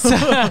nice.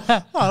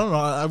 I don't know.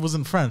 I was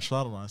in French. So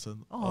I don't know. I said,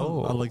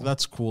 like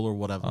that's cool or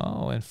whatever.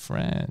 Oh, in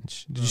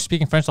French. Did you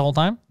speak in French the whole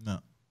time? No,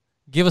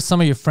 Give us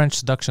some of your French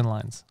seduction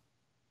lines.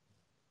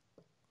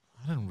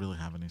 I didn't really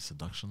have any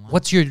seduction lines.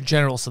 What's your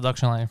general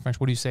seduction line in French?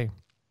 What do you say?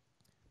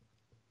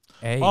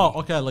 Hey. Oh,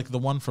 okay. Like the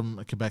one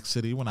from Quebec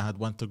City when I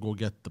went to go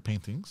get the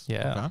paintings.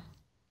 Yeah. Okay.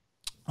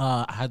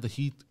 I had the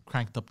heat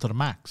cranked up to the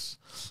max,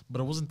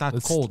 but it wasn't that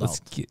cold out.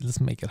 Let's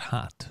make it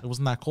hot. It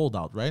wasn't that cold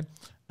out, right?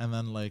 And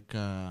then like,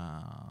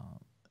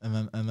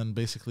 and then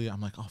basically I'm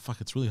like, oh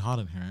fuck, it's really hot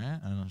in here, eh?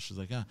 And then she's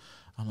like, yeah.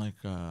 I'm like,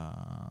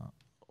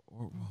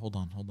 hold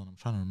on, I'm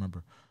trying to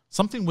remember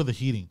something with the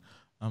heating.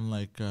 I'm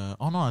like,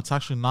 oh no, it's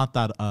actually not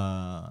that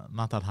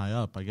high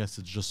up. I guess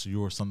it's just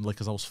you or something. Like,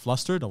 cause I was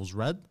flustered, I was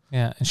red.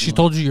 Yeah, and she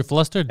told you you're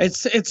flustered.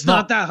 It's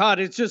not that hot.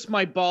 It's just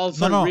my balls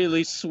are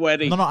really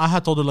sweaty. No, I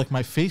had told her like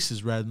my face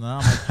is red, and I'm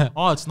like,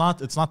 oh, it's not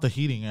the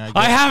heating.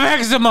 I have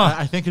eczema.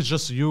 I think it's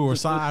just you or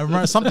something. I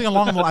remember something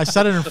along the. I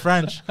said it in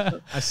French. I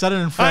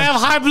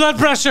have high blood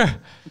pressure.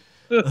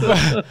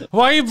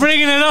 Why are you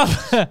bringing it up?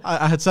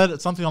 I had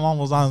said something along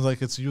those lines,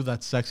 like it's you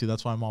that's sexy.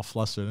 That's why I'm all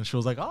flustered. And she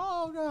was like, oh.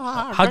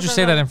 Okay, How'd you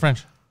say that in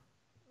French?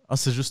 Ah,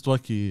 c'est juste toi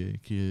qui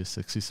est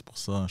sexy, c'est pour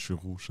ça je suis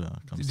rouge.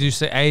 Comme Did ça. you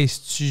say, hey,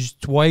 c'est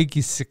toi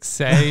qui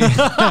sexy?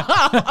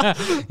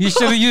 You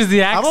should have used the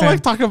I accent. don't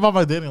like talking about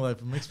my dating life.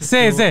 It makes me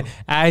Say, feel...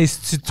 hey,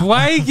 c'est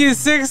toi qui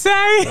sexy?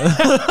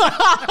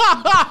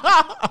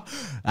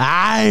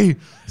 Aïe,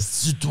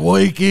 c'est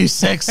toi qui est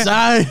sexy.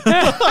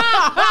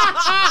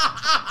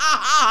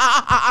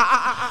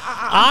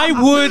 I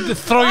would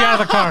throw you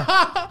out of the car.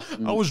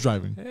 I was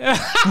driving. I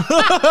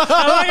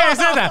like I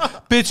said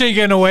that. Bitch ain't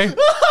getting away.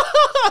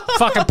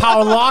 Fucking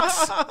power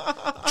locks.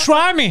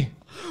 Try me.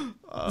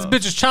 This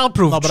bitch is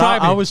childproof. No, but Try I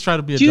me. always try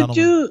to be a Do you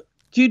gentleman.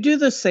 Do you do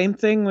the same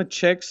thing with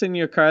chicks in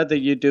your car that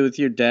you do with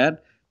your dad?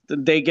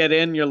 They get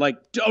in, you're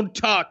like, don't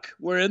talk.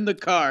 We're in the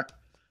car.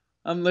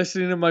 I'm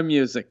listening to my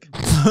music.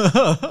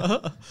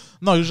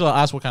 No, usually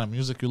I ask what kind of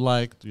music you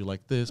like. Do you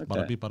like this? Okay.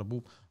 Bada beep, bada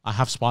boop. I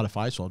have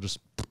Spotify, so I'll just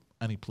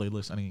any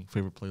playlist, any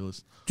favorite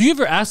playlist. Do you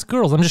ever ask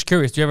girls? I'm just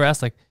curious. Do you ever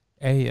ask like,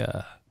 hey,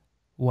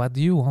 what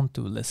do you want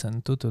to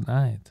listen to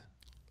tonight?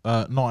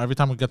 No, every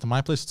time we get to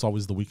my place, it's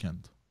always the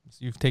weekend. So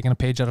you've taken a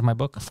page out of my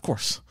book. Of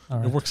course. All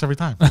It right. works every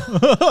time.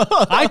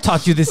 I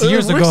taught you this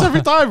years It works ago.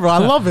 every time, bro. I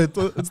love it.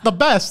 It's the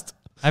best.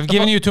 I've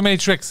given you too many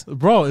tricks.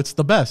 Bro, it's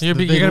the best. You're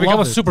They gonna become a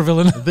love it.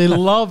 supervillain. They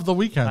love the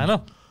weekend. I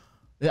know.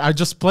 I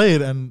just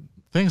played and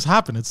things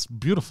happen. It's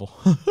beautiful.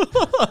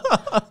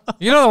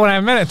 You know, when I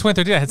met in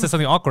 2013, I had said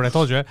something awkward. I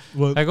told you. Right?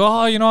 What? I go,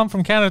 oh, you know, I'm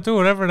from Canada too,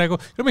 whatever. And I go, you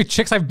know how many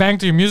chicks I've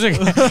banged to your music?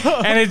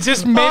 And it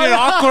just made it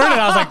awkward. And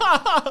I was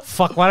like,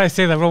 fuck, why did I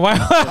say that, bro? Why?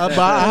 But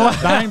I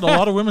have banged a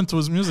lot of women to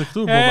his music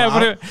too, bro. Yeah,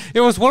 but but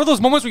it was one of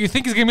those moments where you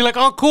think he's gonna be like,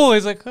 oh, cool.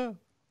 He's like, oh.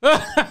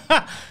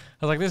 I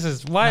was like, this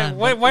is why? Man,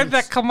 why? but Why did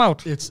that come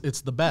out? it's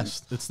the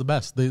best. It's the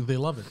best. They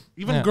love it.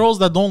 Even Yeah. girls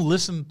that don't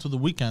listen to the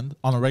weekend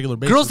on a regular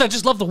basis. Girls that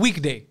just love the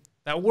weekday,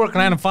 that work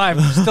 9 to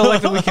 5, still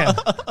like the weekend.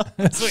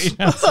 That's what you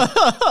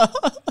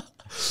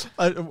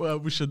know.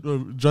 we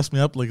should dress me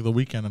up like the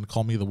weekend and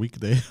call me the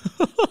weekday.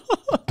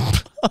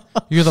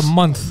 You're the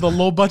month. The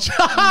low budget.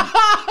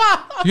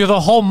 You're the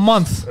whole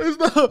month.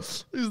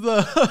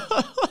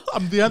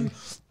 I'm the end.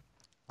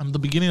 I'm the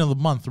beginning of the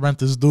month.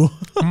 Rent is due.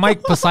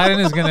 Mike Poseidon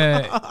is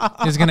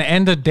gonna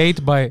end a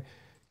date by,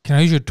 can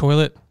I use your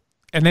toilet?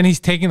 And then he's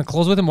taking the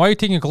clothes with him. Why are you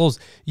taking your clothes?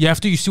 Yeah,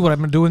 after you see what I've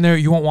been doing there,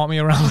 you won't want me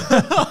around.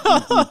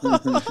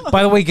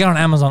 By the way, get on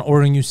Amazon,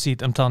 order a new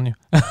seat. I'm telling you.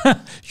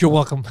 You're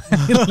welcome.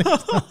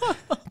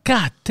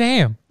 God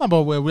damn. No,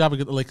 but we have a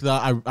good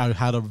I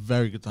had a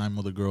very good time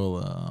with a girl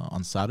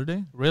on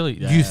Saturday. Really?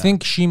 Yeah, Do you yeah.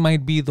 think she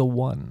might be the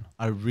one?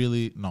 I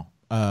really no.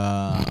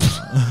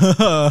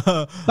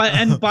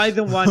 And by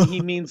the one, he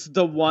means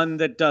the one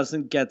that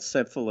doesn't get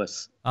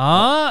syphilis.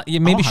 Yeah,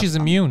 maybe she's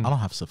immune. I don't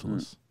have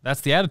syphilis.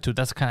 That's the attitude.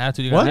 That's the kind of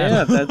attitude you What? gotta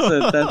have.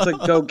 Yeah, that's a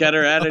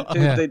go-getter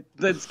attitude Yeah.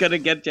 that's gonna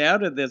get you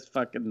out of this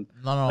fucking.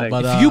 No, thing.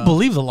 but If you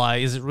believe the lie,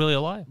 is it really a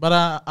lie? But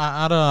I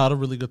had a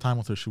really good time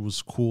with her. She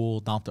was cool,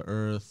 down to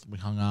earth. We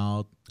hung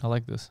out. I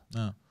like this.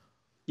 Yeah.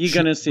 You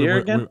gonna see her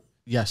again?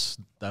 Yes,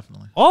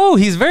 definitely. Oh,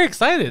 he's very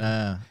excited.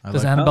 Yeah. I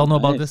Does like- Annabelle know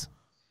about nice. this?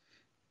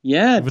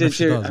 Yeah, Even if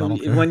she does, I don't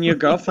care. when your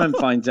girlfriend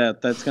finds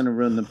out, that's gonna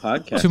ruin the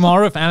podcast.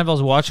 Tomorrow, if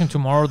Annabelle's watching,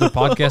 tomorrow their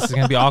podcast is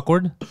gonna be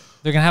awkward.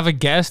 They're gonna have a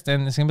guest,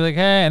 and it's gonna be like,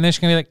 "Hey," and then she's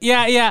gonna be like,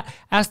 "Yeah,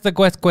 ask the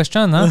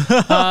question,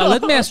 huh?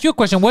 Let me ask you a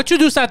question. What you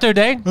do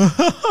Saturday?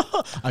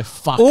 I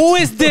fucked. Who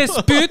is this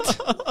pute?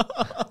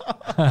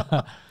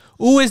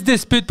 Who is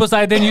this pute,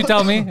 Poseidon? You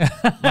tell me."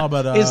 No,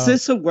 but Is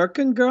this a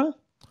working girl,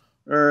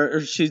 or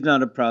she's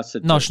not a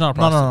prostitute? No, she's not a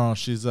no, prostitute. no.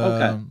 She's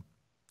Okay.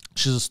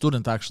 she's a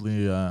student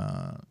actually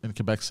in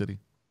Quebec City.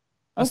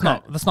 That's Okay.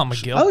 not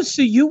McGill. Oh,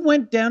 so you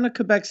went down to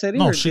Quebec City,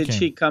 No, or she did came.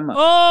 she come up?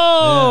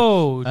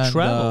 Oh, And,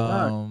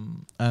 travel.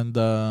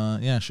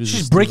 yeah, she's a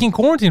She's student. breaking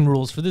quarantine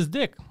rules for this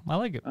dick. I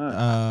like it.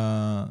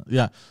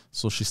 Yeah,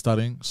 so she's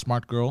studying.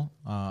 Smart girl.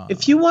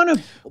 If you want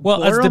to Well,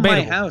 that's borrow my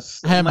debatable.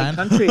 house, Hey, my man.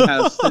 country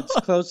house that's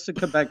close to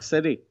Quebec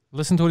City,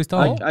 Listen to what he's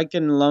telling you. I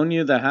can loan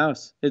you the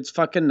house. It's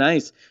fucking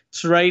nice.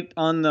 It's right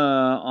on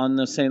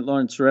the St.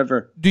 Lawrence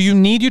River. Do you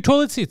need your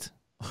toilet seat?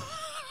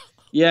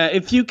 Yeah,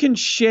 if you can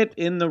shit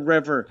in the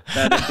river,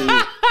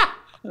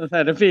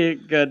 that'd be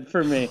good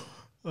for me.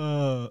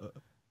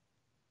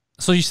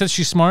 So you said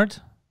she's smart?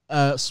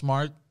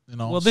 Smart. You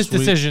know. Well, this sweet,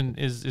 decision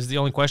is the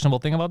only questionable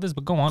thing about this,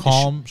 but go on.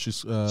 calm.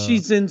 She's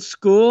She's in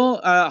school,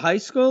 high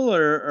school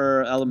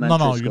or elementary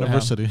no, school?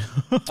 university.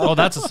 Oh,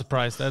 that's a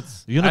surprise.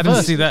 That's I University.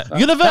 didn't see that.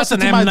 That's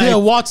University, an my M. dear Night.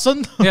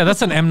 Watson. Yeah,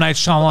 that's an M. Night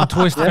Shyamalan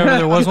twist if ever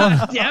there was one.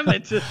 Damn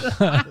it!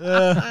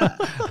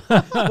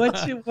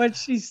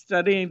 What's she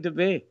studying to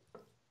be?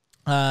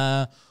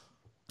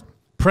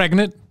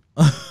 Pregnant?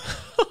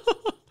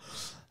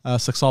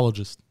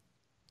 Sexologist.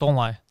 Don't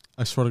lie.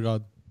 I swear to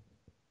God.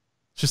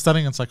 She's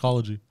studying in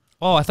psychology.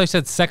 Oh, I thought you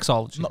said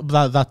sexology.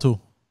 No, that too.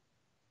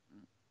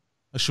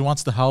 She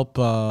wants to help.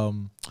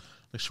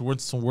 She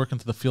wants to work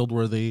into the field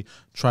where they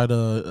try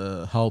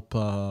to help.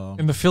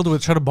 In the field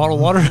with try to bottle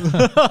water.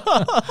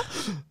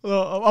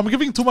 I'm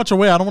giving too much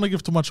away. I don't want to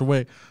give too much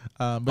away.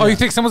 But Oh, you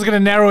think someone's gonna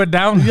narrow it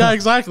down? Yeah,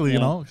 exactly. You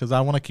know, because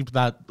I want to keep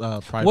that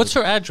private. What's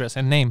her address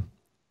and name?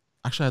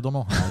 Actually, I don't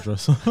know her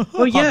address.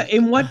 Well, yeah,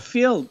 in what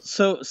field?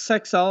 So,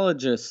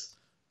 sexologist.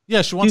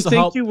 Yeah, she Do you wants to think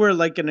help. you were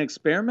like an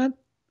experiment?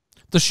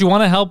 Does she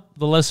want to help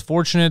the less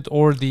fortunate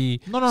or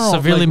the No.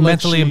 severely like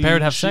mentally she-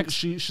 impaired have she- sex?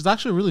 She's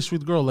actually a really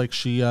sweet girl. Like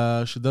she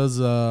does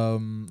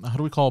how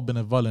do we call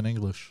bénévole in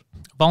English?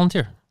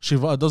 Volunteer. She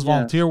does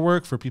volunteer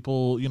work for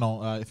people. You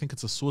know, I think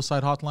it's a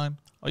suicide hotline.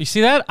 Oh, you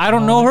see that? I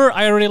don't know her.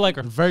 I already like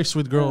her. Very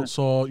sweet girl.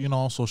 So you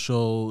know,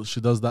 so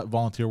she does that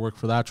volunteer work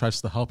for that.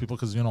 Tries to help people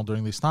because you know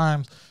during these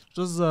times, she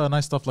does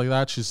nice stuff like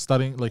that. She's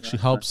studying, like she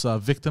helps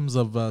victims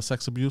of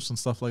sex abuse and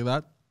stuff like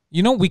that.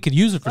 You know, we could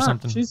use it for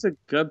something. She's a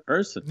good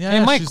person. Yeah, Hey,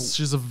 yeah, Mike.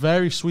 she's a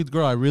very sweet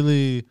girl. I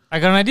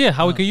got an idea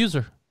how we could use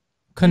her.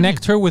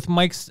 Connect her with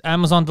Mike's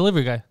Amazon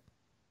delivery guy.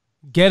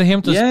 Get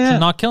him to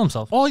not kill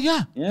himself. Oh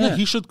yeah, Yeah.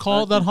 He should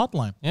call that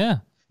hotline. Yeah.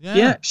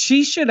 Yeah,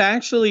 she should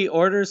actually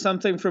order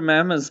something from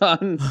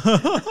Amazon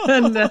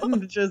and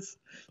then just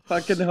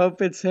fucking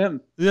hope it's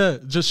him. Yeah,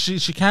 just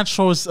she can't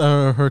show us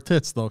her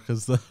tits though,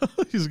 because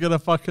he's gonna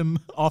fucking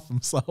off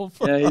himself.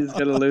 Yeah, he's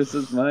gonna lose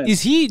his mind.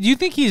 Do you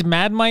think he's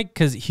mad, Mike,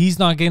 because he's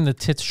not getting the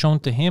tits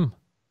shown to him?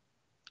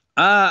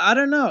 I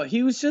don't know.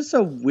 He was just a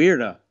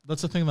weirdo.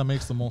 That's the thing that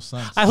makes the most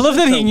sense. I love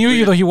that he So knew you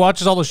weird. though. He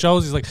watches all the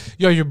shows. He's like,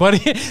 yo, your buddy.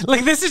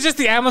 Like, this is just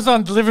the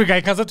Amazon delivery guy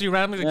comes up to you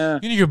randomly.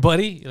 Like, you know your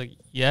buddy? You're like,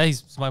 yeah,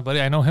 he's my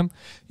buddy. I know him.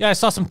 Yeah, I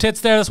saw some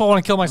tits there. That's why I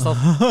want to kill myself.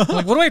 I'm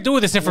like, what do I do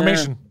with this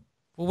information?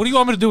 Well, what do you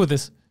want me to do with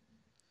this?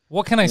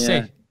 What can I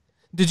say?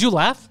 Did you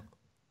laugh?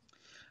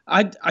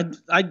 I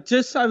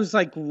was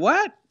like,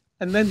 what?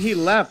 And then he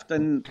left,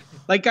 and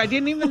like I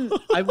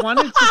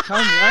wanted to tell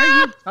him, why are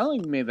you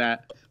telling me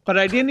that? But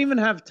I didn't even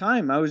have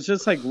time. I was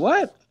just like,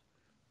 what?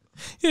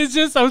 It's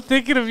just, I'm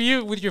thinking of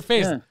you with your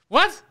face. Yeah.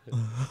 What?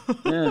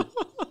 Yeah, that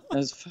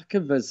was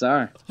fucking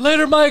bizarre.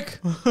 Later, Mike.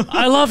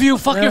 I love you.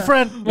 Fuck your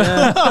friend.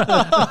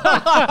 That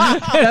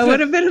would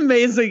have been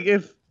amazing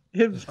if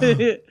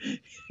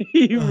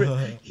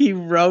he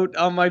wrote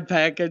on my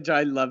package,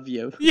 "I love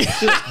you."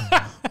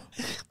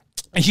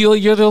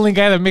 You're the only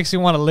guy that makes me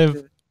want to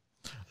live.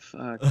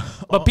 Fuck.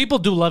 But people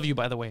do love you,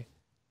 by the way.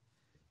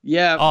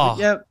 Yeah, Oh.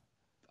 yeah.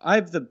 I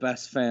have the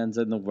best fans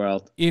in the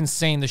world.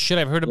 Insane. The shit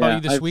I've heard about Yeah,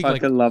 you this I week.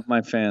 fucking Like, love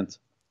my fans.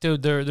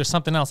 dude, there's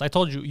something else. I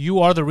told you, you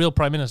are the real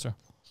prime minister.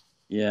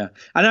 Yeah,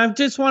 and I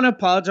just want to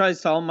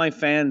apologize to all my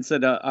fans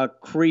that a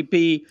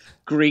creepy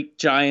Greek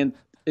giant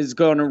is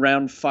going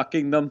around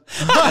fucking them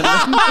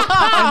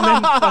and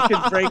then fucking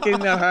breaking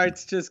their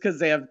hearts just because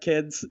they have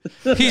kids.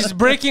 He's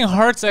breaking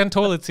hearts and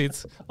toilet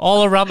seats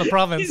all around the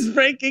province. He's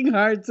breaking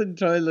hearts and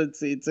toilet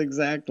seats,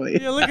 exactly.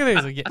 Yeah, look at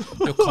this. Like,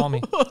 yo, call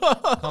me.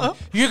 Call me.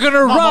 You're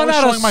gonna run always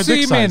out of showing my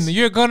dick semen. size.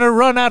 You're gonna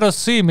run out of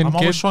semen, I'm kid.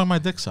 always showing my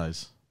dick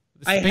size.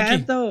 I Pinky.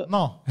 had though,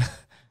 No,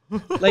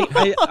 like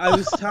I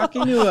was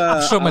talking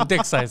to Show my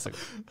dick size.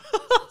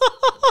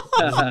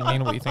 Doesn't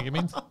mean what you think it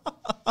means.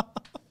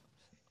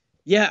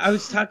 yeah, I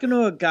was talking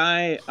to a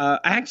guy.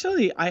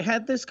 Actually, I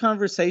had this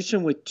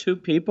conversation with two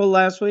people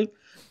last week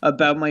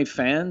about my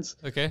fans.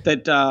 Okay.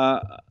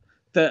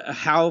 That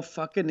how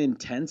fucking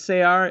intense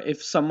they are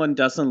if someone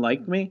doesn't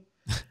like me.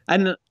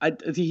 And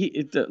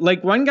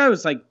like one guy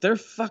was like, they're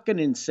fucking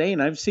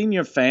insane. I've seen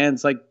your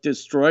fans like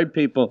destroy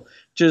people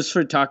just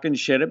for talking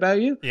shit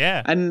about you.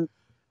 Yeah. And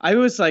I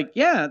was like,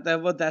 yeah,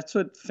 that's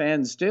what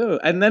fans do.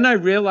 And then I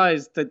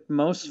realized that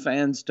most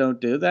fans don't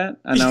do that.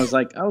 And I was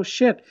like, oh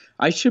shit,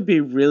 I should be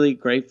really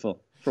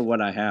grateful for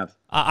what I have.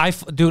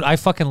 Dude, I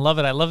fucking love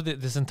it. I love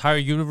this entire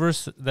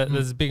universe that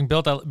is being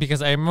built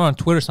because I remember on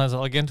Twitter sometimes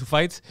I'll get into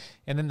fights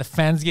and then the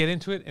fans get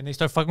into it and they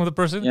start fucking with the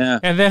person. Yeah.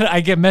 And then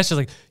I get messages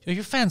like, yo,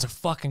 your fans are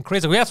fucking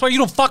crazy. Well, that's why you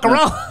don't fuck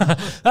around.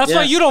 That's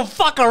why you don't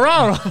fuck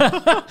around.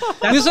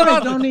 These are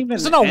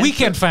not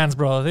weekend fans,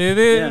 bro.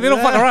 They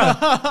don't fuck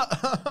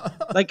around.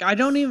 Like, I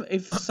don't even,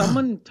 if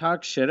someone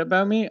talks shit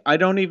about me, I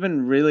don't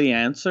even really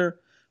answer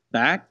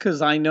back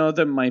because I know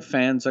that my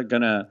fans are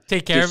gonna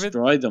Take care of it?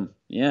 destroy them.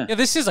 Yeah. Yeah,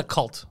 this is a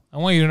cult. I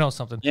want you to know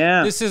something.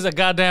 Yeah. This is a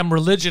goddamn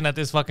religion at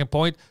this fucking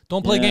point.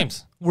 Don't play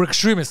games. We're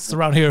extremists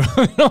around here.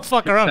 We don't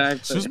fuck around.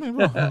 Exactly. excuse me,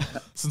 bro.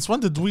 Since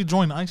when did we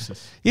join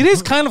ISIS? It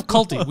is kind of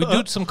culty. We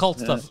do some cult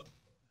stuff.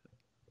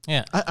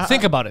 Yeah.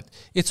 Think about it.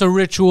 It's a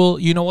ritual.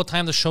 You know what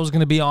time the show's going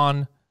to be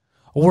on.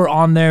 We're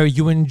on there.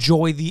 You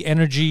enjoy the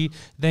energy.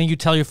 Then you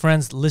tell your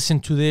friends,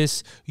 listen to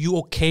this. You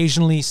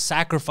occasionally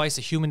sacrifice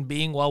a human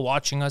being while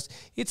watching us.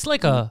 It's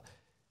like a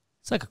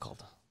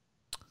cult.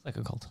 Like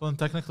a cult. So then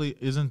technically,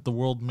 isn't the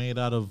world made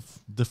out of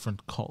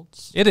different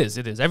cults? It is.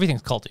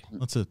 Everything's culty.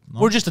 That's it. No?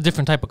 We're just a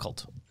different type of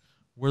cult.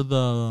 We're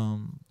the.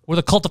 We're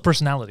the cult of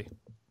personality.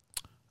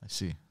 I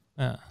see.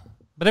 Yeah.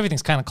 But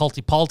everything's kind of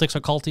culty. Politics are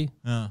culty.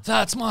 Yeah.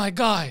 That's my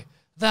guy.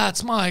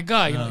 That's my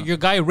guy. You know, your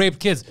guy who raped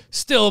kids.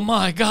 Still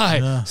my guy.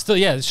 Yeah. Still,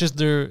 it's just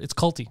it's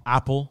culty.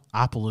 Apple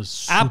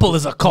is. Apple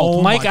is a cult.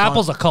 Oh Mike my God.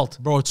 Apple's a cult.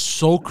 Bro, it's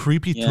so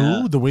creepy Yeah.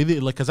 too. The way they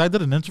because I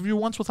did an interview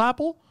once with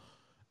Apple,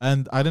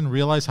 and I didn't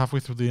realize halfway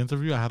through the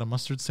interview I had a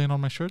mustard stain on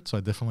my shirt, so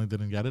I definitely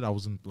didn't get it. I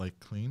wasn't like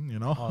clean, you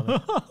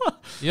know.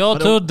 You're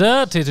too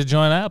dirty to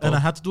join Apple. And I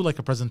had to do like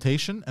a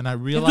presentation, and I You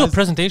have realized to do a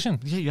presentation.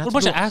 Yeah, you have What a to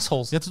bunch do of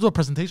assholes. You have to do a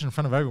presentation in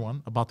front of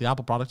everyone about the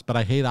Apple products, but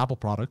I hate Apple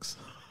products.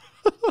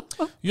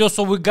 Yo,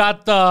 so we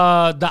got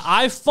the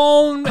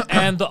iPhone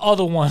and the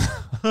other one.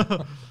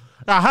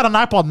 I had an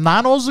iPod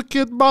Nano as a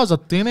kid, bro, as a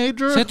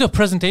teenager. So you have to do a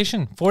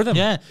presentation for them.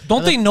 Yeah. Don't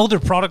And they know their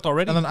product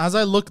already? And then as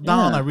I looked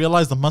down, Yeah. I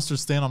realized the mustard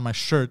stain on my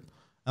shirt,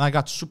 and I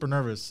got super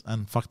nervous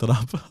and fucked it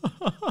up.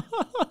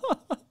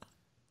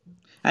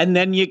 And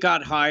then you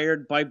got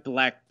hired by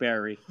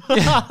BlackBerry.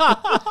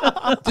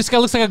 This guy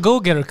looks like a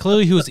go-getter.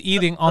 Clearly he was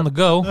eating on the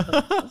go.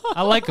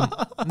 I like him.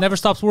 Never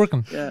stops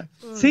working. Yeah.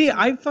 See,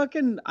 I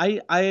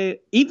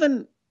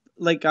even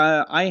like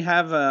I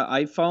have an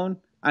iPhone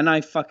and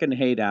I fucking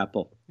hate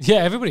Apple. Yeah,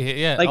 everybody.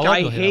 Yeah, Like a lot of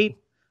I people hate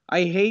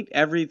hate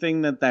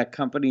everything that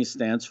company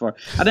stands for,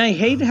 and I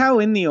hate how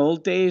in the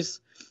old days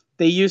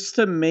they used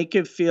to make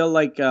it feel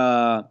like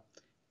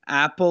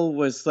Apple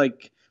was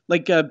like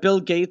Bill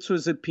Gates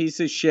was a piece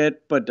of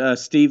shit, but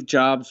Steve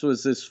Jobs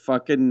was this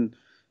fucking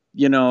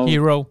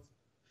Hero.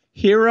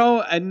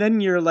 hero, and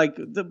then you're like,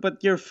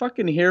 but your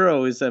fucking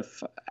hero is a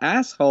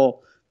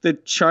asshole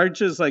that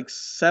charges like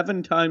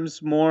 7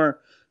 times more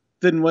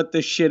than what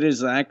the shit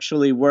is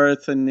actually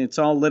worth, and it's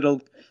all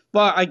little.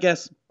 Well, I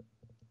guess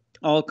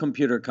all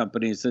computer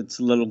companies, it's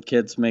little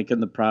kids making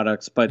the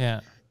products, but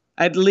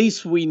at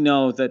least we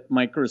know that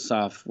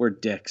Microsoft were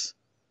dicks.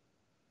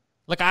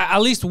 Like at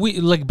least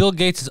Bill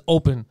Gates is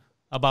open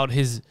about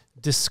his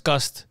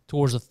disgust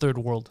towards the third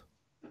world.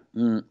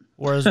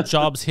 Whereas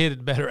Jobs hid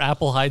it better,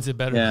 Apple hides it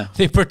better. Yeah.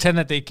 They pretend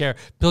that they care.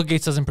 Bill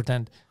Gates doesn't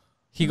pretend.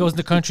 He goes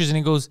into countries and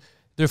he goes,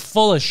 they're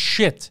full of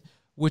shit,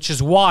 which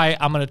is why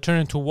I'm going to turn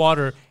into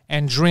water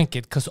and drink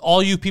it, because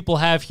all you people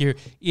have here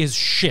is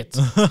shit.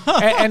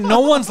 and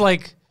no one's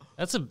like,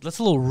 that's a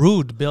little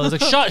rude, Bill. He's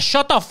like,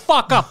 shut the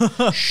fuck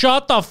up.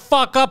 Shut the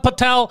fuck up,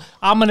 Patel.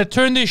 I'm going to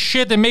turn this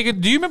shit and make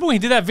it. Do you remember when he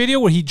did that video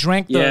where he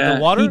drank the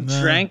water? He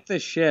drank the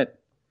shit.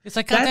 It's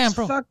like, goddamn,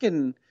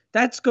 bro.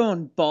 That's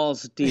going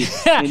balls deep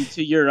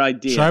into your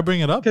idea. Should I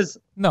bring it up? Because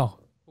no,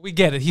 we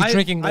get it. He's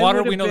drinking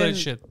water. We know that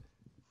shit.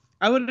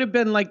 I would have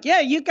been like, yeah,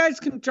 you guys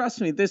can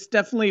trust me. This is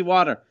definitely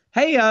water.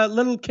 Hey,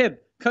 little kid,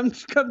 come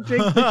drink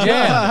the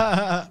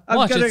Yeah.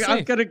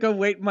 I'm gonna go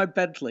wait in my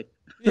Bentley.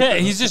 Yeah,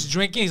 he's just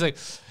drinking. He's like,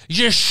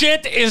 your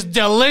shit is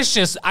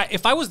delicious.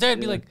 If I was there, I'd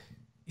be like,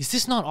 is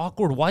this not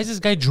awkward? Why is this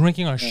guy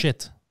drinking our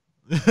shit?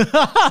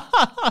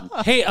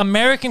 Hey,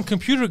 American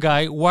computer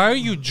guy, why are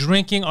you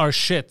drinking our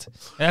shit?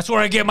 That's where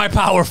I get my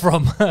power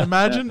from.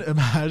 Imagine,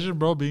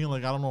 bro, being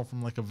like, I don't know,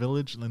 from like a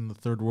village in the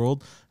third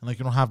world, and like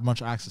you don't have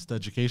much access to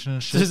education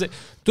and shit.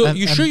 Dude,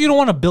 sure you don't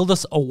want to build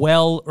us a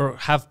well or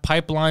have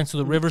pipelines to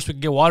the rivers so we can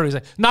get water? He's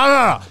like,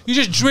 no. You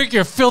just drink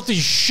your filthy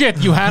shit,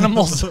 you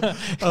animals.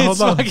 It's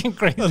fucking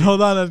crazy. And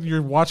hold on, and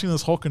you're watching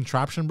this whole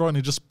contraption, bro, and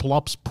he just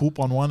plops poop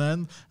on one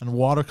end, and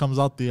water comes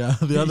out the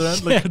other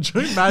end. Like, could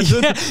you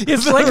imagine? Yeah,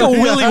 it's like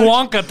a Willy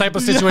Wonka type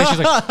of situation. He's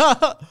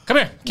like, come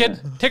here, kid,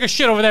 take a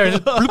shit over there.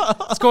 Just,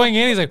 bloop, it's going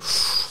in. He's like,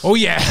 oh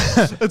yeah.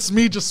 It's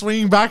me just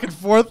swinging back and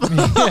forth.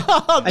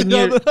 And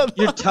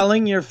you're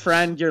telling your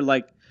friend, you're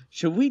like,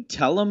 should we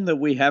tell him that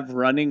we have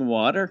running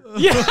water?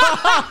 Yeah.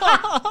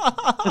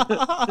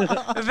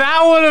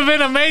 That would have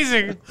been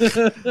amazing.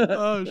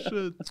 Oh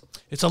shit.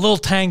 It's a little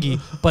tangy,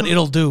 but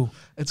it'll do.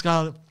 It's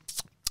got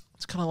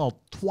a little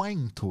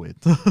twang to it.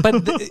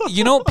 But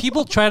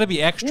people try to be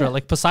extra.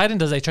 Like Poseidon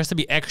does. He tries to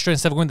be extra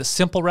instead of going the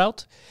simple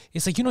route.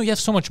 It's like, you have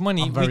so much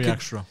money. I'm very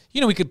extra.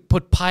 We could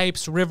put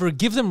pipes, river,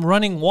 give them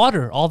running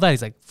water, all that.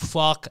 He's like,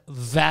 fuck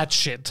that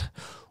shit.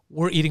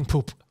 We're eating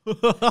poop.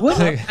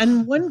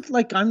 And when,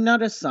 like, I'm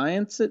not a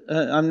scientist,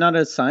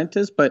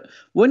 but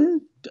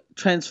wouldn't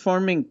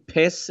transforming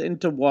piss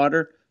into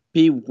water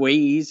be way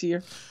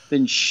easier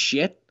than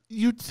shit?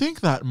 You'd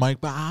think that, Mike,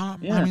 but I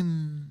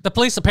mean, the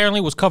place apparently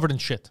was covered in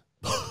shit.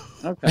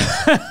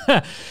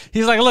 Okay.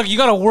 He's like, look, you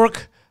got to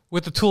work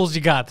with the tools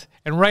you got.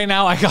 And right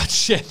now I got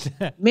shit.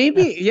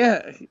 Maybe,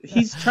 yeah.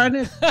 He's trying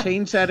to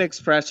change that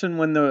expression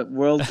when the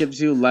world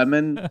gives you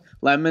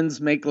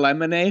lemons make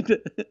lemonade.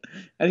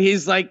 And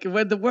he's like,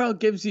 when the world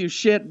gives you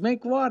shit,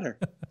 make water.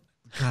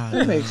 God.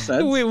 That makes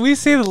sense. We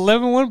say the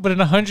lemon one, but in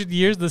 100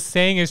 years, the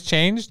saying has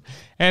changed.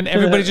 And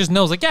everybody just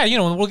knows, like, yeah,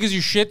 when the world gives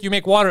you shit, you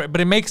make water. But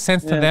it makes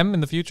sense to them in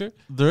the future.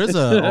 There is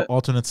an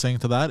alternate saying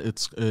to that.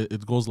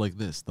 It goes like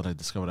this that I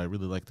discovered. I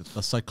really liked it.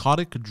 The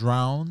psychotic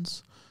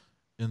drowns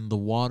in the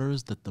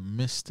waters that the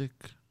mystic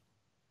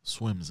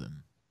swims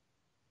in.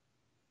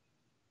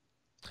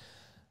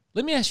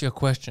 Let me ask you a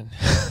question.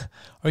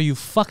 Are you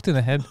fucked in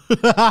the head?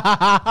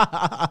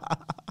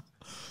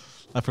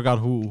 I forgot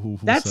who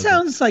that said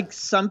sounds like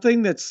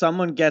something that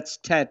someone gets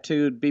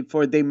tattooed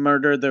before they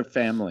murder their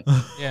family.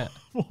 Yeah.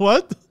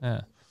 What?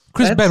 Yeah.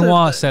 Chris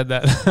Benoit said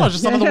that. Oh,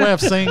 just another way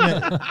of saying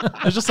it.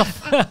 It's just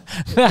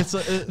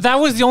that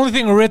was the only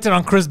thing written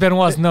on Chris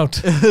Benoit's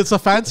note. It's a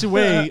fancy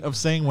way of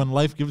saying when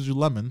life gives you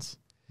lemons.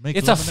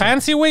 It's lemonade. A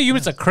fancy way?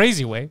 It's a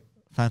crazy way.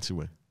 Fancy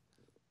way.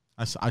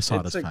 I saw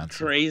it as fancy. It's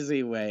a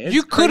crazy way.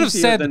 You could have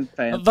said,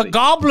 the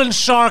goblin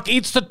shark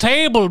eats the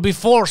table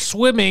before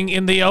swimming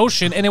in the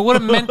ocean, and it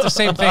would have meant the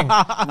same thing.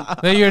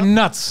 That you're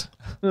nuts.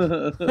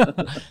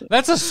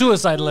 That's a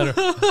suicide letter.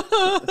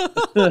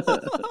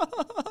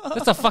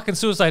 That's a fucking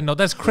suicide note.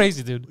 That's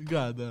crazy, dude.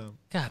 God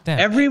damn.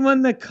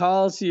 Everyone that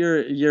calls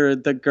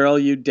the girl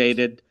you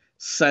dated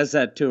says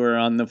that to her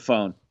on the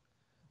phone.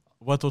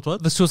 What?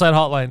 The suicide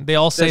hotline. They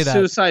all say that. The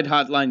suicide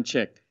hotline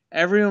chick.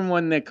 Everyone,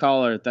 when they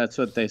call her, that's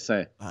what they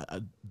say.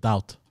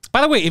 Doubt.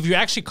 By the way, if you're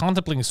actually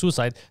contemplating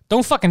suicide,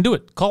 don't fucking do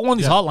it. Call one of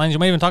these hotlines. You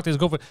might even talk to his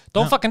girlfriend.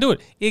 Don't fucking do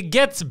it. It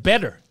gets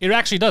better. It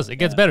actually does. It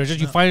gets better.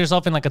 Just you find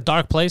yourself in like a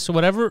dark place or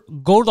whatever,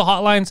 go to the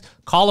hotlines,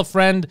 call a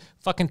friend,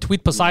 Fucking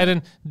tweet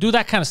Poseidon. Do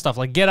that kind of stuff.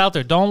 Like, get out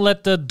there. Don't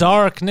let the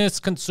darkness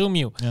consume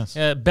you. Yes.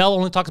 Bell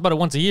only talks about it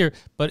once a year,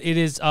 but it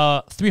is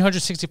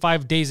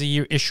 365 days a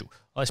year issue.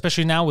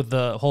 Especially now with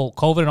the whole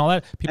COVID and all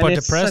that. People And are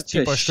it's depressed. such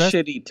People a are stressed.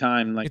 shitty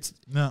time. Like,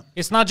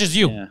 It's not just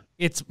you. Yeah.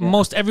 It's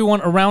most everyone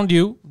around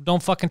you.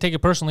 Don't fucking take it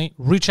personally.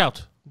 Reach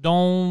out.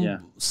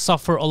 Don't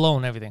suffer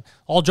alone. Everything.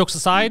 All jokes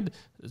aside,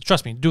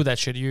 trust me, do that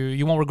shit.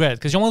 You won't regret it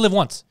because you only live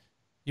once.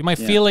 You might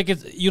feel like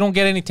you don't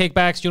get any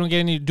takebacks. You don't get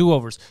any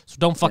do-overs. So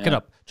don't fuck it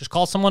up. Just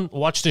call someone,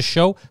 watch this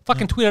show,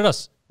 fucking tweet at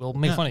us. We'll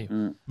make fun of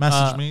you.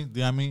 Message me,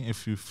 DM me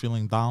if you're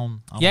feeling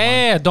down.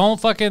 Yeah. Don't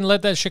fucking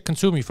let that shit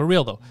consume you for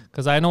real though.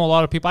 Because I know a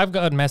lot of people. I've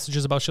gotten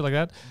messages about shit like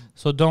that.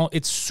 So don't.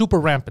 It's super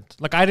rampant.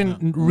 Like I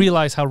didn't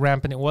realize how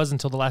rampant it was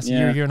until the last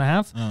year and a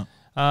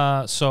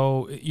half.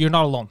 So you're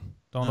not alone.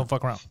 Don't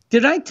fuck around.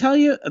 did I tell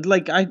you?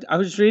 Like I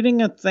was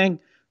reading a thing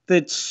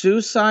that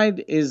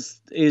suicide is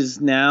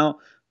now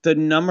the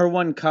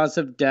 #1 cause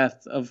of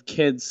death of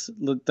kids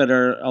that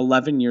are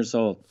 11 years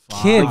old.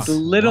 Kids, Like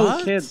little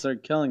What? kids are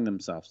killing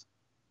themselves.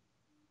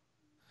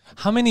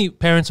 how many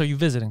parents are you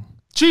visiting?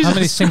 Jesus. How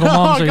many single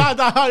moms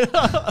are you?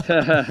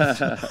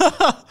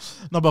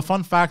 No, but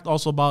fun fact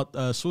also about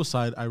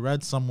suicide. I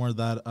read somewhere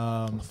that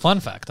Fun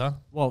fact, huh?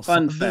 well,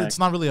 Fun it's fact.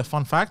 not really a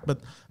fun fact, but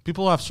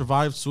people who have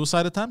survived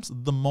suicide attempts,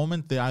 the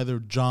moment they either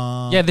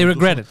jump, Yeah, they or do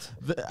regret it.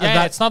 something-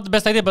 Yeah, it's not the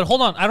best idea. But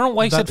hold on, I don't know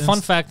why you That said fun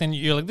inst- fact and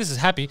you're like, this is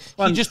happy.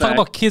 Fun You just talk fact.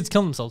 about kids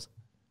killing themselves.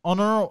 Oh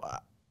no,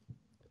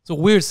 It's a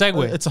weird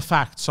segue. it's a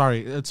fact.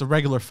 Sorry, it's a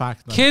regular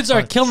fact. then. Kids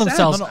are Sorry. killing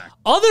themselves. No, no.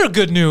 Other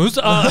good news.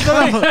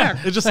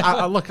 It just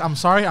look. I'm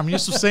sorry. I'm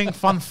used to saying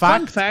fun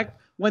Fun fact.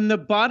 fact: when the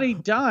body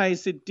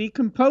dies, it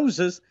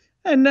decomposes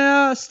and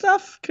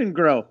stuff can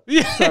grow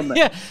from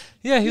it.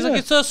 yeah. He's like,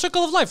 it's a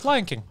circle of life.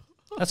 Lion King.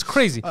 That's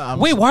crazy. I'm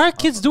Wait, so- why are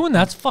kids doing that?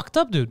 That's fucked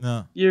up, dude.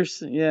 Yeah.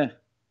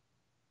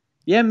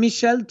 Yeah.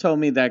 Michel told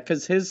me that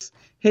because his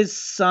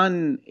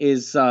son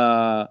is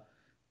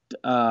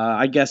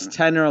I guess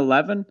 10 or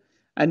 11,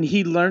 and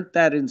he learned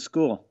that in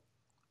school.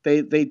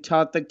 They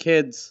taught the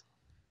kids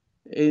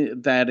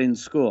that in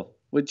school,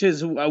 which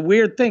is a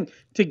weird thing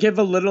to give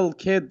a little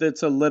kid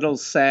that's a little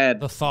sad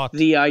The thought.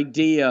 the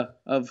idea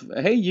of,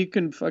 hey, you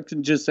can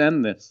fucking just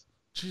end this.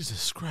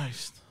 Jesus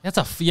Christ.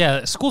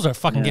 Schools are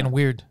fucking getting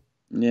weird.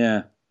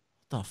 Yeah.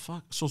 What the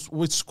fuck? So,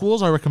 which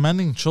schools are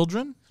recommending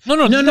children? No.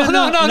 Hold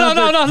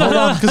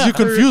on, Because you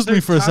confused me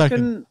for a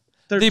second.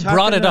 They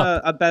brought it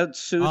up. About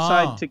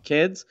suicide to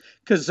kids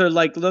because they're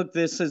like, look,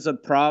 this is a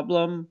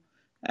problem.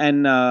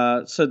 And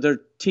so they're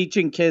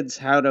teaching kids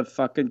how to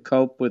fucking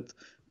cope with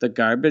the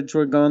garbage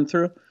we're going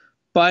through.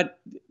 But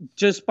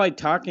just by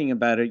talking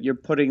about it, you're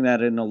putting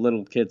that in a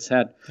little kid's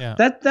head. Yeah.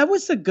 That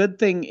was a good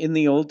thing in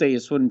the old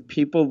days when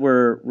people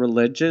were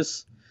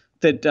religious.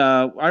 That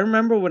I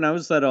remember when I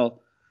was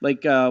little,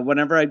 like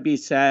whenever I'd be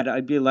sad,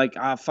 I'd be like,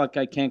 fuck,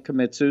 I can't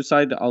commit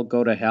suicide. I'll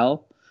go to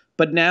hell.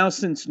 But now,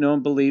 since no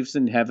one believes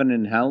in heaven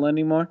and hell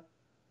anymore,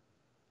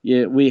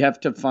 we have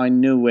to find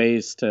new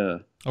ways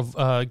to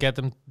Get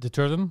them,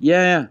 deter them.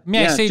 Yeah.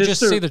 May I say,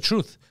 just to- say the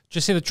truth.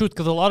 Just say the truth,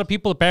 because a lot of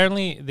people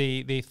apparently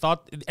they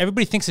thought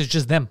everybody thinks it's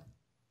just them.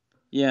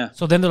 Yeah.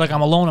 So then they're like,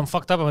 I'm alone, I'm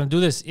fucked up, I'm gonna do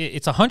this.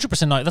 It's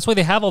 100% not. That's why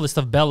they have all this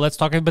stuff. Bell, let's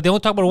talk. But they only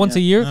talk about it once a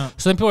year.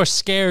 So then people are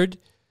scared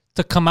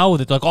to come out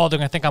with it. Like, oh, they're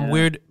gonna think I'm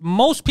weird.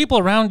 Most people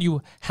around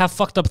you have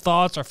fucked up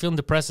thoughts or feeling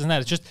depressed and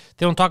that. It's just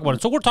they don't talk about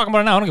it. So we're talking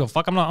about it now. I don't give a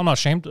fuck. I'm not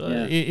ashamed.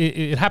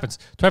 It happens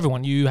to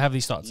everyone. You have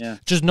these thoughts. Yeah.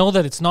 Just know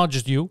that it's not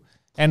just you,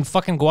 and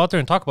fucking go out there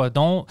and talk about it.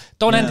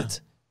 Don't end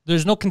it.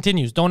 There's no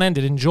continues. Don't end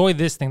it. Enjoy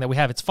this thing that we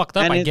have. It's fucked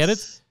up. And I get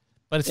it,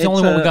 but it's the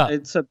only one we got.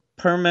 It's a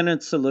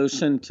permanent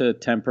solution to a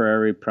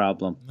temporary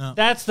problem.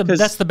 That's the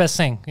best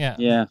thing. Yeah.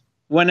 Yeah.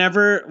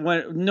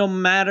 No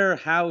matter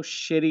how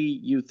shitty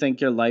you think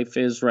your life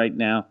is right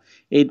now,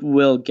 it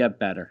will get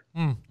better.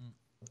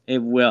 It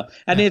will.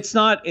 And it's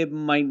not, it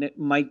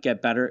might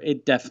get better.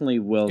 It definitely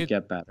will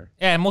get better.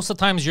 Yeah, and most of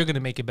the times you're gonna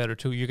make it better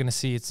too. You're gonna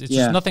see it's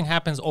just nothing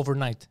happens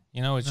overnight.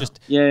 You know, it's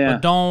just Yeah.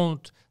 But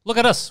don't look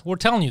at us. We're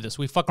telling you this.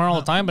 We fuck around all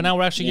the time, but now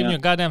we're actually giving you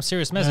a goddamn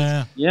serious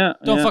message. Yeah.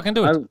 Don't fucking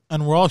do it.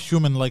 And we're all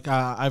human. Like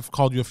I've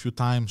called you a few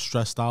times,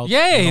 stressed out.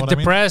 Yeah, you know what I mean?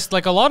 depressed.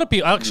 Like a lot of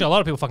people. Actually, a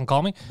lot of people fucking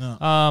call me.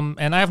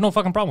 And I have no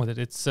fucking problem with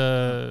it. It's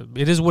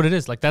it is what it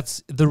is. Like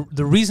that's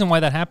the reason why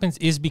that happens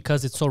is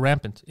because it's so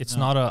rampant. It's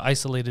not a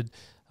isolated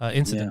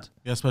incident.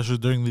 Yeah, especially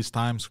during these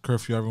times,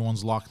 curfew,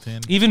 everyone's locked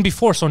in. Even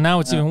before, so now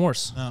it's even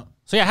worse. Yeah.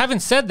 So yeah, having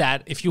said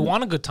that, if you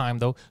want a good time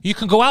though, you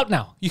can go out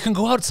now. You can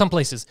go out some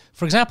places.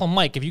 For example,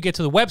 Mike, if you get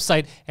to the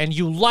website and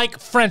you like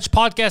French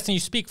podcasts and you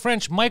speak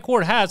French, Mike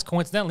Ward has,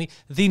 coincidentally,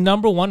 the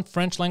 #1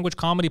 French language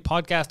comedy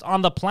podcast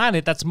on the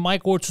planet. That's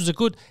Mike Ward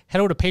Suzakut. Head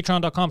over to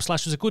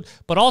patreon.com/Suzakut.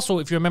 But also,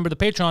 if you're a member of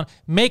the Patreon,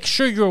 make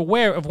sure you're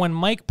aware of when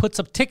Mike puts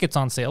up tickets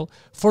on sale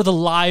for the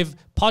live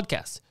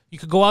podcast. You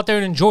could go out there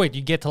and enjoy it.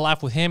 You get to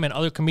laugh with him and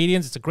other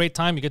comedians. It's a great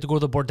time. You get to go to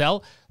the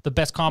Bordel, the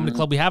best comedy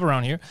club we have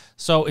around here.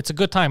 So it's a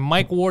good time.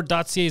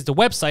 MikeWard.ca is the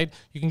website.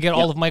 You can get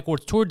all of Mike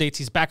Ward's tour dates.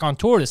 He's back on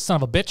tour, this son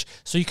of a bitch.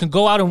 So you can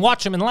go out and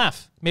watch him and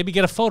laugh. Maybe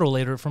get a photo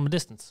later from a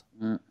distance.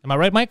 Am I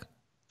right, Mike?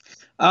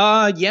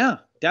 Yeah.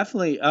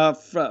 definitely.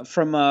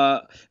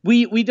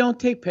 We don't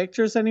take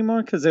pictures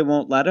anymore because they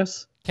won't let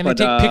us. Can they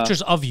take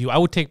pictures of you? I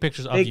would take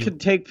pictures of you. They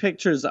could take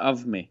pictures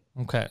of me.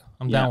 Okay,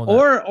 I'm down with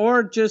that.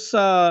 Or just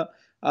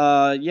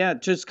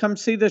just come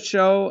see the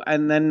show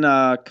and then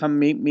come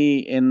meet me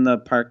in the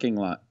parking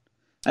lot,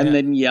 and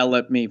then yell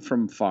at me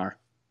from far.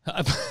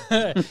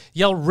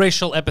 Yell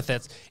racial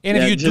epithets. And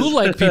if you do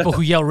like people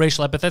who yell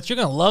racial epithets, you're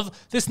going to love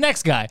this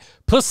next guy,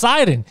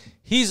 Poseidon.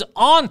 He's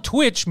on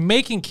Twitch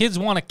making kids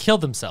want to kill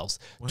themselves.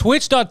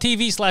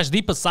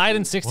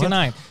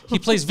 Twitch.tv/theposeidon69. He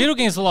plays video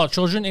games with a lot of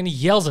children and he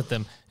yells at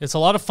them. It's a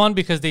lot of fun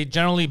because they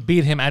generally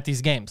beat him at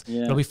these games.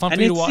 Yeah. It'll be fun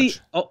for you to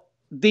watch.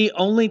 The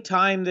only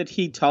time that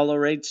he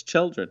tolerates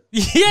children.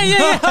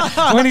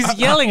 Yeah. When he's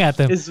yelling at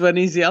them. Is when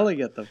he's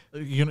yelling at them.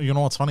 You know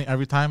what's funny?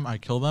 Every time I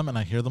kill them and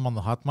I hear them on the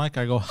hot mic,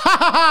 I go, ha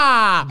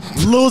ha ha,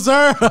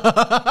 loser.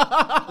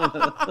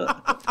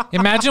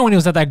 Imagine when he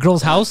was at that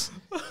girl's house,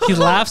 he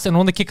laughs and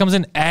when the kid comes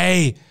in,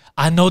 hey,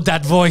 I know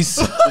that voice.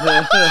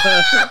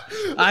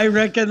 I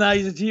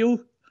recognize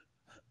you.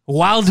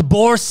 Wild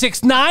Boar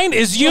 6'9"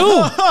 is you.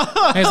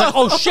 And he's like,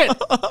 oh shit,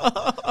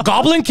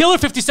 Goblin Killer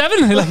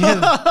 57.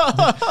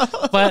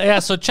 But yeah,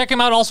 so check him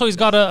out. Also, he's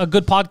got a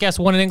good podcast,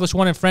 one in English,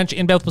 one in French.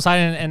 In Bed with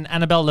Poseidon and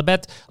Annabelle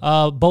Lebet,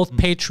 both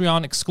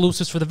Patreon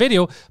exclusives for the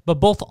video,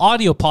 but both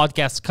audio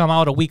podcasts come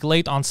out a week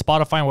late on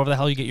Spotify and wherever the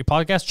hell you get your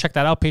podcasts. Check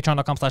that out.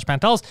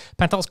 Patreon.com/Pantelis.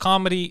 Pantelis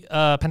Comedy,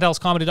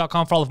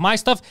 PantelisComedy.com for all of my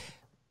stuff.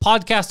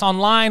 Podcast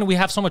online. We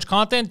have so much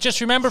content. Just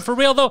remember, for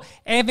real though,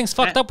 anything's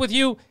fucked up with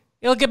you,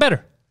 it'll get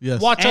better. Yes.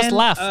 Watch us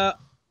laugh.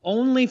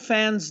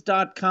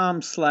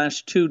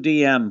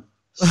 Onlyfans.com/2DM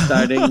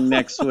starting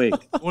next week.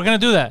 We're going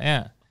to do that,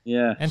 yeah.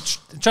 Yeah. And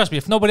trust me,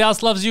 if nobody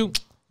else loves you,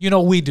 you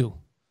know we do.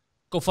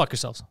 Go fuck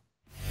yourselves.